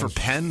 Go work for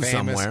Penn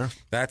somewhere.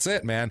 That's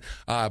it, man.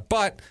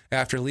 But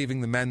after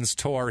leaving the men's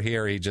tour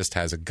here, he just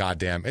has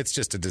it's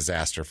just a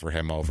disaster for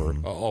him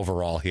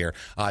overall here.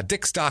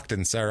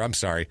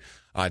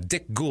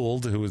 Dick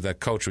Gould, who was that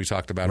coach we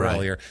talked about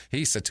earlier,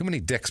 he said too many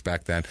dicks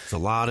back then. It's a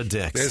lot of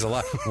dicks. There's a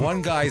lot.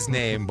 One guy's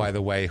name, by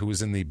the way, who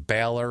was in the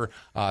Baylor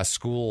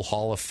School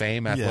Hall of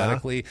Fame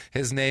athletically,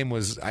 his name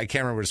was, I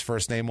can't remember what his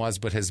first name was,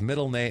 but his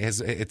middle name,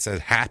 it's a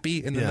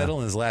Happy in the middle,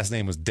 and his last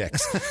name was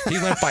Dix. He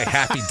went by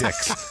Happy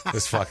Dix,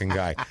 this fucking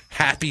guy.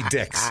 Happy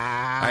Dix.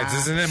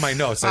 This isn't in my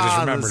notes. I just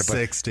remembered it, but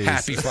 60s.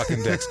 Happy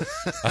fucking Dix.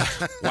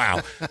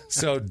 Wow.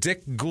 So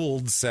Dick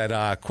Gould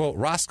said, quote,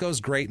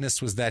 Roscoe's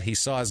greatness was that he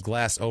saw his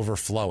glass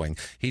overflowing.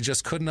 He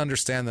just couldn't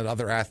understand that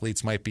other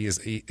athletes might be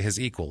his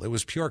equal. It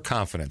was pure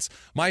confidence.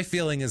 My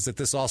feeling is that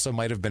this also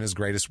might have been his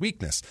greatest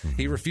weakness. Mm-hmm.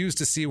 He refused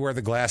to see where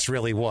the glass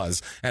really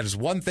was. And as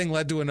one thing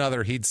led to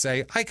another, he'd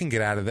say, I can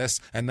get out of this,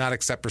 and not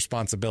accept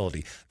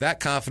responsibility. That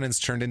confidence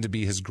turned into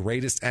be his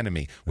greatest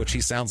enemy, which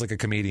he sounds like a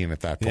comedian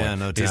at that point. Yeah,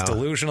 no doubt. He's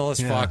delusional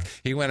as fuck.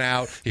 He went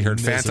out, he heard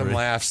phantom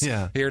laughs.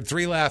 Yeah. He heard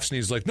 3 laughs, and he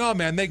was like, no,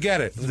 man, they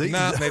get it.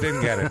 No, they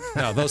didn't get it.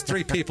 No, those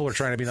 3 people were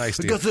trying to be nice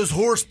to you. Got this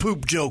horse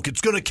poop joke.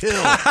 It's going to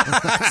kill.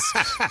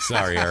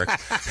 Sorry, Eric.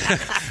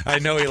 I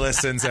know he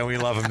listens, and we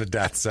love him to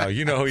death. So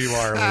you know who you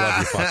are, and we love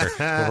you, fucker.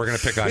 But we're going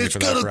to pick on you for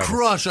that forever. It's going to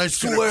crush, I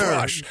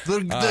swear.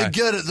 They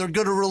get it. They're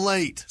going to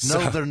relate.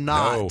 No, they're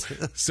not. No.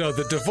 So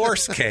the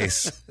divorce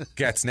case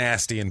gets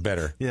nasty and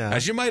bitter,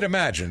 as you might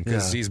imagine,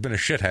 because he's been a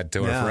shithead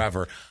to her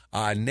forever.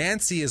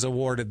 Nancy is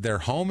awarded their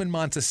home in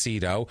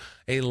Montecito,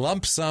 a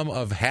lump sum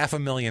of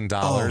 $500,000.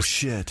 Oh,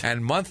 shit.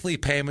 And monthly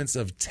payments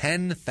of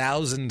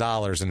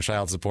 $10,000 in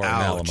child support and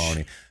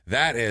alimony.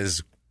 That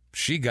is...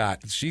 She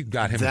got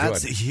him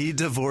good. He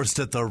divorced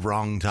at the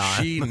wrong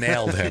time. She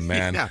nailed him,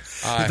 man. Yeah.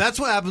 That's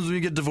what happens when you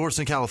get divorced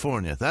in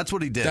California. That's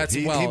what he did.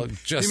 He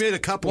made a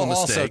couple of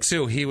mistakes.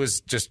 Also, too, he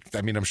was just,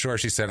 I mean, I'm sure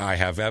she said, I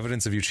have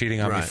evidence of you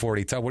cheating on me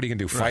 40 times. What are you going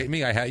to do, fight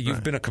me?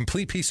 You've been a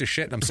complete piece of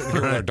shit, and I'm sitting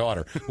here with our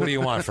daughter. What do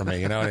you want from me?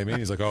 You know what I mean?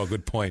 He's like, oh,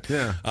 good point.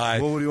 Yeah. What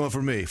do you want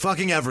from me?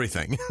 Fucking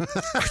everything.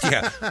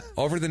 Yeah.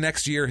 Over the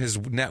next year, his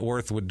net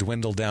worth would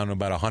dwindle down to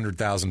about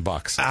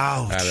 $100,000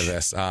 out of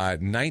this.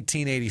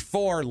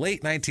 1984,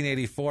 late 1984,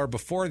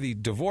 before the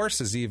divorce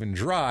is even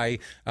dry,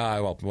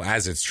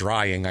 as it's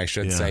drying, I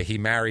should say, he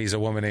marries a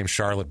woman named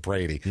Charlotte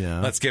Brady.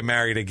 Yeah. Let's get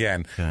married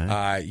again.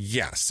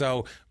 Okay.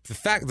 So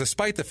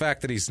despite the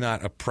fact that he's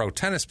not a pro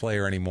tennis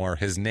player anymore,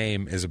 his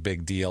name is a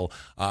big deal.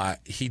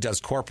 He does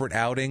corporate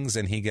outings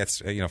and he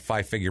gets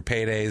 5-figure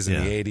paydays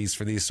in the 80s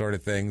for these sort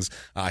of things.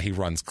 He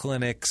runs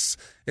clinics.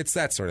 It's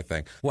that sort of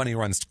thing. When he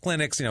runs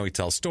clinics, he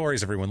tells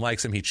stories. Everyone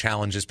likes him. He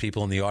challenges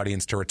people in the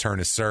audience to return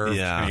a serve.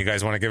 Yeah. You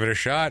guys want to give it a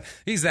shot?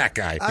 He's that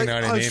guy. You know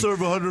what I mean? I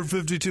serve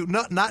 152.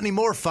 Not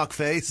anymore,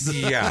 fuckface.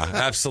 Yeah,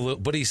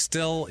 absolutely. But it's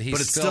still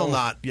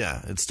not.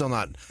 Yeah, it's still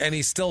not. And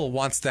he still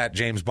wants that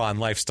James Bond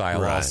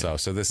lifestyle also.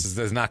 So this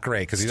is not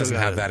great because he doesn't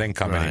have that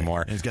income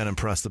anymore. He's got to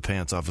impress the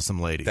pants off of some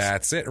ladies.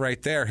 That's it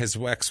right there. His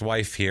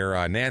ex-wife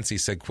here, Nancy,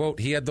 said, quote,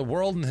 he had the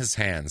world in his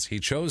hands. He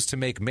chose to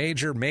make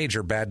major,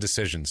 major bad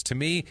decisions. To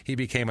me, he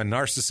became a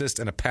narcissist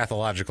and a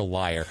pathological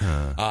liar.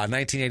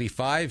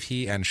 1985,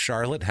 he and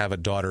Charlotte have a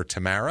daughter,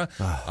 Tamara.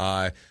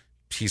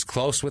 He's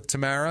close with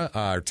Tamara,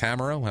 or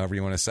Tamara, however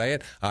you want to say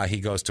it. He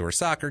goes to her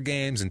soccer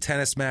games and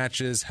tennis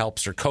matches,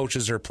 helps her,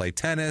 coaches her play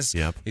tennis.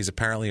 Yep. He's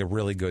apparently a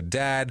really good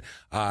dad.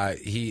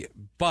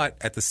 But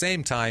at the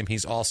same time,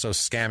 he's also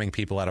scamming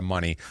people out of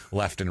money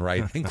left and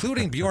right,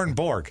 including Bjorn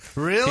Borg.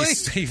 Really?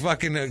 He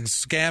fucking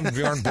scammed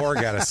Bjorn Borg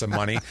out of some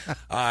money.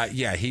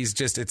 He's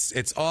just,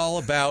 it's all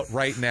about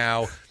right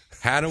now,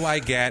 how do I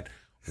get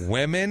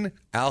women,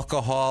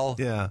 alcohol,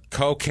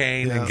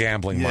 cocaine, and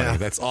gambling money.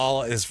 That's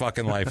all his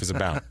fucking life is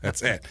about.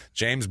 That's it.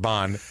 James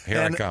Bond,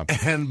 here I come.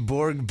 And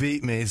Borg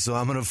beat me, so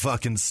I'm going to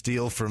fucking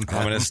steal from him.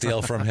 I'm going to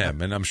steal from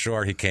him. And I'm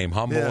sure he came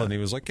humble, and he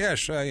was like,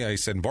 sure. He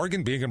said,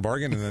 bargain,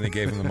 and then he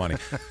gave him the money.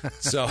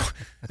 So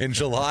in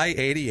July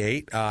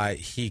 88,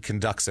 he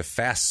conducts a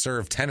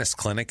fast-serve tennis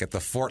clinic at the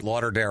Fort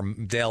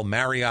Lauderdale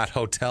Marriott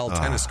Hotel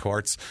tennis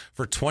courts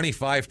for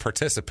 25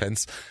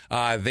 participants.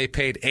 They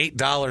paid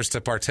 $8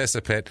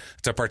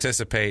 to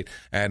participate,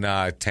 and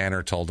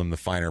Tanner told him the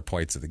finer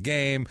points of the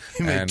game.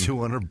 He made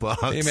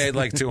 $200. He made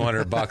like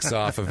 $200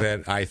 off of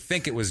it. I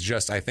think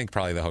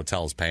probably the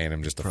hotel's paying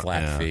him just a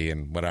flat fee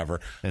and whatever.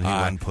 And he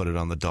went and put it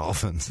on the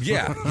Dolphins.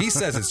 He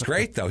says it's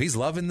great though. He's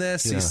loving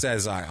this. He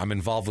says I'm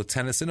involved with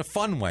tennis in a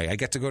fun way. I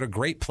get to go to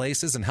great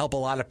places and help a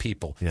lot of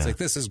people. It's like,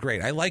 this is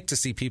great. I like to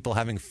see people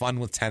having fun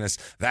with tennis.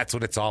 That's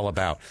what it's all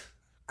about.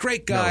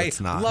 Great guy,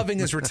 loving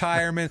his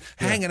retirement,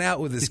 hanging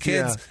out with his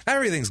kids.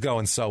 Everything's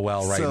going so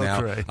well right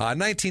now.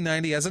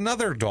 1990 has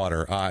another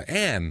daughter,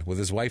 Anne, with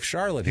his wife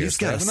Charlotte. He's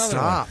got to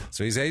stop.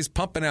 So he's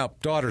pumping out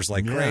daughters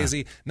like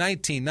crazy.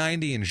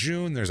 1990 in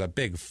June, there's a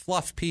big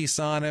fluff piece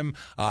on him.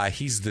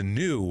 He's the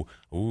new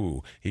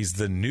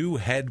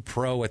head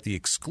pro at the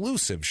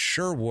exclusive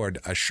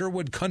Sherwood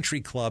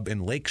Country Club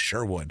in Lake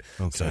Sherwood.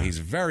 Okay. So he's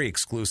very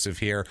exclusive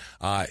here.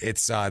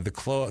 It's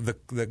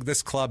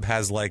this club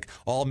has like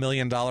all $1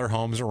 million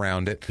homes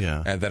around it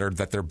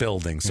that they're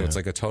building. So it's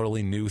like a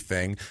totally new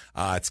thing.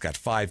 It's got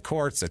 5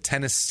 courts, a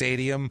tennis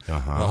stadium, the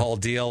whole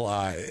deal.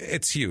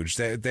 It's huge.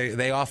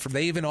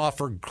 They even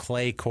offer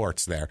clay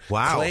courts there.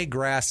 Wow. Clay,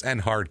 grass,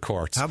 and hard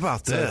courts. How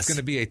about this? So it's going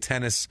to be a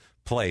tennis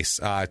place.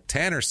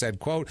 Tanner said,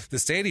 quote, the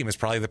stadium is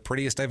probably the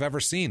prettiest I've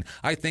ever seen.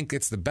 I think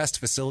it's the best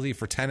facility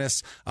for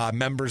tennis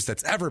members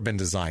that's ever been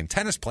designed.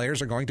 Tennis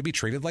players are going to be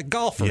treated like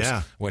golfers,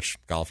 which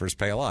golfers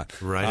pay a lot.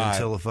 Right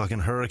until a fucking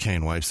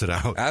hurricane wipes it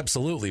out.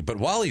 Absolutely. But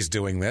while he's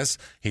doing this,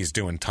 he's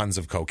doing tons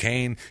of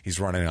cocaine. He's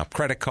running up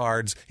credit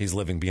cards. He's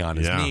living beyond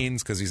his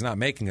means because he's not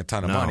making a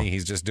ton of money.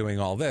 He's just doing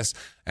all this.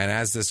 And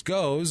as this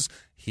goes,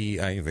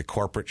 the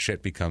corporate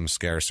shit becomes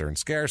scarcer and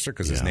scarcer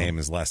because his name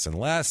is less and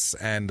less.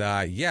 And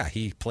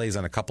he plays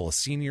on a couple of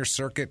senior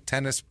circuit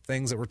tennis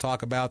things that we're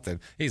talking about that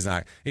he's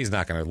not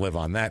going to live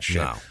on that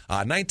shit. No.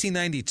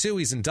 1992,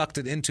 he's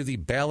inducted into the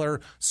Baylor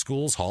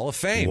Schools Hall of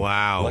Fame.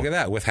 Wow. Look at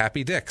that, with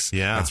Happy Dicks.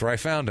 Yeah. That's where I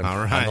found him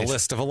on the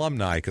list of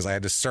alumni because I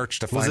had to search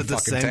to find fucking Tanner.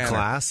 Was it the same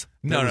class?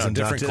 No,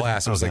 different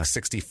class. It was like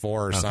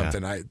 64 or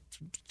something.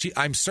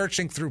 I'm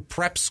searching through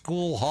Prep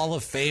School Hall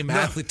of Fame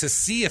athlete to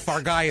see if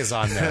our guy is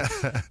on there.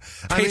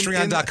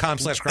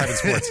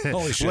 Patreon.com/CrybenSports.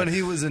 Holy shit. When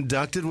he was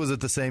inducted, was it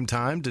the same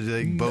time? Did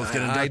they both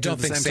get inducted I don't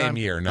think same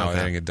year. No, okay. They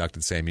didn't get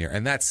inducted same year.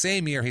 And that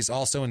same year, he's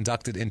also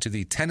inducted into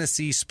the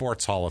Tennessee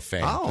Sports Hall of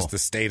Fame. It's the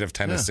state of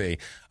Tennessee.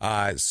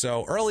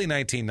 So early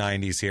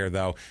 1990s here,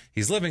 though.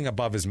 He's living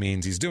above his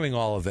means. He's doing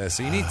all of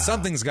this.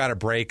 Something's got to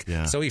break.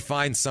 So he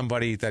finds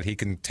somebody that he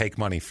can take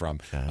money from.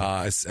 from.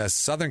 A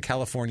Southern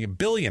California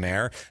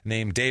billionaire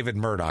named David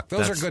Murdoch.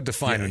 Those are good to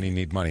find when you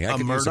need money. I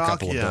could use a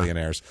couple of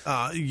billionaires.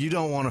 You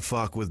don't want to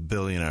fuck with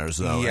billionaires,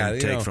 though,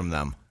 and take from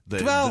them.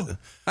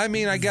 I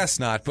mean, I guess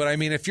not. But I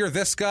mean, if you're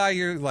this guy,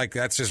 you're like,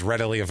 that's just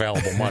readily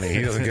available money.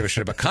 He doesn't give a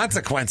shit. But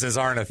consequences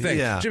aren't a thing.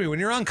 Yeah. Jimmy, when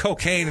you're on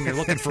cocaine and you're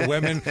looking for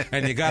women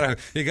and you got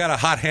a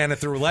hot hand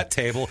at the roulette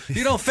table,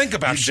 you don't think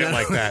about shit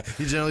like that.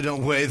 You generally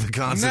don't weigh the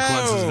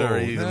consequences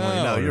very evenly.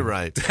 No, you're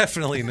right.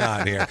 Definitely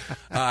not here.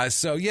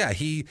 So yeah,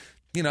 he.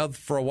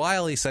 For a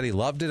while he said he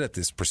loved it at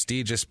this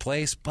prestigious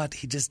place, but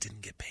he just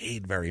didn't get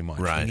paid very much.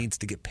 Right. He needs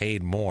to get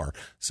paid more.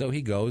 So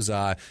he goes,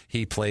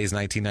 he plays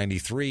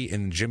 1993,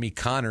 and Jimmy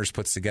Connors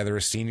puts together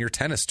a senior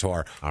tennis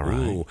tour. All right.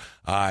 Ooh.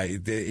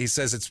 He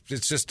says it's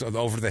just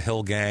over the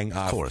hill gang.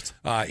 Of course.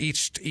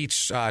 Each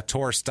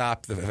tour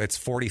stop, it's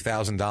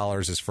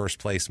 $40,000 is first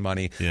place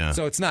money. Yeah.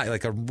 So it's not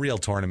like a real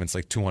tournament. It's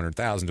like $200,000,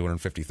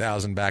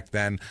 $250,000 back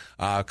then.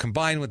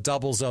 Combined with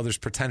doubles, though, there's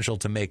potential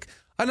to make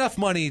enough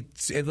money,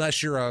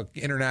 unless you're an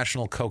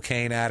international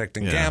cocaine addict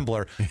and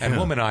gambler and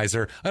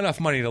womanizer, enough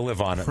money to live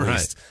on at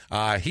least.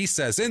 He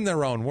says, in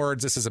their own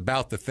words, this is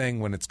about the thing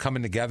when it's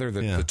coming together,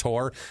 the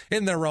tour.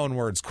 In their own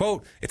words,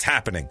 quote, "It's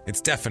happening. It's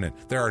definite.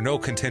 There are no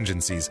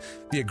contingencies.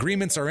 The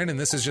agreements are in, and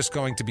this is just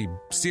going to be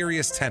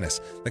serious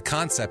tennis. The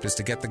concept is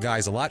to get the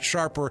guys a lot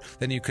sharper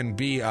than you can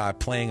be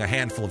playing a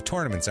handful of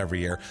tournaments every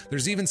year.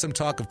 There's even some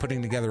talk of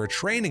putting together a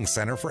training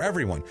center for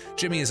everyone.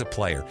 Jimmy is a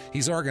player.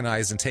 He's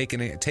organized and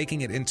taking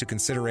it into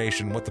consideration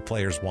what the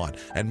players want.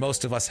 And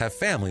most of us have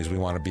families we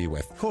want to be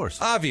with. Of course.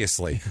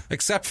 Obviously.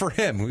 Except for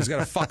him, who's got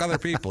to fuck other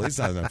people. He's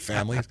not in a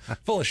family.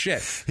 Full of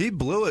shit. He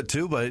blew it,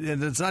 too, but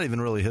it's not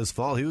even really his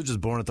fault. He was just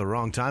born at the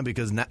wrong time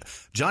because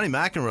Johnny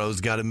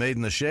McEnroe's got it made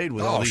in the shade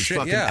with all these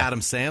fucking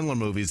Adam Sandler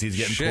movies he's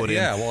getting put in.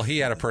 Yeah, well, he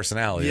had a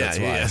personality. That's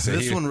why. Yeah. So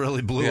this one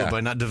really blew it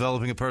by not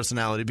developing a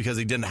personality because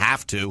he didn't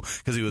have to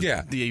because he was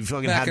he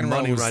fucking McEnroe had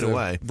money right the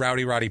away.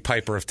 Roddy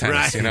Piper of tennis,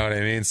 Right. you know what I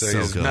mean? So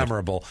he's good.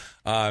 memorable.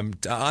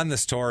 On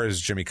this tour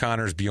is Jimmy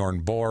Connors,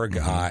 Bjorn Borg,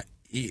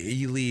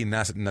 Eli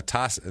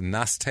Nastas,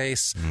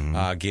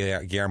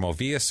 Guillermo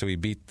Villas, who he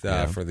beat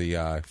for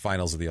the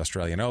finals of the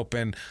Australian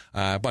Open.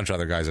 A bunch of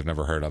other guys I've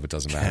never heard of. It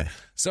doesn't matter.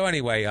 So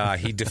anyway,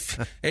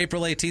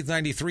 April 18th,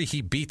 93,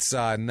 he beats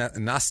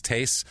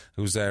Nastas,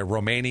 who's a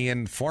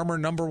Romanian former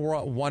number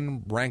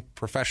one ranked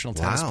professional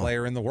tennis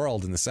player in the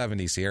world in the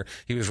 70s here.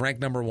 He was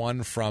ranked number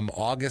one from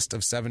August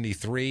of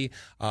 73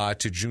 to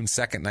June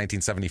 2nd,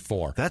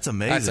 1974. That's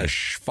amazing. That's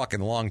a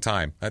fucking long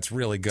time. That's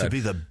really good. To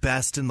be the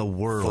best in the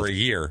world. For a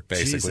year,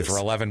 basically, for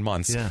 11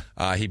 months.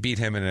 Yeah. He beat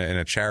him in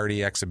a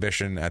charity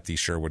exhibition at the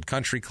Sherwood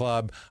Country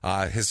Club.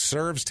 His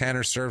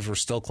Tanner's serves were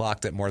still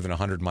clocked at more than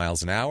 100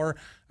 miles an hour.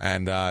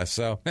 And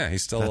so,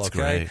 he's still That's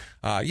okay.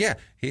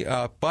 Great.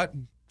 But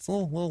it's a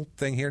little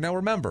thing here. Now,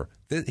 remember,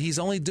 he's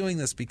only doing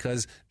this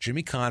because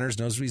Jimmy Connors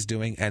knows what he's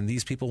doing, and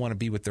these people want to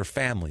be with their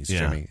families,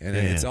 Jimmy. And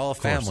it's all a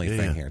family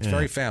thing here. It's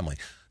very family.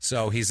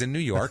 So he's in New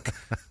York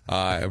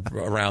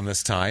around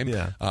this time.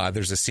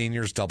 There's a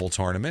seniors double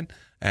tournament.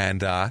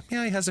 And, he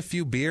has a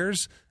few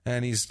beers,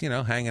 and he's,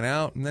 hanging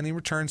out, and then he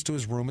returns to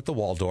his room at the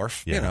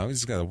Waldorf.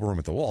 He's got a room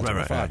at the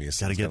Waldorf,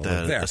 obviously. Got to get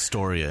that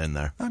Astoria in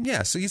there.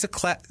 So he's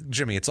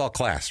Jimmy, it's all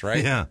class,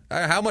 right? Yeah.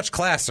 How much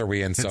class are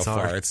we in so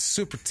far? Hard. It's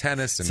super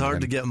tennis. It's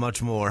hard to get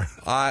much more.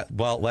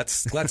 Well,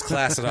 let's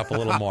class it up a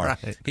little more.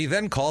 Right. He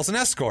then calls an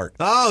escort.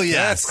 Oh, yes.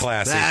 That's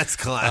classy. That's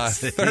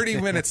classy.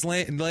 30 minutes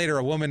later,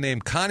 a woman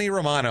named Connie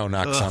Romano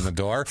knocks on the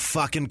door.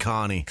 Fucking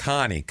Connie.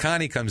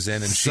 Connie comes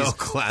in, and so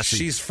classy.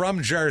 She's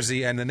from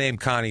Jersey, and the name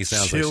Connie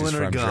sounds like she's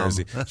from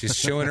Jersey. She's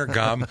chewing her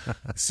gum.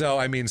 So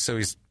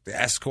he's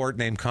escort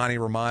named Connie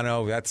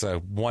Romano. That's a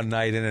one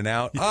night in and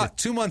out.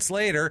 2 months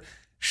later,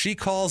 she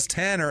calls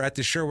Tanner at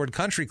the Sherwood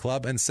Country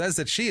Club and says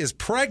that she is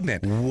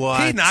pregnant.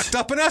 What? He knocked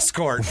up an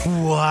escort.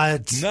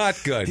 What?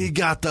 Not good. He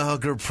got the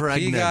hooker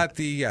pregnant. He got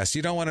yes.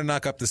 You don't want to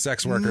knock up the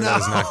sex worker. No,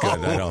 that is not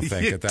good, I don't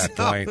think, at that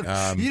point.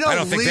 I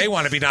don't think they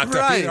want to be knocked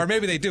up either. Or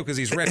maybe they do because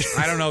he's rich.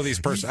 I don't know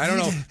these person. I don't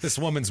know this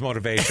woman's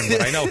motivation,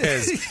 but I know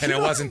his. And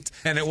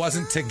it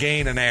wasn't to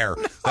gain an heir.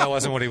 That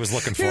wasn't what he was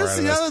looking for. Here's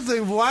the other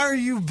thing. Why are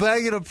you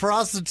begging a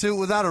prostitute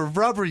without a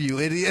rubber,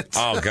 you idiot?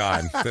 Oh,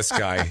 God. This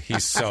guy,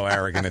 he's so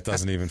arrogant it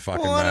doesn't even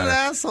fucking what matter. An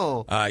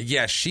asshole.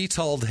 She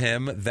told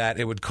him that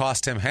it would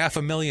cost him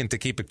 $500,000 to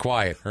keep it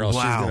quiet, or else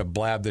she's going to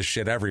blab this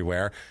shit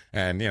everywhere.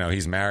 And,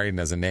 he's married and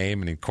has a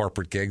name and he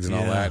corporate gigs and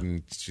all that,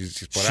 and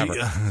she's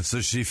whatever.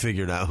 So she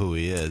figured out who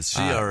he is. She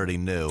already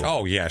knew.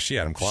 Oh, yeah, she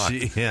had him clocked.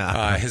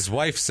 His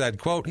wife said,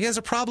 quote, "He has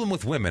a problem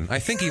with women. I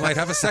think he might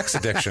have a sex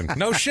addiction."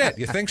 No shit.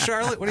 You think,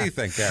 Charlotte? What do you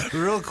think there?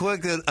 Real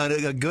quick,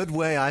 a good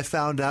way I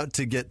found out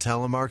to get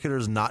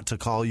telemarketers not to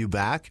call you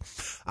back.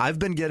 I've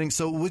been getting,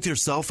 so with your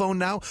cell phone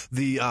now,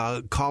 the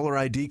caller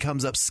ID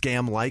comes up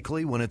scam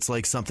likely when it's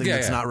like something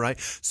that's not right.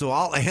 So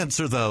I'll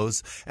answer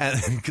those, and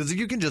because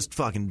you can just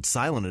fucking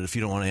silent it if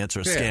you don't want to answer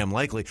a scam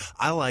likely.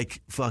 I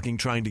like fucking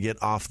trying to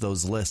get off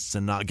those lists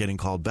and not getting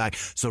called back.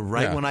 So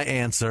when I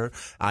answer,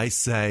 I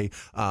say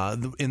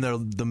in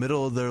the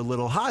middle of their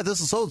little hi,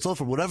 this is so and so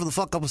for whatever the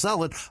fuck I'm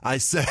selling. I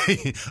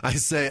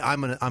say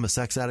I'm a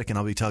sex addict and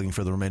I'll be tugging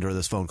for the remainder of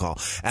this phone call.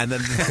 And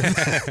then,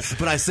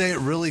 but I say it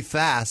really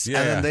fast,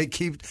 and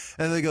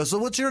then they go, so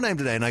what's your name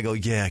today? And I go,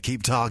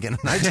 keep talking.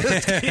 And I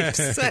just keep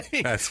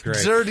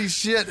saying dirty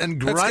shit and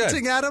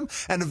grunting at them,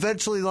 and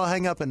eventually they'll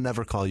hang up and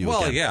never call you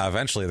again. Well, yeah,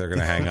 eventually they're going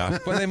to hang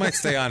up, but they might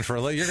stay on for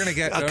a little. You're going to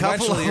get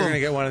eventually you're going to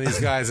get one of these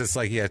guys that's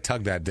like,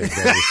 tug that dick,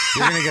 baby.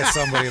 You're going to get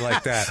somebody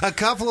like that. A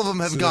couple of them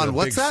have gone,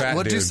 what's that?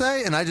 What'd you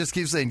say? And I just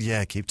keep saying,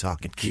 keep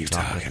talking, keep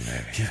talking,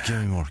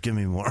 baby. Give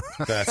me more.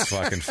 That's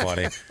fucking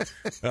funny.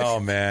 Oh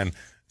man.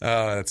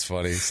 Oh, that's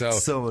funny.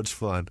 So much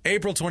fun.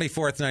 April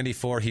 24th,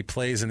 94, he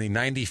plays in the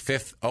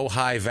 95th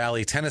Ojai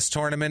Valley Tennis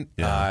Tournament.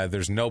 Yeah.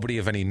 There's nobody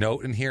of any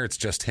note in here. It's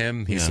just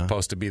him. He's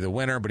supposed to be the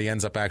winner, but he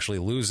ends up actually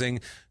losing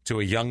to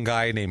a young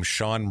guy named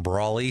Sean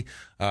Brawley.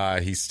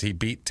 He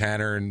beat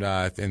Tanner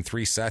in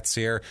 3 sets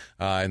here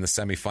in the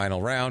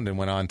semifinal round and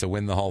went on to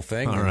win the whole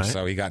thing. Right.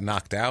 So he got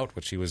knocked out,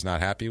 which he was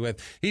not happy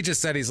with. He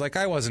just said he's like,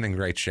 I wasn't in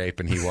great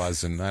shape, and he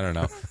was, and I don't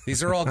know.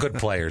 These are all good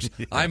players.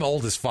 I'm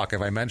old as fuck.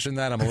 Have I mentioned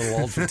that? I'm a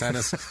little old for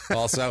tennis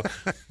also.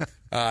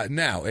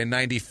 Now, in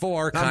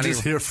 94, I'm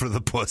just here for the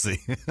pussy.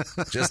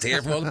 Just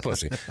here for the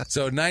pussy.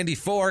 So,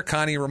 94,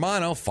 Connie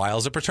Romano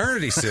files a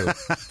paternity suit.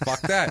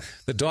 Fuck that.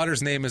 The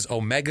daughter's name is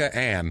Omega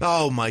Ann.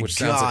 Oh, my God. Which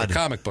sounds like a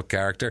comic book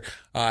character.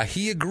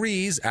 He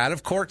agrees, out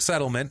of court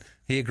settlement,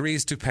 he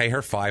agrees to pay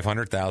her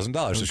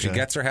 $500,000. So she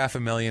gets her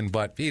 $500,000,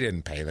 but he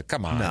didn't pay the.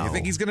 Come on. No. You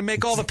think he's going to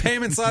make all the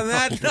payments on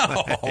that?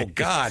 No. Oh,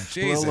 God.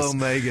 Jesus. Little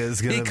Omega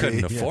is going to be. He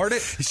couldn't afford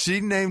it.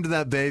 She named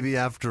that baby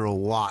after a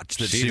watch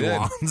that she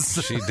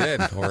wants. She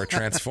did. Or a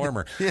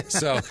transformer.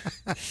 So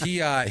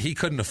he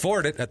couldn't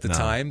afford it at the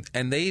time.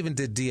 And they even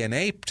did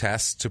DNA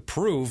tests to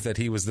prove that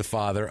he was the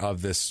father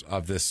of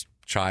this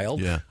child.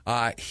 Yeah.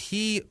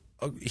 He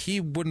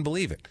wouldn't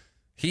believe it.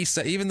 He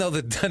said, even though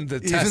the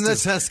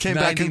test came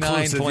back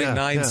conclusive,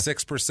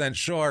 99.96%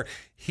 sure,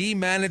 he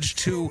managed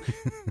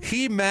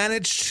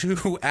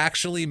to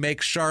actually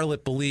make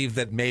Charlotte believe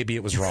that maybe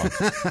it was wrong.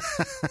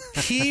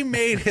 He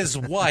made his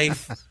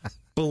wife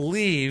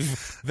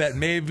believe that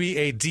maybe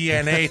a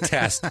DNA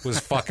test was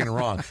fucking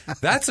wrong.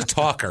 That's a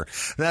talker.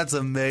 That's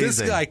amazing.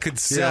 This guy could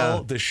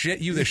sell the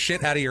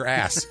shit out of your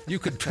ass. You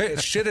could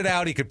shit it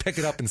out. He could pick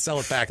it up and sell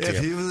it back to you.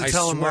 If he was a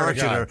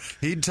telemarketer,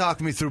 he'd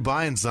talk me through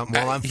buying something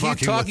while I'm fucking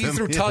with him. He'd talk you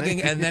through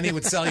tugging, and then he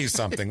would sell you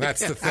something.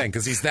 That's the thing,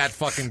 because he's that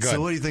fucking good. So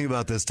what do you think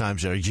about this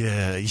timeshare?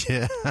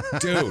 Yeah.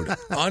 Dude,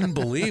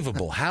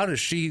 unbelievable. How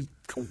does she...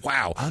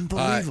 Wow.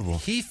 Unbelievable.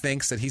 He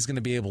thinks that he's going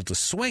to be able to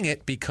swing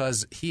it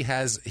because he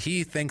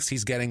thinks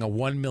he's getting a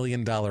 $1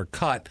 million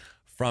cut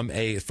from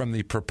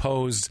the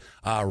proposed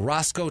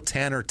Roscoe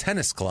Tanner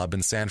Tennis Club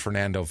in San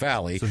Fernando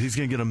Valley. So he's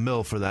going to get $1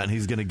 million for that, and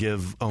he's going to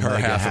give Omega her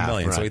half $1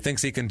 million. Right. So he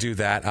thinks he can do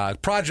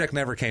that. Project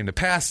never came to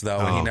pass, though,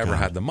 and he never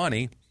had the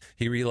money.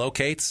 He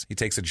relocates. He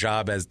takes a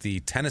job as the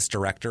tennis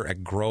director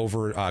at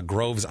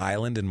Groves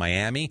Island in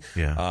Miami.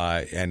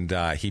 Yeah. And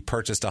he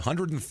purchased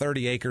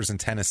 130 acres in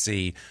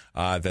Tennessee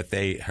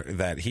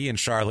that he and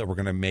Charlotte were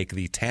going to make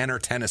the Tanner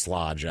Tennis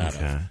Lodge out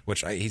of,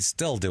 which he's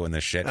still doing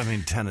this shit. I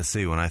mean,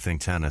 Tennessee, when I think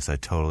tennis, I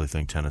totally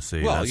think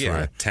Tennessee. Well, that's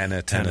right.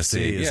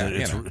 Tennessee.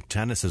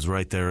 Tennis is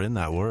right there in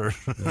that word.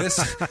 This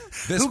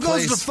Who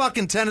goes to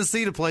fucking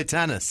Tennessee to play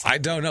tennis? I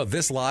don't know.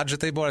 This lodge that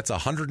they bought, it's a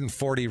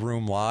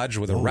 140-room lodge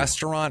with a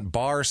restaurant,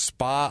 bar,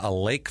 spa, a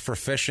lake for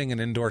fishing,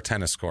 and indoor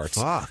tennis courts.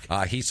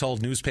 Fuck. He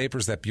told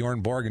newspapers that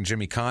Bjorn Borg and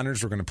Jimmy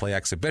Connors were going to play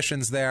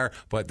exhibitions there,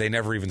 but they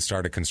never even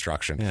started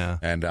construction. Yeah.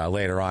 And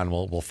later on,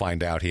 we'll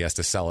find out he has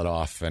to sell it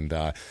off, and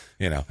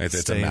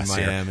it's a mess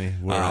in Miami, here.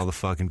 where all the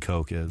fucking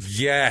coke is.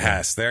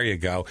 Yes, there you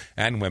go.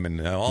 And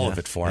women, all of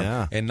it for him.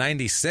 Yeah. In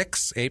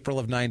April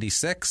of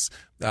 96,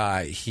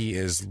 he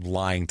is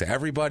lying to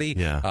everybody.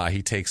 Yeah.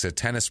 He takes a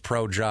tennis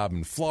pro job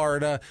in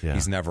Florida. Yeah.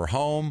 He's never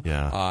home.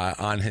 Yeah.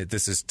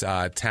 This is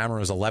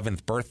Tamara's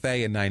 11th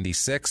birthday in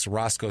 96.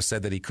 Roscoe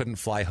said that he couldn't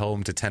fly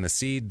home to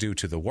Tennessee due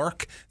to the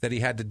work that he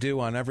had to do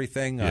on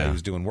everything. He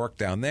was doing work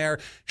down there.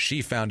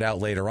 She found out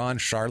later on.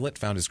 Charlotte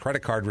found his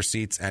credit card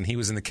receipts, and he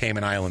was in the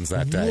Cayman Islands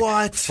that day.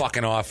 What?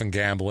 Fucking off and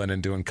gambling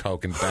and doing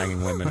coke and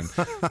banging women and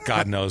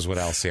God knows what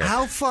else here.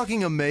 How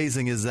fucking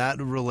amazing is that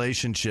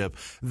relationship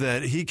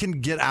that he can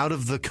get out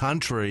of the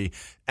country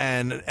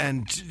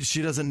and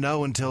she doesn't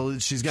know until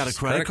she's got a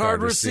credit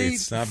card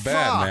receipt? Not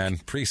bad, man.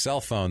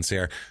 Pre-cell phones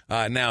here.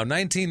 Now,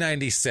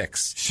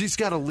 1996. She's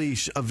got a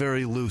leash, a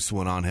very loose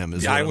one on him,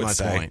 is I my would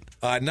say.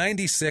 point.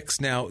 96.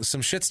 Now,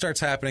 some shit starts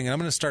happening, and I'm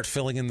going to start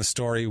filling in the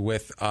story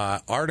with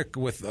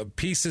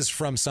pieces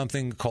from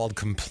something called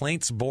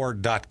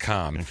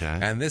complaintsboard.com. Okay.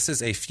 And this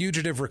is a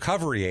fugitive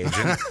recovery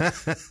agent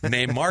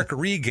named Mark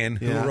Regan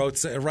who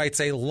writes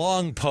a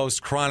long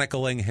post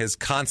chronicling his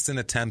constant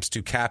attempts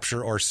to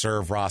capture or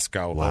serve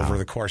Roscoe over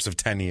the course of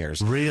 10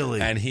 years.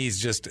 Really? And he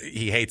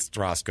hates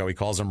Roscoe. He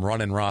calls him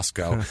Runnin'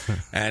 Roscoe.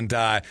 And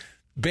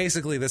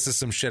basically, this is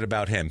some shit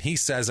about him. He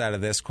says out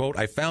of this, quote,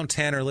 I found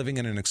Tanner living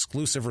in an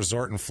exclusive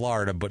resort in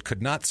Florida, but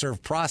could not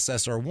serve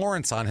process or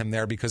warrants on him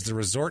there because the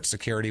resort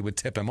security would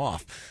tip him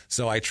off.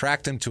 So I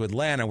tracked him to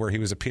Atlanta, where he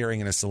was appearing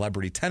in a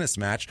celebrity tennis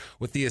match.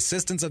 With the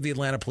assistance of the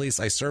Atlanta police,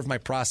 I served my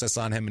process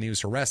on him, and he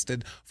was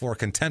arrested for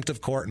contempt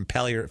of court and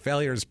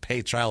failure to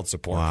pay child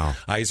support. Wow.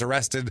 He's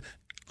arrested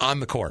on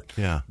the court,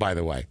 by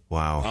the way.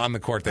 Wow. On the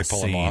court, they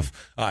pull him off.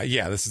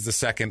 This is the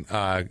second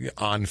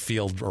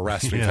on-field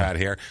arrest we've had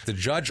here. The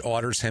judge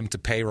orders him to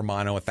pay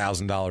Romano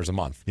 $1,000 a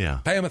month.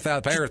 Yeah. Pay her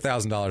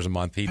 $1,000 a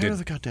month. He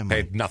the goddamn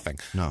paid money. nothing.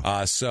 No.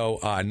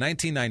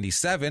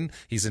 1997,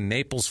 he's in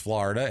Naples,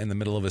 Florida, in the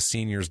middle of a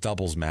seniors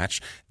doubles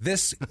match.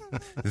 This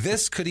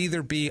could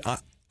either be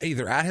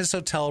either at his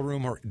hotel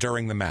room or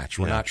during the match.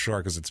 We're not sure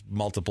because it's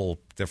multiple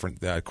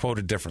different,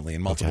 quoted differently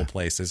in multiple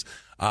places.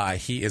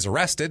 He is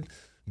arrested.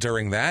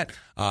 During that,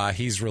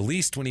 he's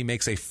released when he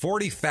makes a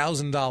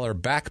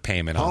 $40,000 back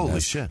payment on Holy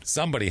this. Shit.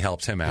 Somebody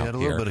helped him out. He had a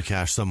little bit of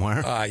cash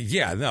somewhere.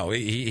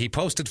 He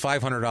posted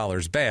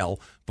 $500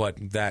 bail, but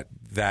that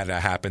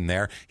happened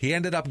there. He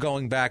ended up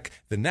going back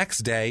the next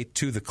day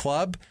to the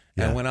club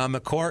and went on the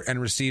court and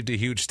received a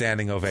huge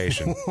standing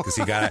ovation because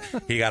he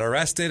got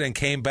arrested and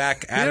came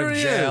back out of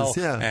jail.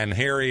 And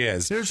here he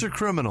is. Here's your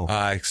criminal.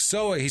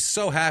 So he's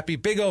so happy.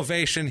 Big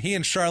ovation. He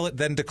and Charlotte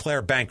then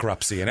declare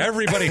bankruptcy, and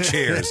everybody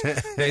cheers.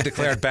 They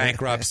declared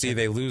bankruptcy.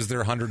 They lose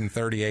their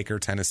 130-acre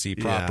Tennessee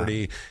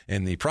property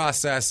in the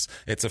process.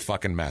 It's a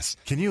fucking mess.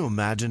 Can you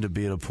imagine to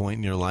be at a point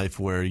in your life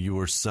where you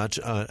were such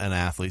an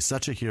athlete,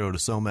 such a hero to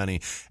so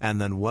many,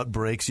 and then what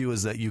breaks you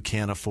is that you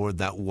can't afford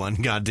that one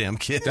goddamn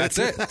kid? That's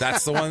it.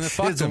 That's the one that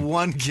fucked it's him.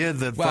 one kid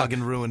that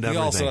fucking ruined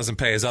everything. He also doesn't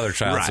pay his other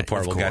child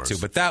support we'll get to,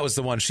 but that was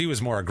the one. She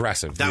was more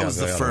aggressive. That was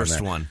the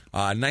first one.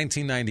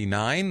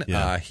 1999,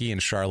 he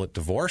and Charlotte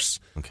divorce.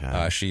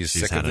 Okay. She's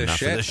sick of this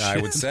shit, I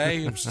would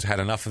say. She's had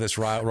enough of this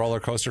roller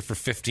coaster for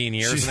 15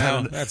 years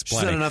now. That's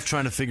plenty. She's had enough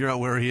trying to figure out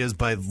where he is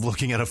by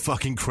looking at a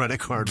fucking credit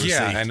card receipt.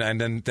 Yeah, and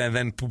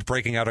then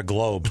breaking out a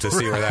globe to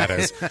see where that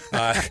is.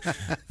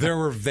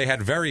 They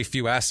had very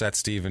few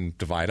assets to even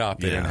divide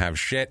up. They didn't have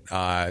shit.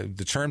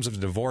 The terms of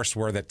the divorce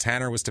were that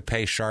Tanner was to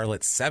pay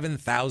Charlotte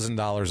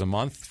 $7,000 a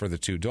month for the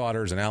two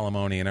daughters and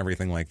alimony and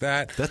everything like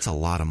that. That's a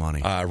lot of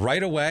money.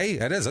 Right away,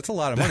 it is. That's a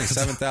lot of money.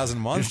 $7,000 a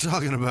month. You're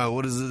talking about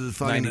what is it?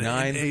 Fucking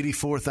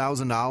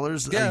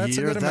 $84,000 a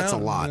year. That's a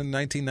lot.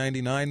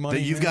 1999 money.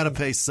 That you've got to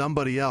pay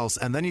somebody else,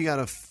 and then you got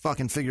to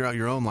fucking figure out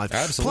your own life.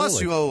 Absolutely.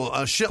 Plus, you owe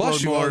a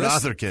shitload more to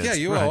other kids. Yeah,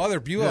 you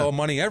owe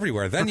money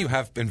everywhere. Then you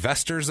have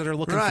investors that are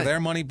looking for their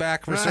money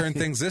back for certain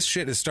things. This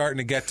shit is starting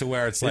to get to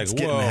where it's like,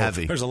 whoa,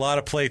 heavy. There's a lot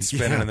of plates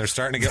spinning, and they're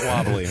starting to get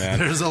wobbly,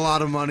 man. There's a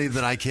lot of money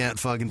that I can't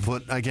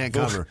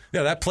cover.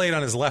 Yeah, that plate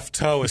on his left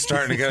toe is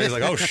starting to get. He's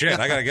like, oh shit,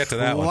 I got to get to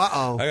that one.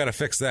 Uh-oh. I got to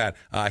fix that.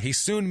 He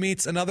soon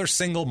meets another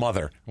single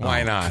mother.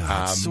 Why not?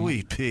 God,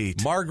 sweet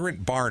Pete.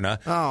 Margaret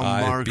Barna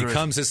Margaret.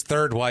 becomes his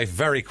third wife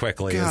very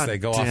quickly as they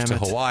go off to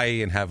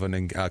Hawaii and have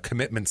a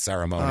commitment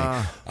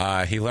ceremony.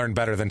 He learned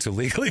better than to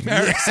legally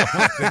marry someone,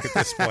 I think, at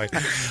this point.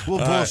 We'll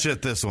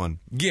bullshit this one.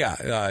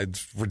 Yeah,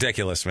 it's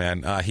ridiculous,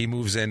 man. He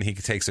moves in. He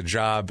takes a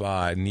job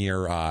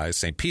near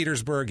St.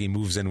 Petersburg. He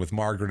moves in with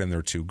Margaret and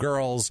their two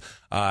girls.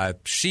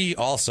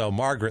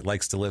 Margaret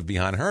likes to live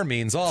beyond her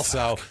means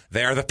also.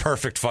 They're the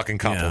perfect fucking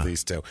couple,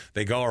 these two.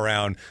 They go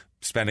around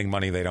spending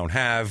money they don't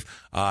have,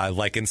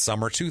 like in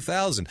summer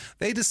 2000.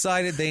 They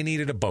decided they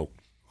needed a boat.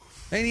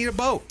 They need a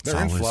boat.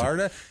 They're in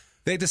Florida.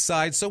 They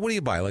decide, so what do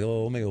you buy? Like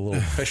maybe a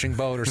little fishing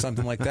boat or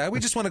something like that?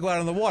 We just want to go out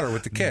on the water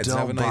with the kids and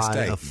have a nice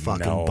day. Don't buy a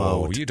fucking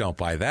boat. You don't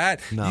buy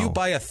that. No. You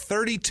buy a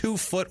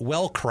 32-foot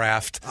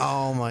Wellcraft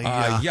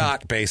God.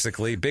 yacht,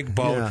 basically, big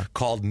boat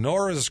called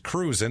Nora's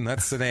Cruisin'.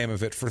 That's the name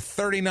of it, for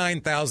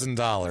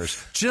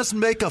 $39,000. Just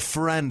make a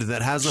friend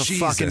that has a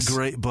fucking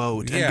great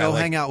boat and go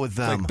hang out with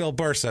them. Like Bill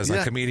Burr says,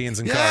 like comedians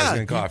and cars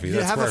and coffee. You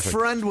That's have perfect. a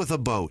friend with a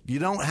boat. You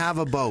don't have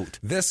a boat.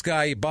 This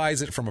guy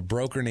buys it from a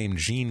broker named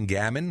Gene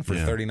Gammon for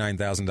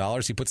 $39,000.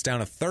 He puts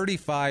down a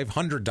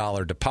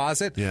 $3,500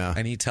 deposit,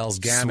 and he tells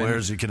Gammon...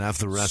 Swears you can have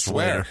the rest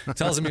later.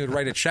 Tells him he would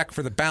write a check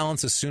for the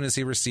balance as soon as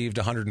he received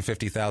a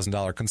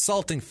 $150,000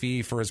 consulting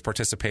fee for his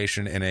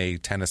participation in a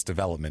tennis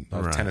development,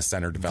 tennis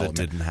center development.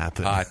 That didn't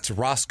happen. To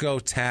Roscoe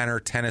Tanner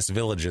Tennis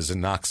Villages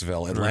in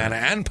Knoxville, Atlanta,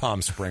 and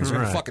Palm Springs.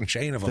 There's a fucking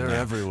chain of them. They're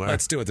everywhere.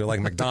 Let's do it. They're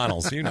like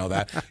McDonald's. You know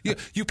that.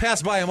 You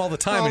pass by them all the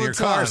time in your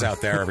cars out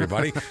there,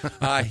 everybody.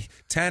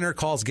 Tanner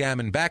calls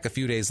Gammon back a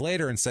few days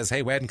later and says,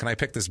 hey, Wade, can I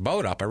pick this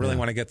boat up? I really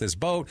want to get this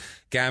boat.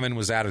 Gammon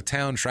was out of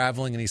town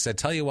traveling, and he said,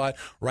 tell you what,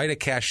 write a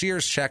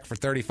cashier's check for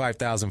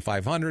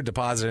 $35,500,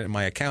 deposit it in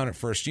my account at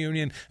First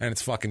Union, and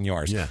it's fucking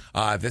yours.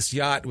 This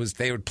yacht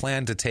they would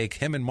plan to take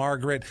him and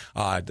Margaret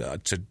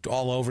to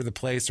all over the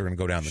place. They're going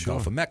to go down the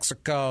Gulf of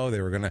Mexico. They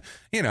were going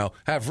to,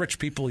 have rich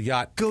people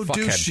yacht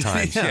fuckhead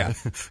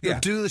times. Go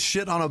do the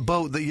shit on a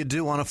boat that you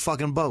do on a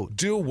fucking boat.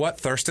 Do what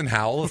Thurston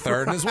Howell III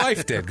and his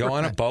wife did. Go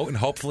on a boat and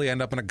hopefully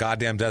end up in a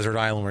goddamn desert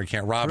island where you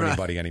can't rob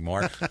anybody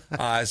anymore.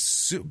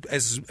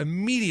 As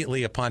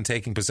immediately upon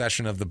taking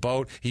possession of the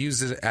boat, he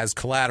used it as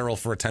collateral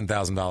for a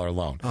 $10,000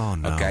 loan. Oh,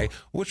 no. Okay,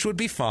 which would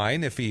be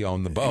fine if he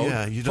owned the boat.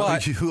 Yeah, you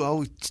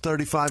owe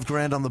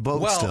 $35,000 on the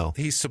boat still.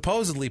 He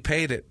supposedly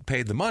paid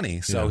the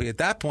money, so at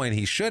that point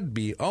he should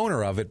be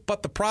owner of it.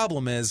 But the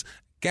problem is,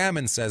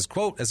 Gammon says,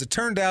 quote, as it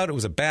turned out, it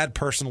was a bad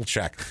personal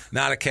check,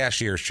 not a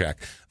cashier's check.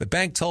 The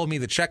bank told me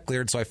the check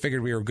cleared, so I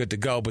figured we were good to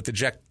go, but the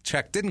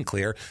check didn't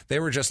clear. They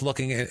were just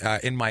looking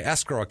in my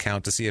escrow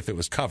account to see if it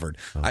was covered.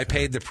 Okay. I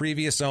paid the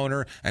previous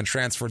owner and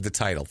transferred the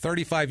title.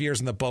 35 years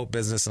in the boat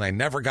business, and I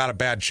never got a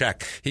bad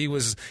check. He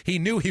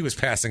knew he was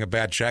passing a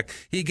bad check.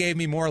 He gave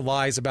me more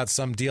lies about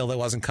some deal that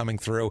wasn't coming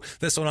through.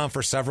 This went on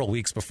for several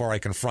weeks before I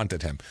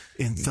confronted him.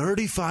 In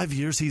 35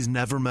 years, he's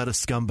never met a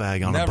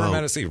scumbag on a boat. Never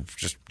met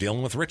just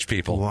dealing with rich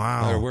people.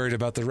 Wow. They're worried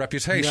about the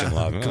reputation.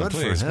 Yeah, good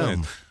for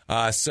him.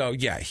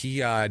 He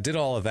did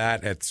all of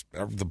that.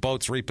 The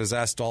boat's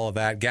repossessed, all of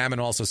that.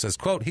 Gammon also says,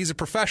 quote, he's a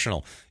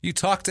professional. You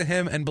talk to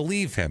him and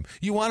believe him.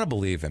 You want to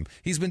believe him.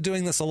 He's been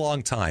doing this a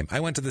long time.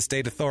 I went to the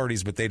state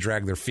authorities, but they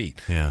dragged their feet.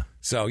 Yeah.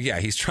 So,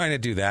 he's trying to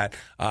do that.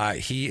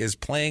 He is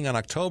playing on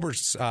October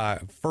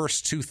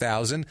 1st,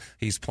 2000.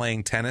 He's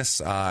playing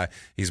tennis.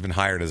 He's been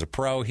hired as a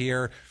pro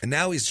here. And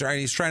now he's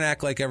trying to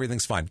act like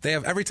everything's fine.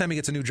 Every time he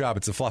gets a new job,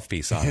 it's a fluff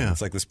piece on him.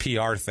 It's like this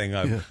PR thing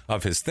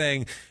of his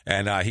thing.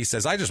 And he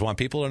says, I just want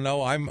people to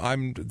know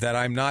I'm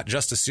not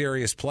just a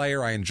serious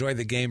player. I enjoy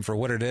the game for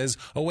what it is,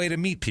 a way to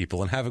meet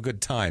people and have a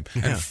good time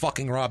and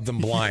fucking rob them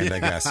blind, I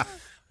guess.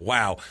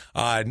 Wow.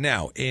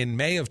 Now, in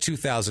May of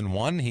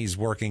 2001, he's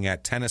working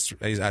at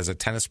as a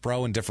tennis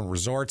pro in different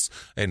resorts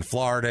in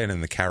Florida and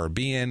in the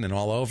Caribbean and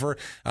all over.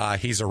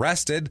 He's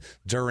arrested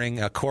during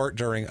a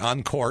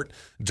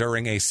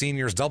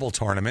seniors double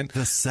tournament.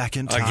 The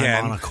second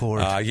time on a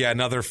court.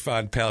 Another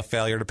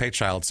failure to pay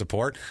child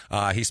support.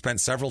 He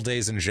spent several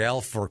days in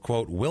jail for,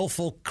 quote,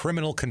 willful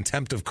criminal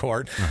contempt of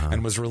court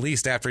and was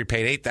released after he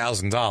paid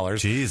 $8,000.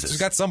 Jesus. So he's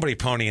got somebody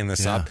ponying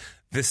this up.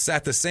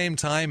 At the same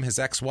time, his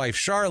ex-wife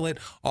Charlotte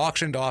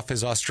auctioned off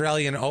his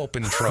Australian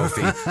Open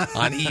trophy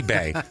on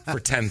eBay for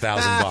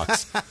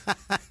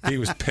 $10,000. He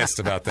was pissed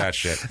about that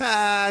shit.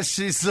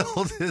 She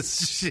sold his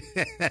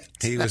shit.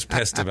 He was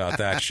pissed about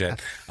that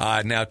shit.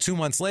 Now, 2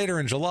 months later,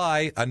 in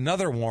July,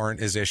 another warrant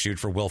is issued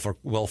for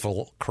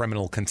willful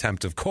criminal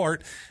contempt of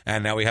court.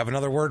 And now we have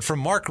another word from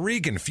Mark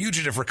Regan,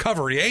 fugitive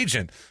recovery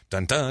agent.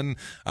 Dun dun.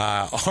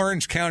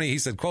 Orange County, he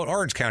said, quote,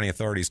 Orange County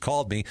authorities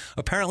called me.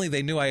 Apparently,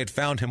 they knew I had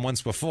found him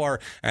once before.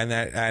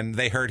 And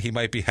they heard he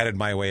might be headed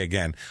my way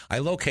again. I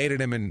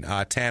located him in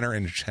Tanner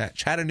in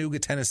Chattanooga,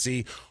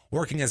 Tennessee,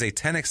 working as a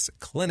tennis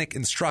clinic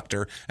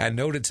instructor and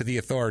noted to the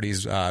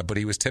authorities, but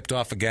he was tipped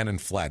off again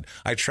and fled.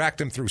 I tracked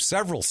him through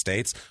several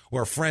states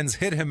where friends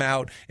hid him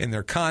out in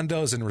their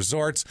condos and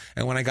resorts,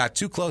 and when I got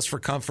too close for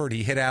comfort,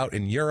 he hid out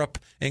in Europe,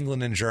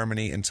 England, and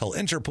Germany until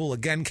Interpol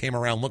again came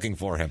around looking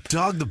for him.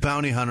 Dog the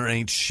Bounty Hunter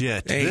ain't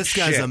shit. This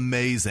guy's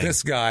amazing.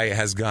 This guy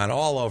has gone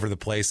all over the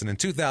place, and in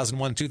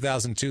 2001,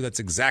 2002,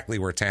 that's exactly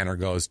where Tanner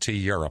goes, to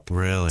Europe.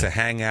 Really? To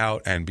hang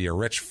out and be a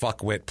rich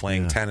fuckwit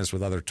playing tennis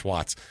with other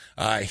twats.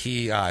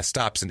 He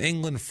stops in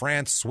England,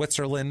 France,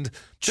 Switzerland.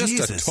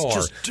 Just a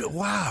tour.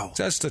 Wow.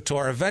 Just a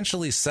tour.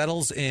 Eventually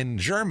settles in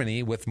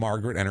Germany with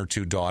Margaret and her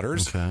two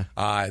daughters. Okay.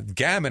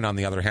 Gammon, on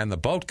the other hand, the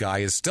boat guy,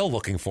 is still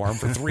looking for him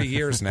for 3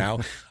 years now.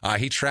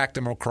 He tracked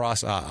him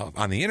across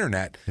on the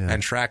internet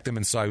and tracked him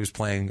and saw he was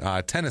playing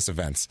tennis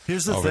events.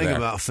 Here's the thing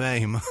about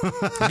fame.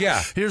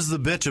 Here's the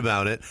bitch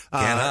about it.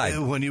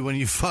 When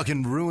you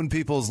fucking ruin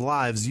people's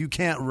lives, you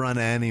can't run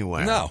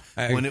anywhere. No.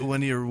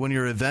 When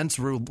your events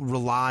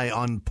rely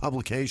on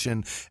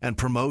publication and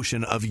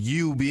promotion of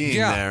you being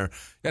there,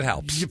 it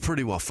helps. You're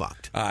pretty well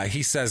fucked.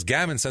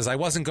 Gammon says, I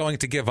wasn't going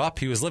to give up.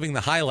 He was living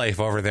the high life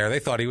over there. They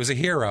thought he was a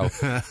hero.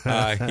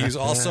 He's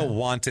also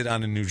wanted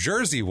on a New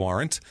Jersey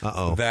warrant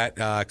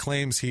that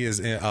claims he is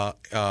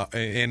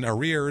in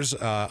arrears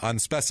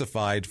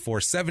unspecified for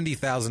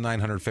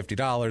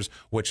 $70,950,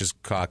 which is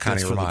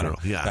Connie Romano.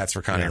 That's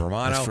for Connie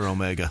Romano. That's for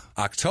Omega.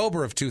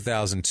 October of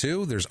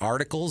 2002, there's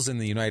articles in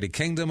the United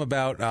Kingdom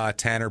about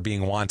Tanner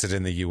being wanted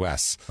in the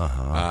U.S.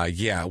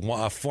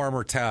 A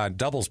former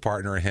doubles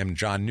partner of him,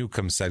 John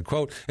Newcomb, said,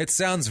 quote, it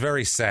sounds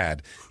very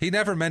sad. He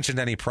never mentioned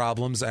any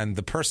problems, and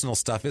the personal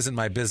stuff isn't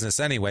my business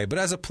anyway, but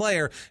as a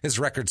player, his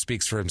record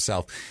speaks for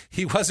himself.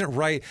 He wasn't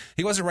right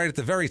at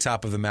the very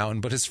top of the mountain,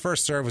 but his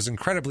first serve was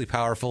incredibly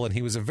powerful, and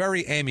he was a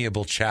very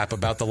amiable chap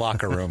about the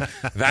locker room.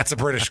 That's a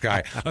British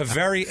guy. A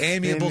very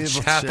amiable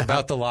chap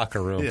about the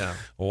locker room. Yeah.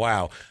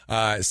 Wow. He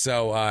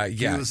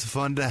was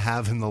fun to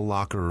have in the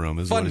locker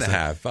room. Fun to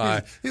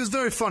have. He was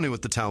very funny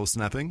with the towel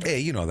snapping. Hey,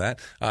 you know that.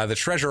 The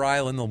Treasure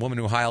Island, the woman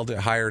who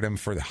hired him.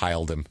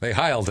 They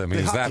hiled him.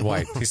 He's that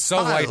white. He's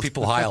so white,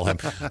 people hile him.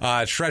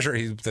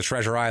 The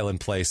Treasure Island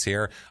place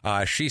here.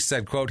 She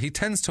said, quote, he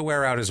tends to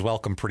wear out his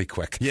welcome pretty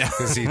quick. Yeah.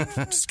 Because he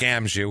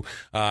scams you.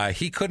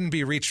 He couldn't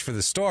be reached for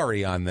the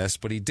story on this,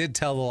 but he did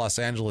tell the Los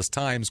Angeles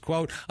Times,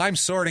 quote, I'm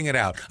sorting it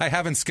out. I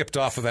haven't skipped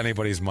off with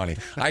anybody's money.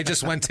 I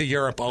just went to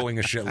Europe owing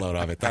a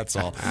shitload of it. That's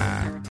all.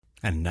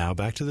 And now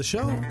back to the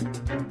show.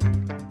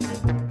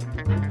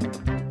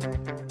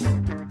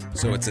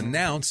 So it's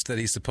announced that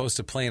he's supposed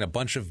to play in a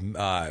bunch of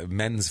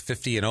men's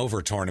 50 and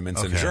over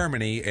tournaments in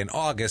Germany in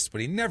August,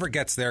 but he never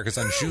gets there because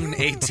on June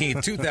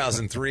 18th,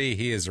 2003,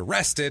 he is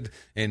arrested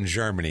in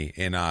Germany,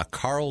 in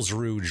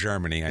Karlsruhe,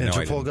 Germany.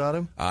 Interpol got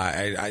him?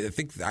 I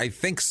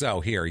think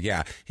so here,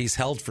 yeah. He's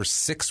held for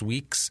 6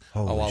 weeks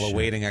while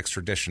awaiting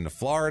extradition to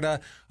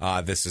Florida.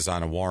 This is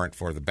on a warrant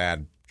for the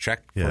bad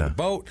check for the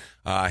boat.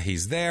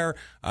 He's there.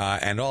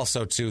 And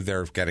also, too,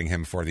 they're getting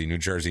him for the New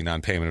Jersey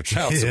non-payment of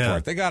child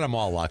support. They got him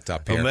all locked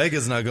up here.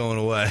 Omega's not going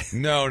away.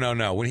 No.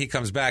 When he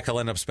comes back, he'll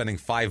end up spending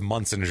 5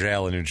 months in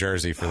jail in New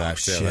Jersey for that,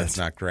 too. Shit. That's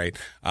not great.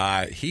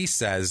 He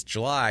says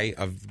July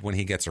of when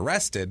he gets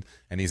arrested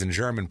and he's in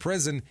German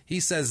prison,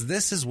 he says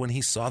this is when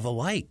he saw the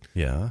light.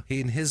 Yeah.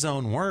 In his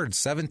own words,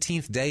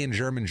 17th day in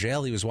German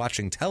jail, he was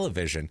watching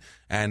television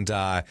and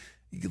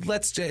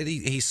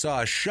he saw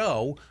a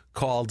show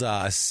called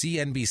a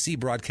CNBC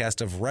broadcast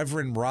of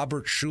Reverend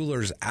Robert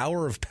Schuler's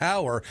Hour of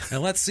Power.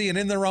 And let's see, and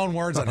in their own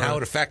words on how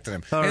it affected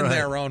him.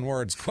 Their own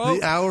words,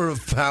 quote. The Hour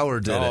of Power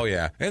did it. Oh,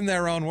 yeah. In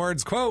their own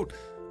words, quote.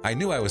 I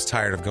knew I was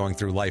tired of going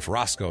through life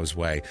Roscoe's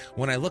way.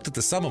 When I looked at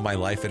the sum of my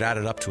life, it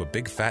added up to a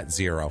big fat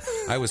zero.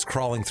 I was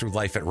crawling through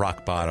life at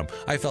rock bottom.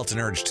 I felt an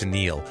urge to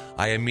kneel.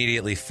 I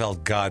immediately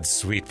felt God's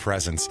sweet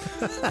presence.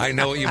 I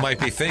know what you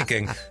might be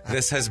thinking.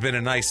 This has been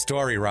a nice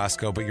story,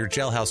 Roscoe, but your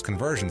jailhouse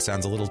conversion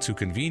sounds a little too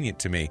convenient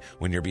to me.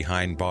 When you're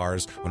behind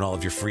bars, when all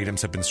of your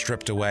freedoms have been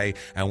stripped away,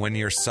 and when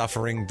you're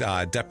suffering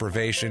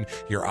deprivation,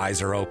 your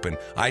eyes are open.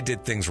 I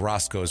did things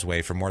Roscoe's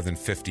way for more than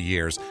 50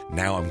 years.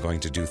 Now I'm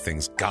going to do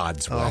things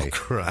God's way. Oh,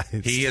 Christ.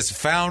 He has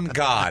found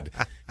God.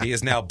 He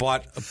has now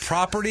bought a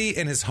property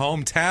in his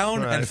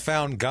hometown and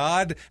found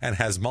God and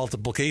has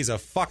multiple. He's a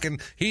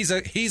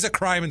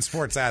crime and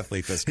sports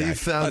athlete. This guy. He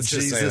found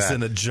Jesus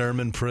in a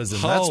German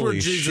prison. That's where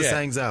Jesus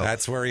hangs out.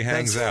 That's where he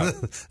hangs out.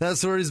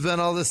 That's where he's been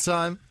all this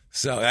time.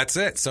 So that's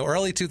it. So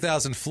early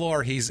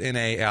 2004, he's in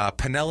a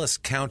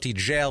Pinellas County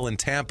jail in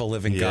Tampa,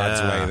 living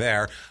God's way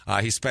there.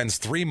 He spends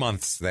 3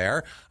 months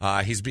there.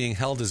 He's being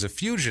held as a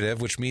fugitive,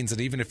 which means that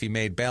even if he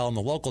made bail on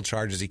the local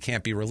charges, he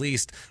can't be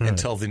released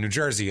until the New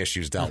Jersey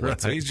issue's dealt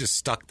with. So he's just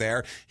stuck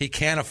there. He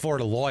can't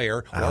afford a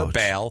lawyer or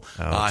bail.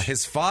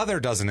 His father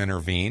doesn't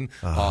intervene.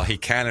 He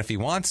can if he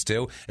wants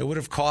to. It would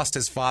have cost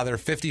his father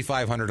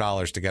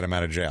 $5,500 to get him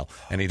out of jail,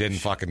 and he didn't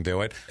fucking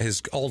do it.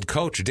 His old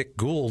coach, Dick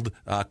Gould,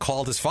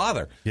 called his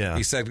father. Yeah.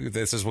 He said,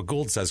 this is what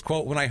Gould says,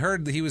 quote, when I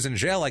heard that he was in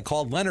jail, I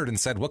called Leonard and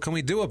said, what can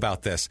we do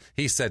about this?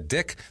 He said,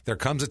 Dick, there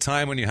comes a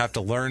time when you have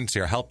to learn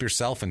to help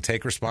yourself and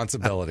take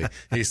responsibility.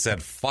 He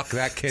said, fuck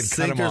that kid,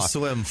 cut him off.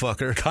 Sink or swim,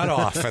 fucker. Cut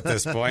off at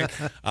this point.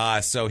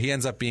 So he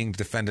ends up being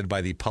defended by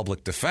the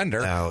public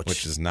defender,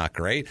 which is not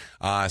great.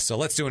 So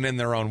let's do an in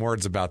their own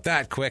words about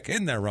that quick.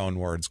 In their own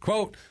words,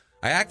 quote,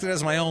 I acted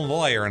as my own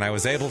lawyer, and I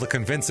was able to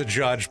convince a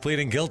judge,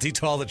 pleading guilty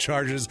to all the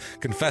charges,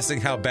 confessing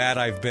how bad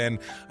I've been,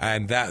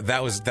 and that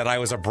I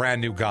was a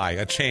brand new guy,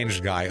 a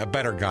changed guy, a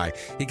better guy.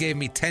 He gave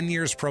me 10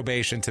 years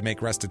probation to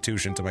make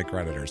restitution to my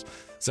creditors.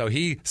 So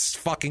he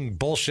fucking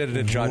bullshitted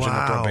a judge in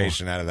the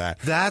probation out of that.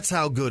 That's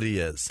how good he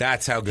is.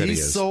 That's how good he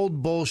is. He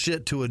sold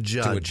bullshit to a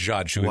judge. To a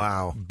judge.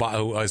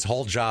 Who his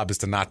whole job is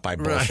to not buy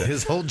bullshit. Right.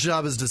 His whole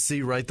job is to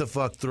see right the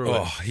fuck through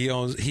it. He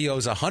owes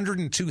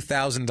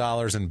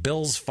 $102,000 in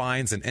bills,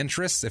 fines, and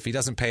interest. If he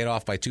doesn't pay it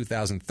off by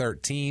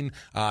 2013,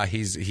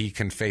 he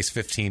can face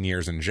 15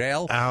 years in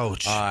jail.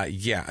 Ouch.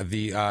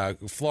 The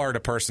Florida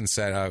person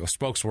said, a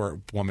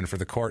spokeswoman for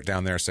the court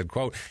down there said,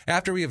 quote,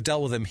 after we have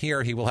dealt with him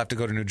here, he will have to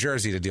go to New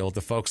Jersey to deal with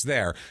the folks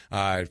there.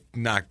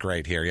 Not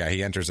great here. Yeah,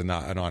 he enters a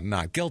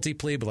not guilty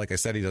plea, but like I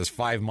said, he does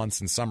 5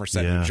 months in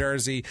Somerset, New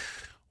Jersey.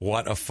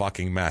 What a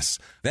fucking mess.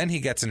 Then he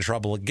gets in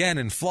trouble again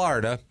in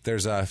Florida.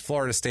 There's a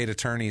Florida State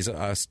Attorney's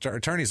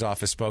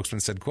Office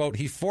spokesman said, quote,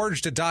 he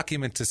forged a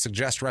document to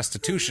suggest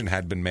restitution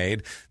had been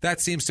made.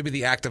 That seems to be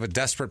the act of a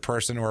desperate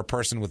person or a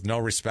person with no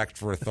respect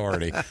for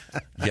authority.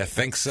 You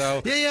think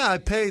so? Yeah, I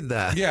paid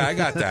that. Yeah, I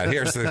got that.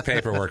 Here's the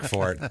paperwork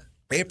for it.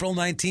 April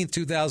 19th,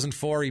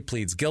 2004, he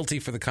pleads guilty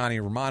for the Connie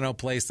Romano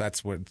case.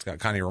 That's when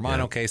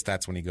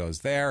he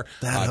goes there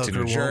to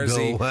New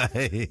Jersey. Won't go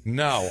away.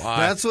 No.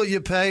 That's what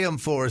you pay him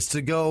for, is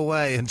to go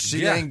away, and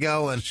she ain't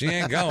going. She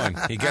ain't going.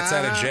 He gets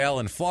out of jail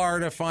in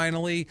Florida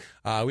finally.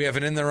 We have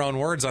an in their own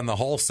words on the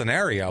whole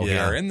scenario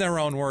here. In their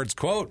own words,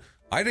 quote,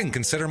 I didn't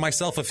consider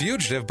myself a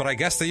fugitive, but I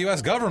guess the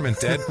U.S. government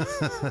did.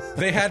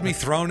 They had me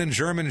thrown in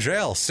German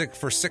jail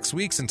for 6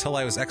 weeks until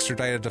I was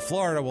extradited to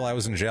Florida while I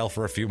was in jail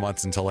for a few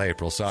months until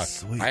April. So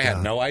I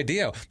had no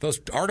idea.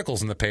 Those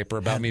articles in the paper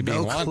about me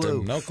being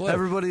wanted, no clue.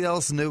 Everybody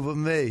else knew but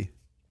me.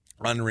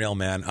 Unreal,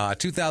 man.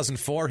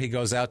 2004, he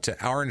goes out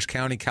to Orange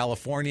County,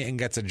 California, and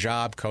gets a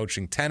job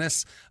coaching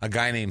tennis. A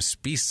guy named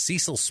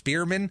Cecil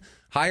Spearman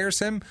hires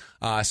him.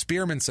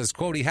 Spearman says,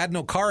 quote, he had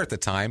no car at the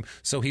time,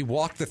 so he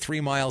walked the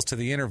 3 miles to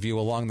the interview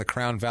along the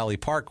Crown Valley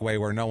Parkway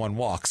where no one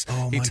walks.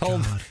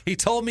 He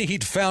told me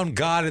he'd found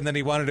God and then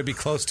he wanted to be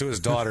close to his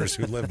daughters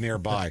who live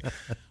nearby.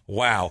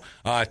 Wow.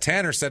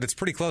 Tanner said it's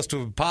pretty close to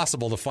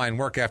impossible to find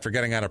work after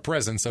getting out of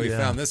prison, so he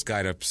found this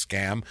guy to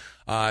scam.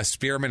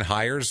 Spearman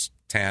hires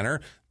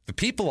Tanner. the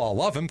people all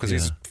love him because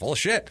he's full of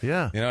shit.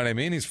 Yeah. You know what I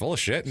mean? He's full of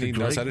shit, and he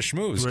knows how to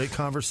schmooze. Great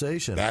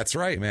conversation. That's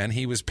right, man.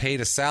 He was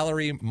paid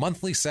a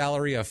monthly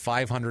salary of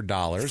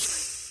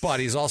 $500. But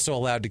he's also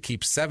allowed to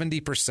keep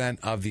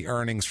 70% of the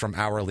earnings from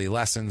hourly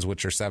lessons,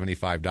 which are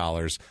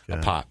 $75 a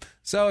pop.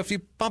 So if you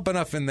bump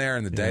enough in there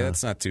in the day,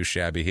 that's not too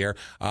shabby here.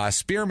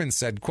 Spearman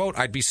said, quote,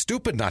 "I'd be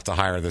stupid not to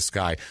hire this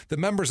guy. The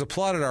members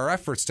applauded our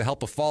efforts to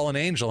help a fallen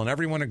angel, and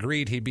everyone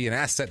agreed he'd be an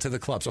asset to the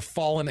clubs." A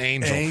fallen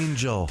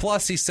angel.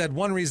 Plus, he said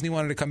one reason he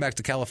wanted to come back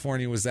to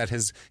California was that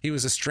he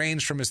was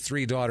estranged from his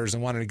 3 daughters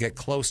and wanted to get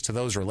close to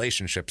those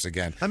relationships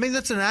again. I mean,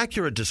 that's an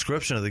accurate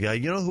description of the guy.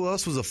 You know who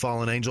else was a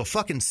fallen angel?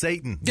 Fucking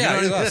Satan.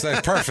 Yeah,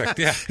 that's perfect.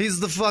 Yeah, he's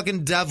the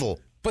fucking devil.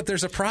 But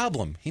there's a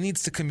problem. He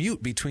needs to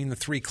commute between the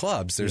 3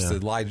 clubs. There's the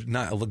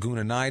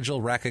Laguna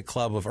Nigel, Racket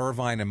Club of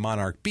Irvine, and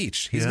Monarch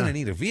Beach. He's going to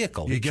need a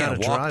vehicle. He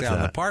can't walk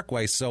down the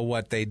parkway. So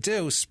what they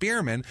do,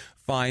 Spearman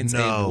finds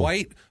a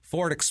white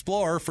Ford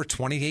Explorer for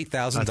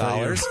 $28,000. I thought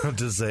you were about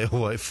to say a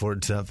white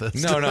Ford Tempest.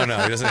 No. He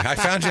doesn't. I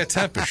found you a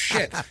Tempest.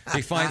 Shit.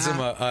 He finds him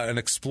an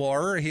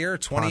Explorer here.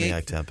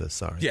 Pontiac Tempest,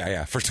 sorry.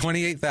 Yeah, for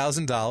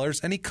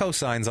 $28,000, and he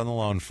co-signs on the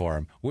loan for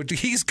him.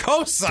 He's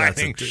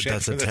co-signing shit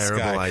That's for a this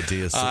terrible guy.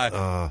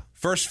 idea.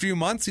 First few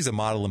months, he's a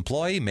model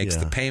employee, makes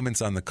the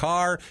payments on the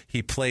car.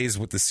 He plays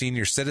with the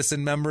senior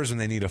citizen members when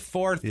they need a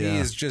fourth. He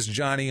is just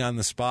Johnny on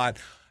the spot.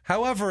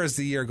 However, as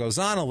the year goes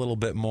on a little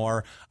bit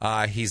more,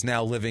 he's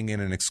now living in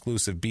an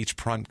exclusive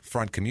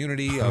beachfront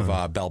community of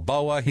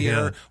Balboa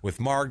here with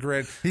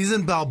Margaret. He's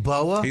in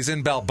Balboa? He's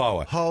in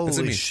Balboa.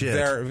 Holy shit.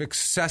 They're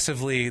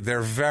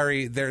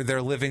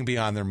they're living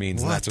beyond their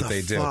means, and that's what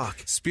they do.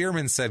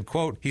 Spearman said,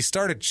 quote, "He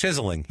started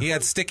chiseling. He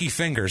had sticky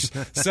fingers."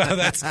 So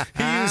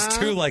he used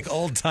 2 like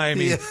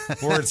old-timey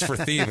words for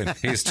thieving.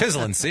 He's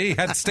chiseling, see? He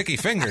had sticky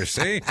fingers,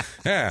 see?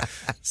 Yeah.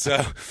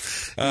 So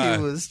he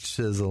was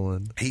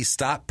chiseling. He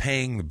stopped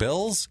paying the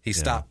bills. He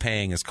stopped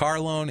paying his car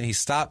loan. He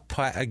stopped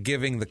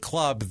giving the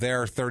club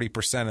their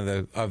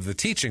 30% of the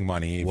teaching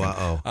money. Even.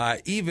 Wow.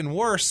 Even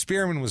worse,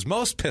 Spearman was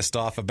most pissed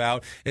off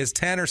about is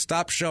Tanner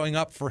stopped showing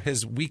up for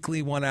his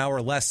weekly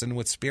 1-hour lesson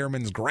with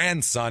Spearman's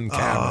grandson,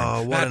 Cameron.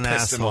 Oh, what an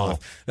asshole.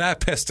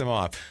 That pissed him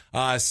off.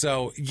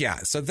 So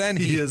then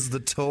he is the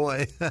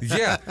toy.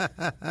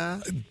 Yeah.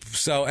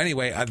 So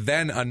anyway,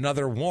 then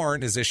another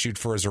warrant is issued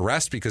for his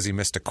arrest because he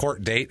missed a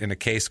court date in a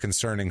case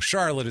concerning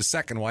Charlotte, his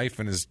second wife,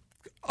 and his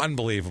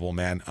unbelievable,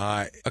 man.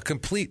 A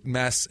complete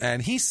mess.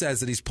 And he says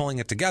that he's pulling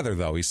it together,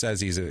 though. He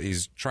says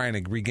he's trying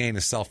to regain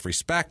his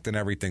self-respect and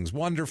everything's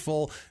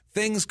wonderful.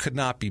 Things could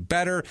not be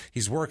better.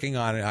 He's working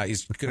on it.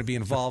 He's going to be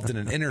involved in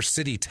an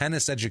inner-city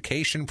tennis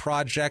education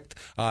project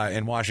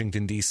in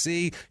Washington,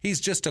 D.C. He's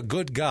just a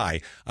good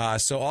guy.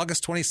 So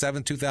August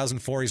 27,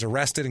 2004, he's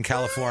arrested in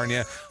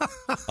California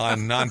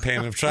on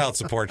non-payment of child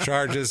support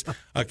charges,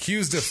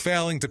 accused of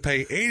failing to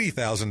pay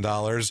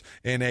 $80,000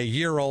 in a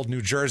year-old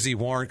New Jersey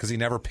warrant because he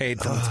never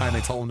paid from the time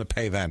they told him to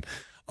pay then.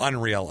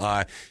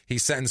 Unreal.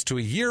 He's sentenced to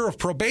a year of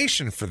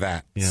probation for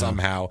that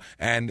somehow,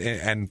 and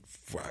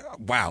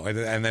wow,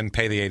 and then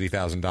pay the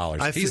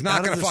 $80,000. He's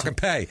not going to fucking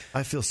pay.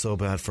 I feel so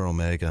bad for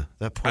Omega.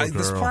 That poor girl.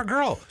 This poor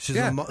girl. She's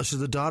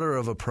the daughter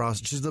of a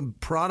prostitute. She's the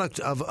product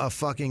of a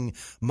fucking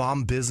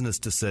mom business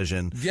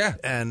decision. Yeah.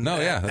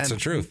 That's the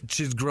truth.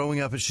 She's growing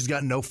up and she's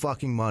got no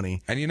fucking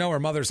money. And her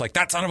mother's like,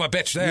 that son of a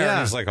bitch there. Yeah. And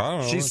he's like, I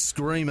don't know. She's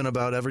screaming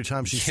about every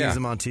time she sees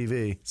him on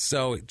TV.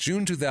 So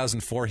June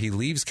 2004, he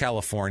leaves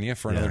California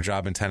for another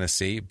job in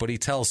Tennessee, but he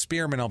tells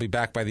Spearman, I'll be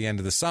back by the end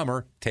of the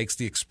summer, takes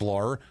the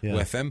Explorer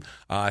with him.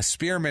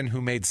 Spearman, who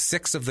made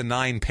 6 of the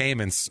 9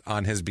 payments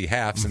on his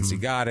behalf since he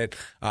got it,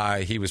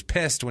 he was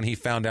pissed when he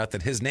found out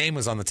that his name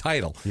was on the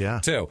title,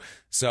 too.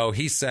 So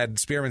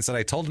Spearman said,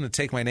 I told him to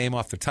take my name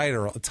off the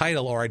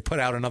title or I'd put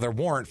out another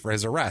warrant for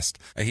his arrest.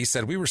 He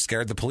said, we were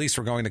scared the police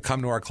were going to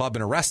come to our club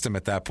and arrest him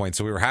at that point,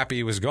 so we were happy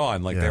he was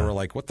gone. They were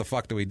like, what the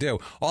fuck do we do?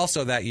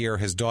 Also that year,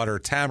 his daughter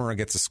Tamara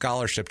gets a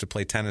scholarship to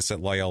play tennis at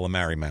Loyola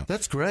Marymount.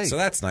 That's great. So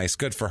that's nice.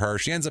 Good for her.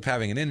 She ends up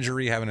having an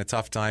injury, having a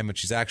tough time, but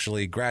she's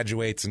actually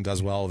graduates and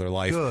does well with her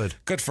life.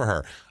 Good for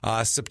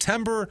her.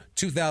 September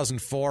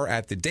 2004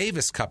 at the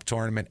Davis Cup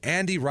tournament,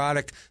 Andy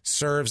Roddick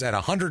serves at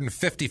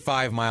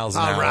 155 miles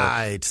an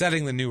hour.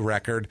 Setting the new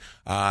record.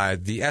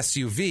 The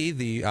SUV,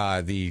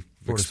 the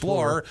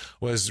Explorer,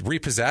 was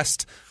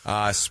repossessed.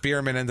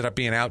 Spearman ended up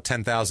being out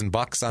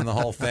 $10,000 on the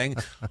whole thing.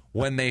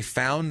 When they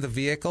found the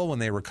vehicle, when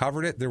they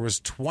recovered it, there was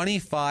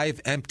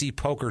 25 empty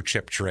poker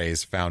chip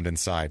trays found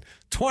inside.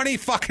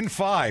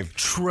 25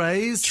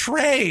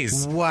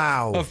 trays.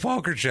 Wow. Of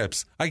poker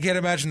chips. I can't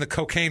imagine the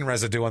cocaine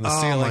residue on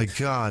the ceiling. Oh my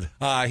God.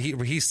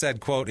 He said,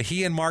 quote,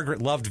 he and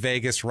Margaret loved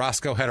Vegas.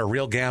 Roscoe had a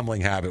real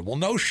gambling habit. Well,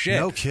 no shit.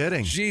 No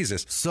kidding.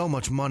 Jesus. So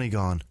much money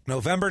gone.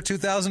 November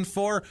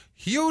 2004,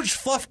 huge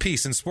fluff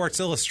piece in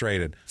Sports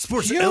Illustrated.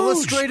 Sports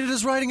Illustrated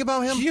is writing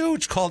about him?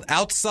 Huge, called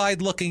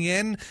Outside Looking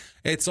In.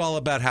 It's all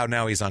about how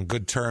now he's on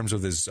good terms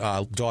with his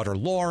daughter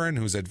Lauren,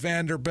 who's at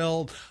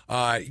Vanderbilt.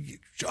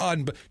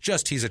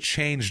 He's a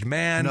changed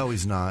man. No,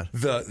 he's not.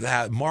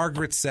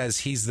 Margaret says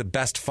he's the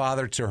best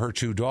father to her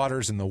 2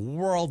 daughters in the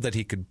world that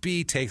he could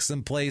be, takes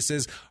them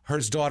places. Her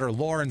daughter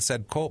Lauren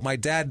said, quote, my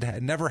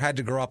dad never had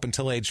to grow up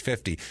until age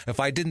 50. If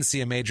I didn't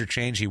see a major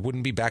change, he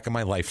wouldn't be back in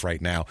my life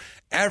right now.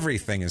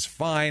 Everything is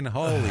fine.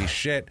 Holy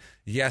shit.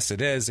 Yes,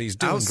 it is. He's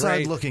doing outside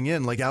great. Looking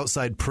in, like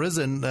outside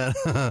prison.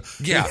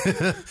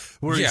 Yeah.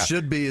 Where he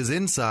should be is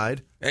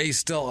inside. He's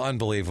still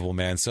unbelievable,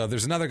 man. So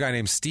there's another guy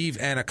named Steve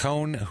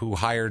Annacone who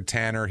hired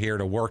Tanner here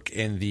to work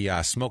in the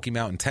Smoky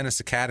Mountain Tennis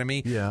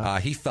Academy. Yeah.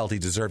 He felt he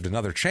deserved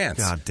another chance.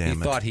 God damn it.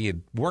 He thought he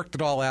had worked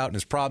it all out, and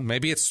his problem,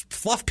 maybe it's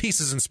fluff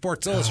pieces in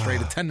Sports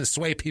Illustrated tend to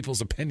sway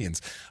people's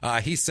opinions.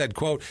 He said,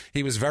 quote,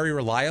 he was very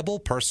reliable,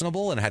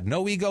 personable, and had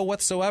no ego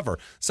whatsoever.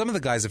 Some of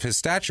the guys of his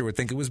stature would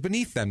think it was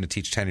beneath them to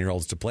teach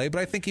 10-year-olds to play, but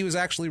I think he was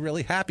actually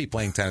really happy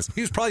playing tennis. He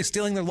was probably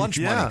stealing their lunch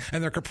money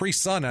and their Capri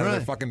Sun out of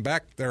their fucking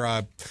their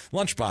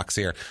lunchbox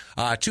here.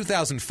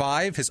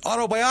 2005, his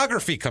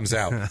autobiography comes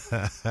out.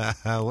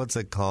 What's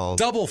it called?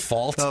 Double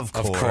Fault, of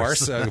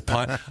course.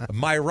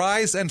 My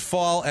Rise and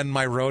Fall and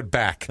My Road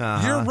Back.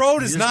 Your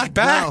road is not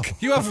back. No.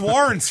 You have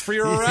warrants for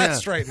your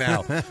arrest right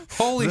now.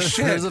 Holy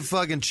shit. There's a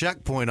fucking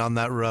checkpoint on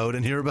that road,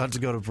 and you're about to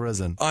go to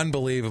prison.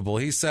 Unbelievable.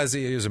 He says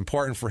it was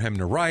important for him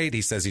to write.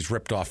 He says he's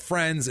ripped off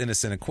friends,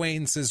 innocent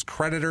acquaintances,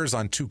 creditors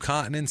on 2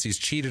 continents. He's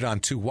cheated on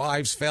 2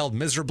 wives, failed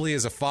miserably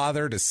as a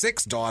father to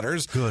 6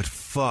 daughters. Good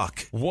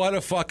fuck. What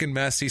a fucking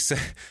mess. He said,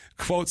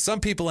 quote,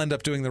 some people end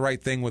up doing the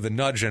right thing with a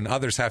nudge and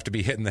others have to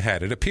be hit in the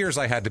head. It appears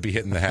I had to be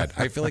hit in the head.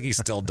 I feel like he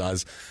still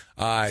does.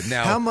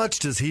 Now, how much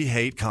does he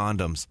hate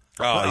condoms?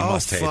 Oh, he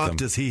must hate them. Fuck,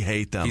 does he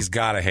hate them? He's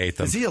got to hate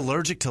them. Is he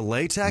allergic to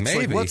latex?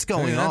 Maybe. Like, what's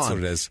going on? That's what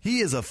it is. He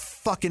is a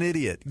fucking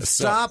idiot.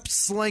 Stop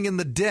slinging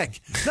the dick.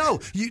 No,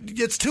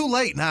 it's too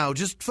late now.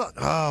 Just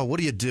what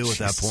do you do at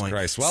that point?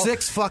 Christ. Well,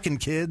 6 fucking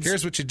kids.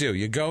 Here's what you do.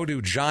 You go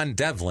to John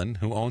Devlin,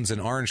 who owns an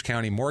Orange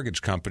County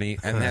mortgage company,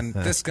 and then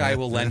this guy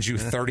will lend you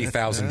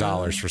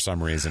 $30,000 for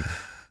some reason.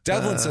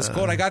 Devlin says,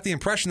 quote, I got the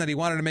impression that he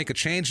wanted to make a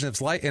change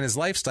in his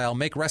lifestyle,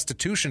 make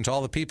restitution to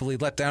all the people he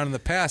let down in the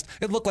past.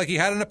 It looked like he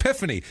had an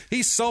epiphany.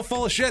 He's so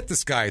full of shit,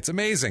 this guy. It's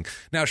amazing.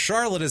 Now,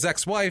 Charlotte, his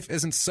ex-wife,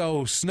 isn't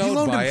so snowed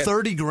by it. He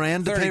loaned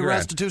him $30,000 to pay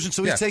restitution,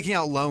 so he's taking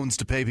out loans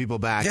to pay people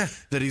back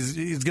that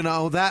he's going to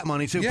owe that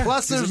money to. Yeah,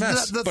 plus, there's the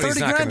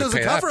 $30,000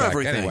 doesn't cover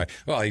everything. Anyway,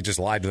 well, he just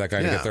lied to that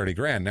guy to get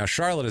 $30,000. Now,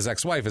 Charlotte, his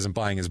ex-wife, isn't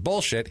buying his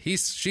bullshit. She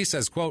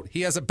says, quote,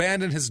 he has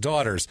abandoned his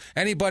daughters.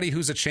 Anybody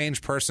who's a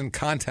changed person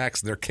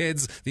contacts their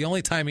kids. The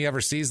only time he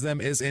ever sees them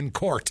is in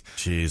court.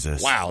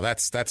 Jesus. Wow,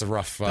 that's a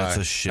rough.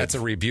 That's a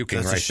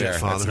rebuking right there.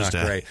 That's not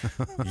great.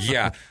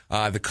 Yeah.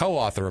 The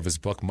co-author of his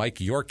book, Mike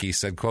Yorkie,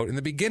 said, quote, in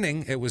the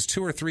beginning, it was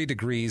 2 or 3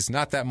 degrees,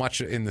 not that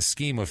much in the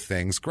scheme of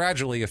things.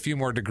 Gradually, a few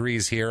more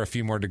degrees here, a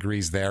few more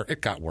degrees there.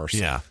 It got worse.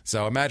 Yeah.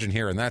 So imagine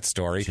hearing that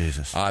story.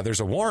 Jesus. There's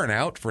a warrant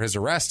out for his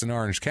arrest in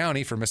Orange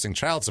County for missing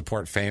child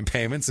support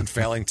payments and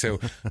failing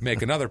to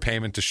make another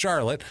payment to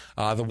Charlotte.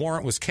 The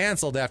warrant was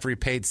canceled after he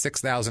paid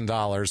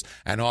 $6,000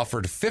 and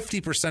offered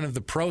 50% of the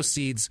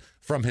proceeds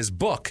from his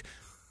book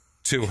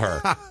to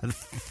her.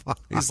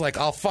 He's like,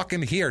 I'll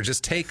fucking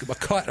just take a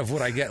cut of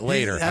what I get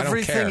later. I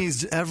don't care.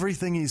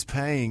 Everything he's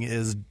paying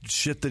is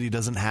shit that he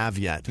doesn't have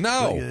yet.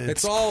 No, like,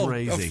 it's all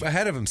crazy.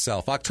 Ahead of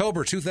himself.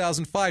 October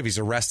 2005, he's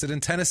arrested in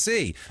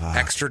Tennessee,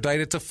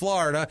 extradited to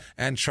Florida,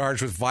 and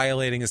charged with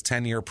violating his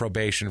 10-year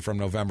probation from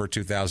November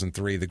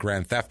 2003, the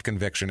grand theft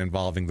conviction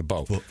involving the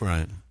boat.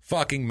 Right.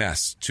 Fucking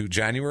mess. To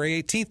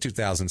January 18th,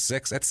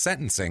 2006, at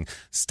sentencing,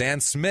 Stan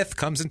Smith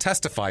comes and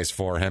testifies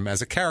for him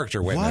as a character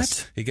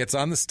witness. What? He gets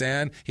on the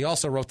stand. He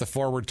also wrote the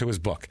foreword to his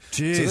book.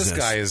 Jesus. So this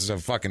guy is a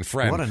fucking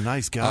friend. What a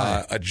nice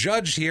guy. A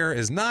judge here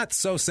is not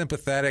so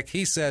sympathetic.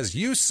 He says,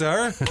 you,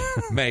 sir,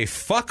 may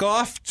fuck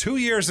off 2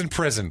 years in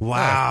prison.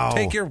 Wow.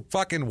 Take your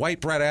fucking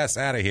white bread ass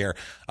out of here.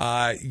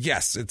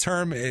 Yes,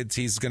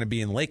 he's going to be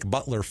in Lake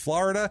Butler,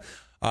 Florida.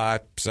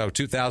 So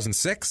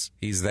 2006,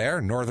 he's there,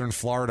 Northern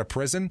Florida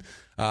prison.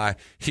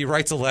 He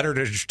writes a letter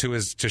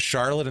to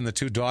Charlotte and the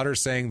 2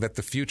 daughters saying that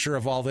the future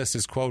of all this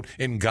is, quote,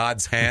 in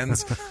God's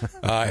hands.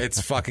 It's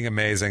fucking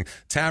amazing.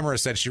 Tamara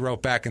said she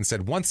wrote back and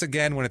said, once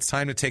again, when it's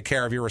time to take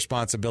care of your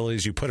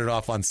responsibilities, you put it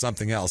off on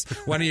something else.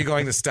 When are you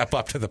going to step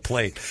up to the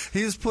plate?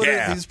 He's put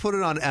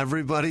it on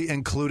everybody,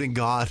 including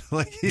God.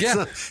 Like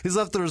he's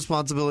left the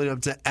responsibility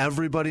up to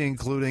everybody,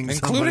 including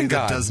somebody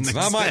God. That doesn't it's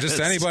exist. Not just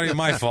anybody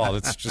my fault.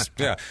 It's just,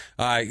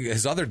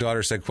 his other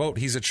daughter said, quote,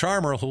 he's a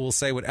charmer who will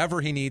say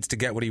whatever he needs to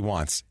get what he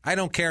wants. I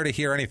don't care to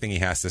hear anything he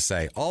has to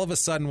say. All of a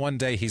sudden, one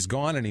day, he's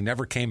gone and he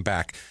never came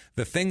back.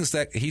 The things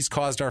that he's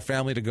caused our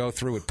family to go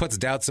through, it puts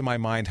doubts in my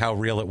mind how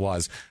real it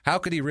was. How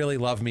could he really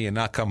love me and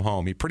not come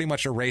home? He pretty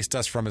much erased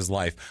us from his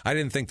life. I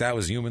didn't think that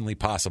was humanly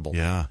possible.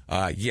 Yeah.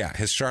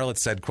 His Charlotte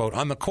said, quote,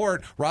 on the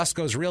court,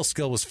 Roscoe's real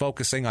skill was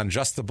focusing on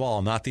just the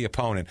ball, not the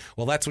opponent.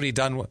 Well, that's what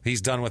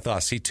he's done with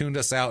us. He tuned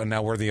us out, and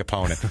now we're the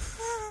opponent.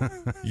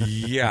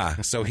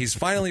 Yeah, so he's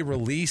finally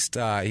released.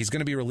 He's going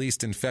to be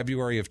released in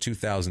February of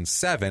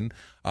 2007.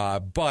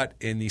 But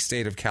in the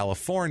state of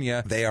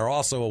California, they are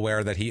also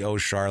aware that he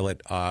owes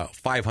Charlotte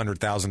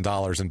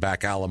 $500,000 in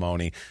back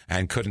alimony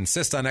and could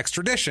insist on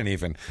extradition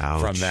even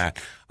from that.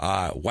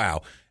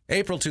 Wow.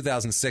 April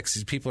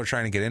 2006, people are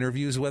trying to get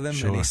interviews with him,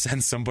 and he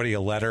sends somebody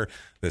a letter.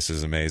 This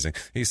is amazing.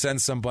 He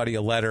sends somebody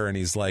a letter, and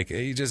he's like,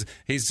 he just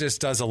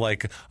does a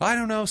like, I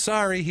don't know,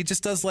 sorry. He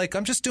just does like,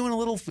 I'm just doing a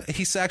little.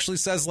 He actually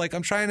says like,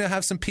 I'm trying to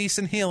have some peace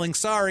and healing.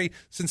 Sorry,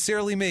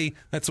 sincerely me.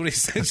 That's what he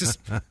says. Just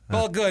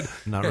all good.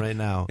 Not right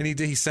now. And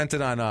he sent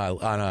it on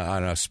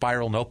a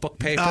spiral notebook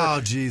paper.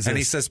 Oh Jesus! And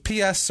he says,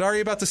 P.S.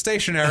 Sorry about the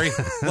stationery.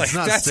 Like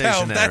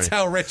that's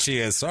how rich he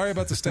is. Sorry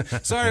about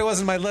the sorry, it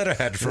wasn't my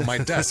letterhead for my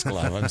desk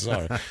glove. I'm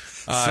sorry.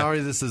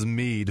 Sorry, this is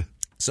mead.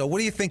 So what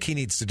do you think he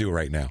needs to do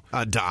right now?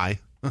 Die.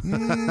 What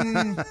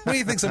do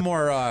you think's a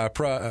more,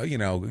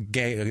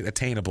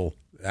 attainable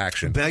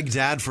action? Beg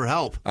Dad for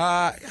help.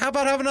 How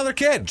about have another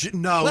kid?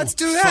 No, let's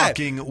do that.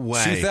 Fucking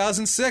way.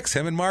 2006.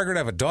 Him and Margaret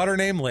have a daughter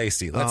named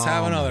Lacey. Let's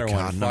have another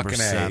one. Fucking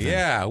A.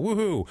 Yeah,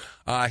 woohoo.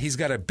 He's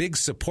got a big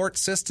support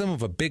system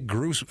of a big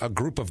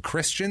group of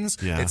Christians.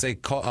 Yeah. It's a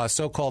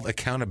so-called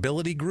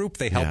accountability group.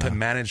 They help him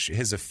manage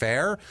his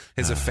affairs.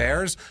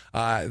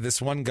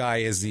 This one guy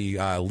is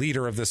the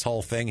leader of this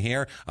whole thing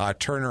here.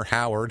 Turner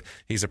Howard.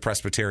 He's a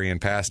Presbyterian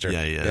pastor.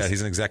 Yeah, he is. Yeah,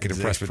 he's an executive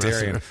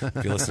Presbyterian.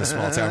 If you listen to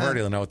Small Town Murder,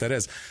 you'll know what that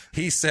is.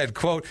 He said,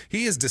 quote,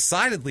 he is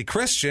decidedly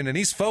Christian and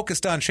he's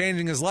focused on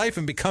changing his life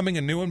and becoming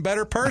a new and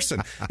better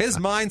person. His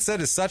mindset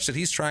is such that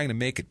he's trying to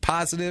make it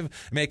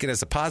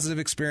as a positive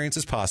experience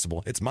as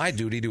possible. It's my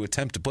duty to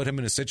attempt to put him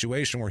in a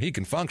situation where he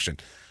can function.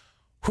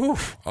 Whew.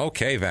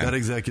 Okay, then. That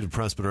executive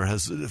presbyter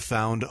has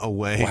found a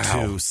way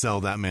to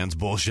sell that man's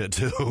bullshit,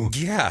 too.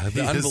 Yeah,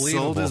 he unbelievable. has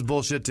sold his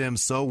bullshit to him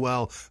so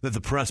well that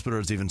the presbyter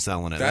is even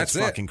selling it. That's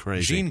fucking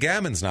crazy. Gene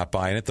Gammon's not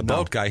buying it. The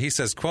boat guy, he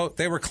says, quote,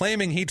 they were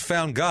claiming he'd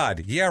found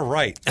God. Yeah,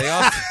 right.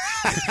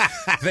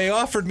 They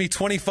offered me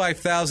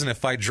 $25,000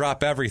 if I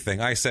drop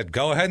everything. I said,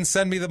 go ahead and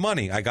send me the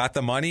money. I got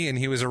the money, and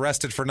he was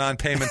arrested for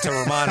non-payment to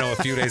Romano a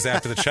few days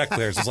after the check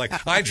clears. It's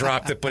like, I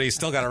dropped it, but he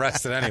still got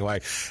arrested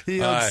anyway.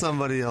 He owed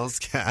somebody else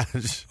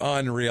cash.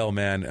 Unreal,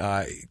 man.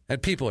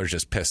 And people are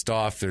just pissed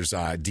off. There's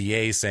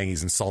DA saying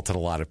he's insulted a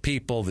lot of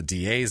people. The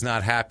DA's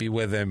not happy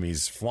with him.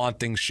 He's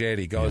flaunting shit.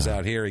 He goes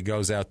out here. He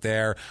goes out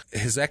there.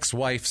 His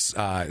ex-wife's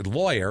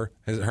lawyer,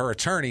 her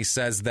attorney,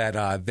 says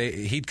that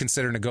he'd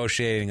consider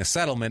negotiating a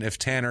settlement if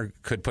Tanner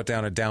could put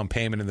down a down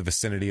payment in the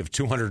vicinity of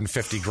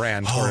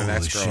 $250,000 toward an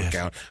escrow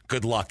account.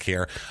 Good luck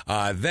here.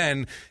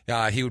 Then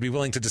he would be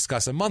willing to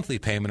discuss a monthly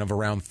payment of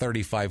around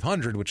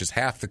 $3,500, which is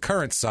half the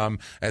current sum,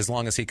 as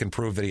long as he can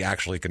prove that he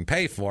actually can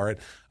pay for it.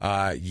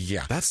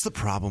 Yeah. That's the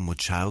problem with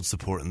child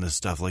support and this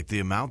stuff. Like the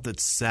amount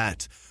that's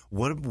set.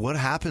 What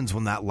happens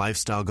when that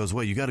lifestyle goes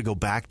away? You got to go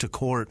back to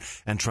court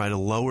and try to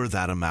lower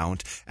that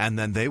amount, and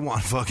then they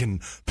want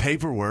fucking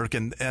paperwork,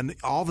 and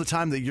all the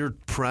time that you're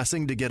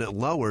pressing to get it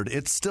lowered,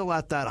 it's still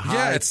at that high.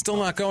 Yeah, it's still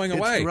not going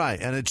away.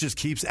 Right, and it just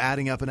keeps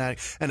adding up and adding,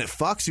 and it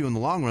fucks you in the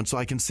long run. So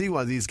I can see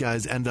why these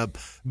guys end up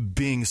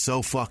being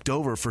so fucked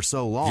over for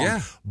so long.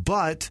 Yeah.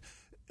 But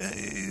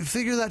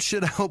figure that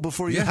shit out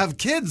before you have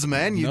kids,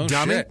 man, you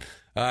dummy. Shit.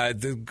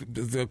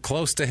 The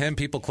close to him,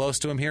 people close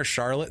to him here,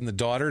 Charlotte and the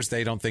daughters,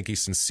 they don't think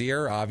he's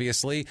sincere,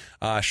 obviously.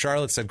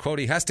 Charlotte said, quote,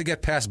 he has to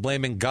get past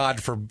blaming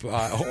God for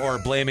or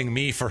blaming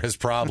me for his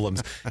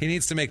problems. He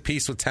needs to make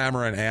peace with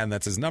Tamara and Ann.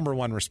 That's his number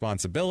one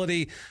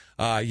responsibility.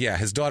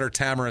 His daughter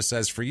Tamara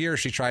says for years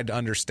she tried to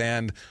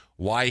understand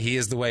why he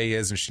is the way he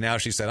is, and now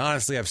she said,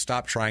 honestly, I've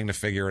stopped trying to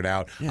figure it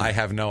out. Yeah. I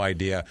have no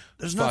idea.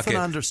 There's nothing to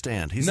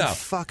understand. He's a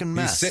fucking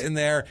mess. He's sitting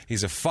there.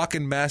 He's a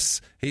fucking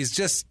mess. He's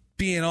just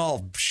being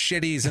all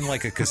shitty. He's in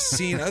like a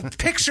casino.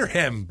 Picture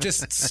him,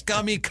 just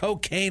scummy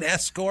cocaine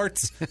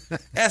escorts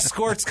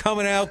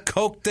coming out,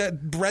 coke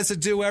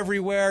residue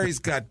everywhere. He's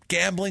got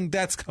gambling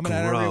debts coming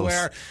out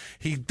everywhere.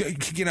 He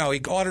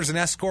orders an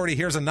escort. He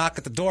hears a knock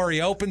at the door.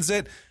 He opens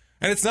it.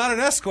 And it's not an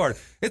escort.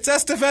 It's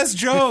Estevez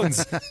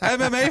Jones,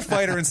 MMA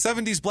fighter and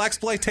 70s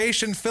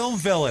blaxploitation film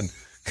villain.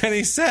 And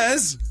he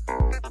says,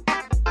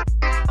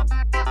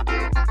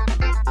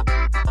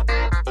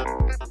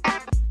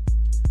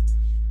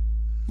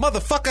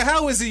 motherfucker,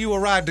 how is it you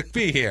arrived to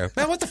be here?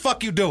 Man, what the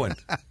fuck you doing?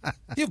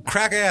 You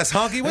crack-ass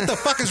honky. What the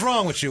fuck is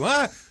wrong with you,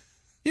 huh?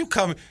 You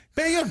come...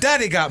 Man, your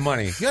daddy got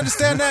money. You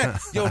understand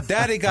that? Your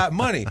daddy got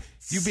money.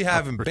 You be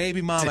having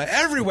baby mama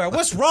everywhere.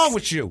 What's wrong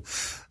with you?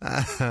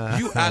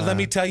 Let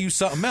me tell you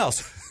something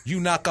else. You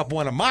knock up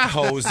one of my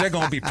hoes, they're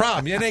going to be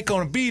problems. It ain't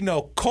going to be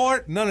no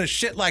court, none of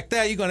shit like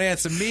that. You're going to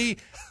answer me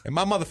in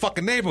my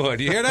motherfucking neighborhood.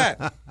 You hear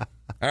that?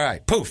 All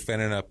right, poof,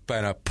 and in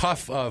a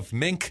puff of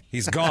mink,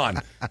 he's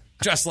gone.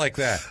 Just like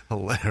that.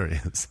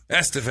 Hilarious.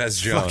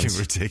 Estevez Jones. Fucking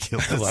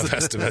ridiculous. I love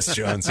Estevez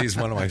Jones. He's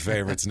one of my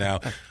favorites now.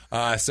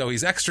 So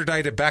he's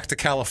extradited back to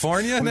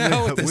California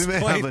now at this point. We may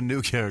point. have a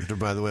new character,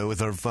 by the way,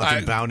 with our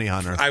fucking bounty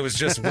hunter. I was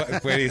just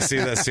waiting to see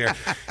this here.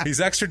 He's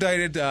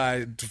extradited,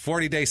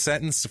 40-day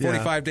sentence,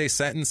 45-day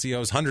sentence. He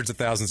owes hundreds of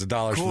thousands of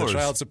dollars for the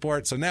child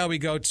support. So now we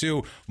go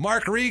to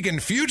Mark Regan,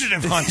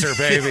 fugitive hunter,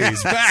 baby.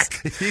 He's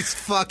back. He's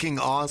fucking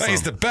awesome.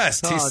 He's the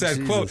best. He said,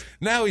 Jesus. quote,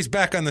 now he's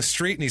back on the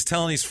street and he's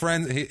telling his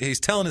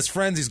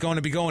friends, he's going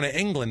to be going to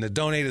England to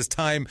donate his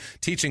time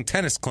teaching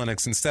tennis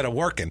clinics instead of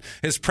working.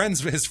 His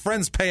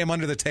friends pay him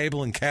under the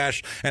table in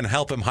cash and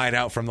help him hide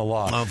out from the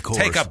law. Of course.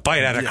 Take a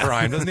bite out of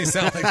crime. Doesn't he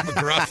sound like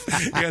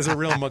McGruff? He has a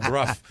real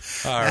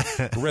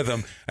McGruff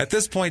rhythm. At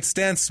this point,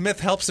 Stan Smith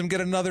helps him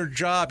get another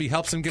job. He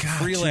helps him get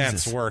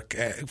freelance work.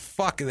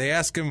 They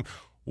ask him,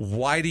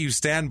 why do you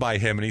stand by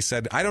him? And he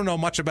said, I don't know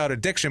much about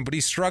addiction, but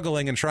he's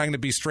struggling and trying to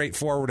be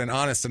straightforward and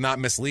honest and not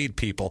mislead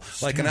people.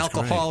 Like an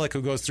alcoholic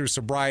who goes through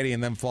sobriety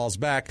and then falls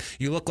back.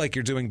 You look like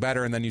you're doing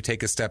better and then you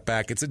take a step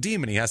back. It's a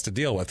demon he has to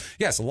deal with.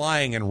 Yes,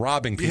 lying and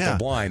robbing people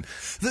blind.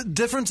 The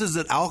difference is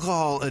that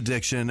alcohol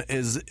addiction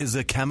is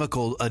a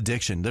chemical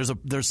addiction. There's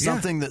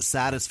something that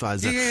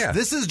satisfies it.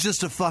 This is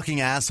just a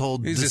fucking asshole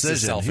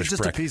decision. He's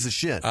just a piece of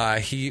shit.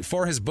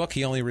 For his book,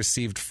 he only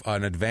received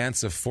an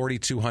advance of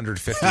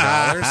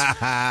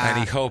 $4,250. And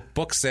he hoped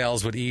book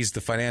sales would ease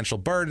the financial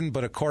burden,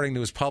 but according to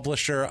his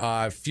publisher,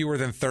 fewer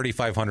than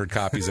 3,500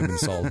 copies have been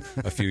sold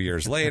a few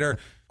years later.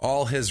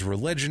 All his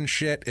religion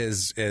shit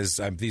is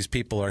these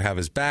people have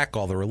his back,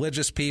 all the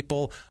religious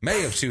people.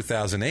 May of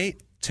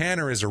 2008,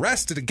 Tanner is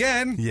arrested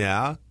again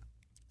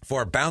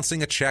for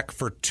bouncing a check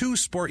for 2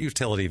 sport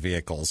utility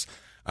vehicles.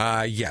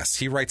 Yes,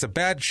 he writes a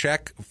bad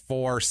check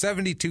for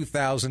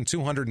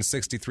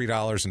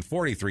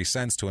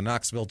 $72,263.43 to a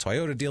Knoxville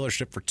Toyota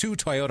dealership for 2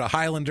 Toyota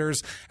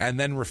Highlanders and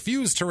then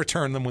refused to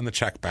return them when the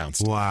check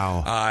bounced.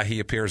 Wow. He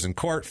appears in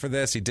court for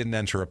this. He didn't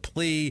enter a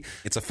plea.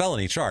 It's a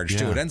felony charge,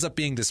 too. It ends up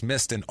being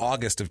dismissed in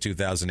August of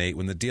 2008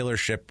 when the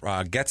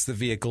dealership gets the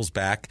vehicles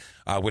back,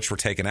 which were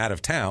taken out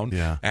of town,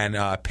 and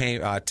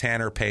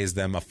Tanner pays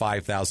them a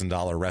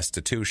 $5,000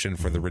 restitution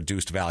for the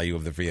reduced value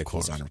of the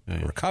vehicles on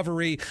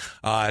recovery.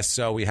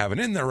 So we have an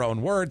in their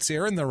own words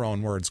here,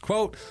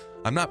 quote,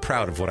 I'm not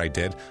proud of what I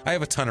did. I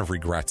have a ton of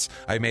regrets.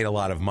 I made a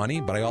lot of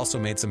money, but I also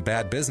made some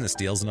bad business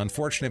deals and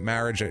unfortunate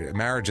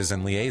marriages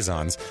and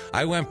liaisons.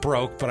 I went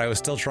broke, but I was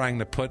still trying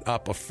to put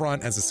up a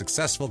front as a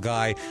successful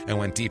guy and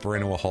went deeper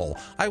into a hole.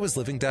 I was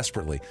living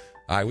desperately.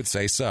 I would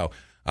say so.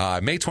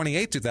 May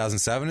 28,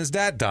 2007, his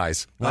dad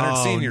dies. Leonard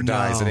Sr.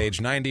 dies at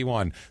age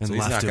 91. So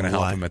he's not going to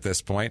help him at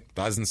this point.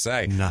 Doesn't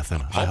say.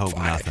 Nothing. I hope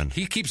nothing.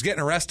 He keeps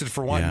getting arrested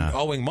for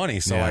owing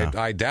money, so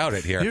I doubt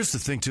it here. Here's the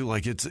thing, too.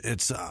 Like,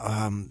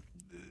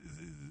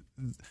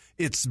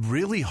 it's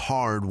really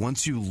hard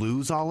once you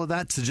lose all of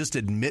that to just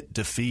admit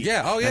defeat.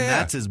 And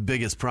that's his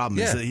biggest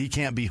problem is that he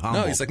can't be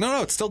humble. No, he's like,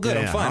 no, it's still good.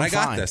 I'm fine. I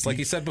got this. Like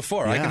he said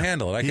before, I can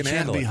handle it. He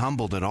can't be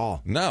humbled at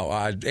all.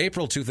 No.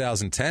 April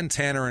 2010,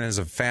 Tanner and his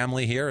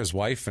family here, his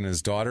wife and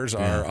his daughters,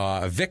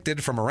 are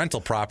evicted from a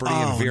rental property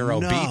in Vero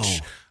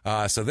Beach.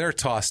 So they're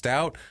tossed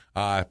out.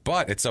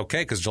 But it's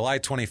okay because July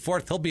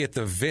 24th, he'll be at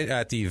the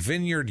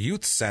Vineyard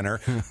Youth Center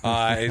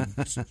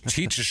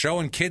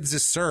showing kids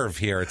his serve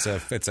here. It's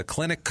a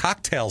clinic.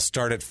 Cocktails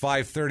start at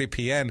 5:30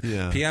 p.m.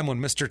 when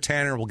Mr.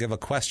 Tanner will give a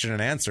question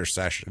and answer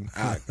session.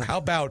 How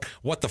about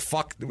what the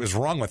fuck was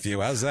wrong with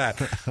you? How's that?